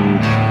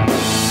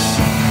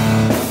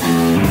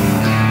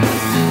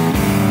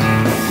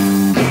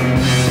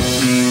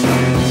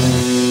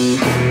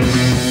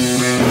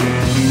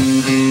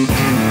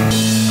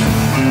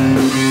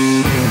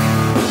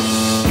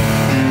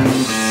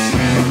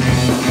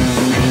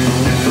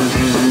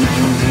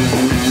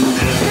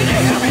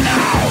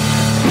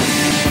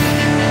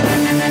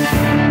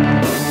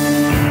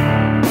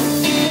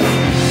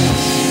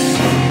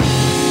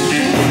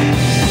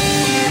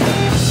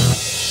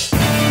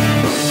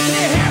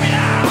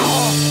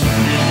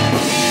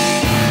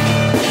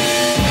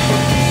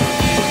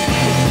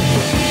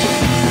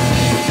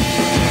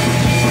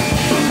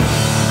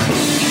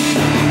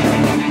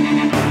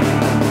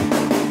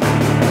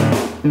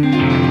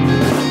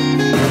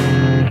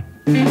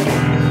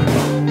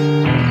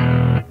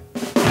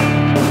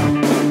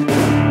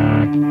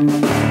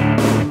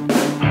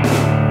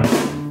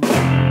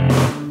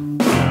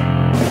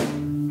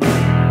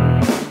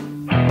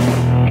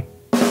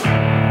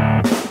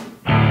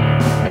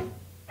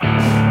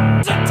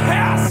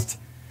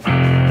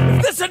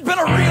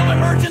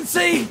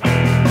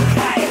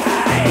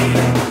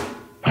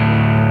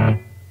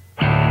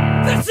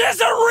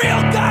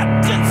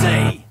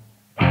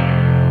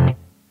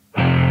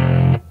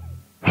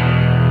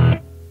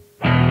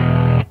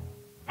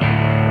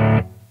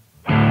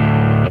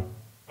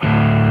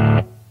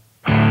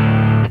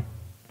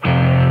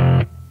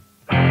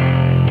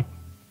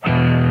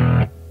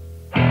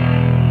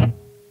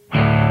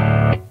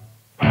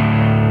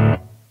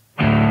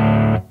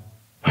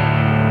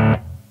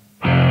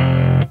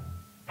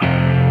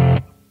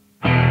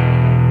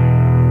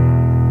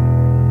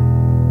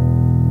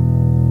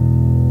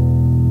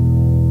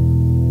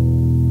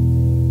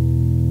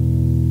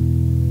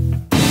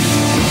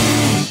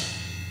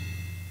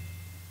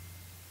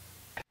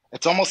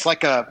 It's almost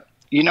like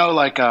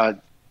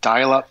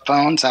dial-up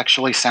phones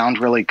actually sound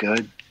really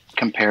good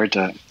compared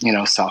to,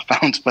 cell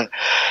phones, but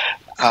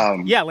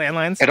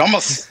landlines. It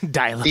almost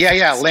dial-up.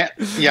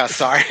 Yeah,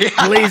 sorry.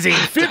 Blazing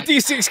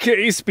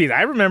 56K speed.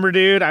 I remember,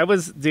 dude.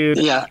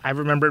 Yeah. I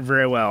remember it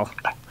very well.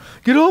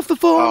 Get off the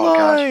phone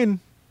line.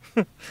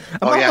 I'm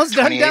almost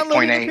done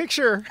downloading the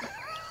picture.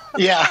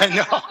 Yeah, I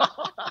know.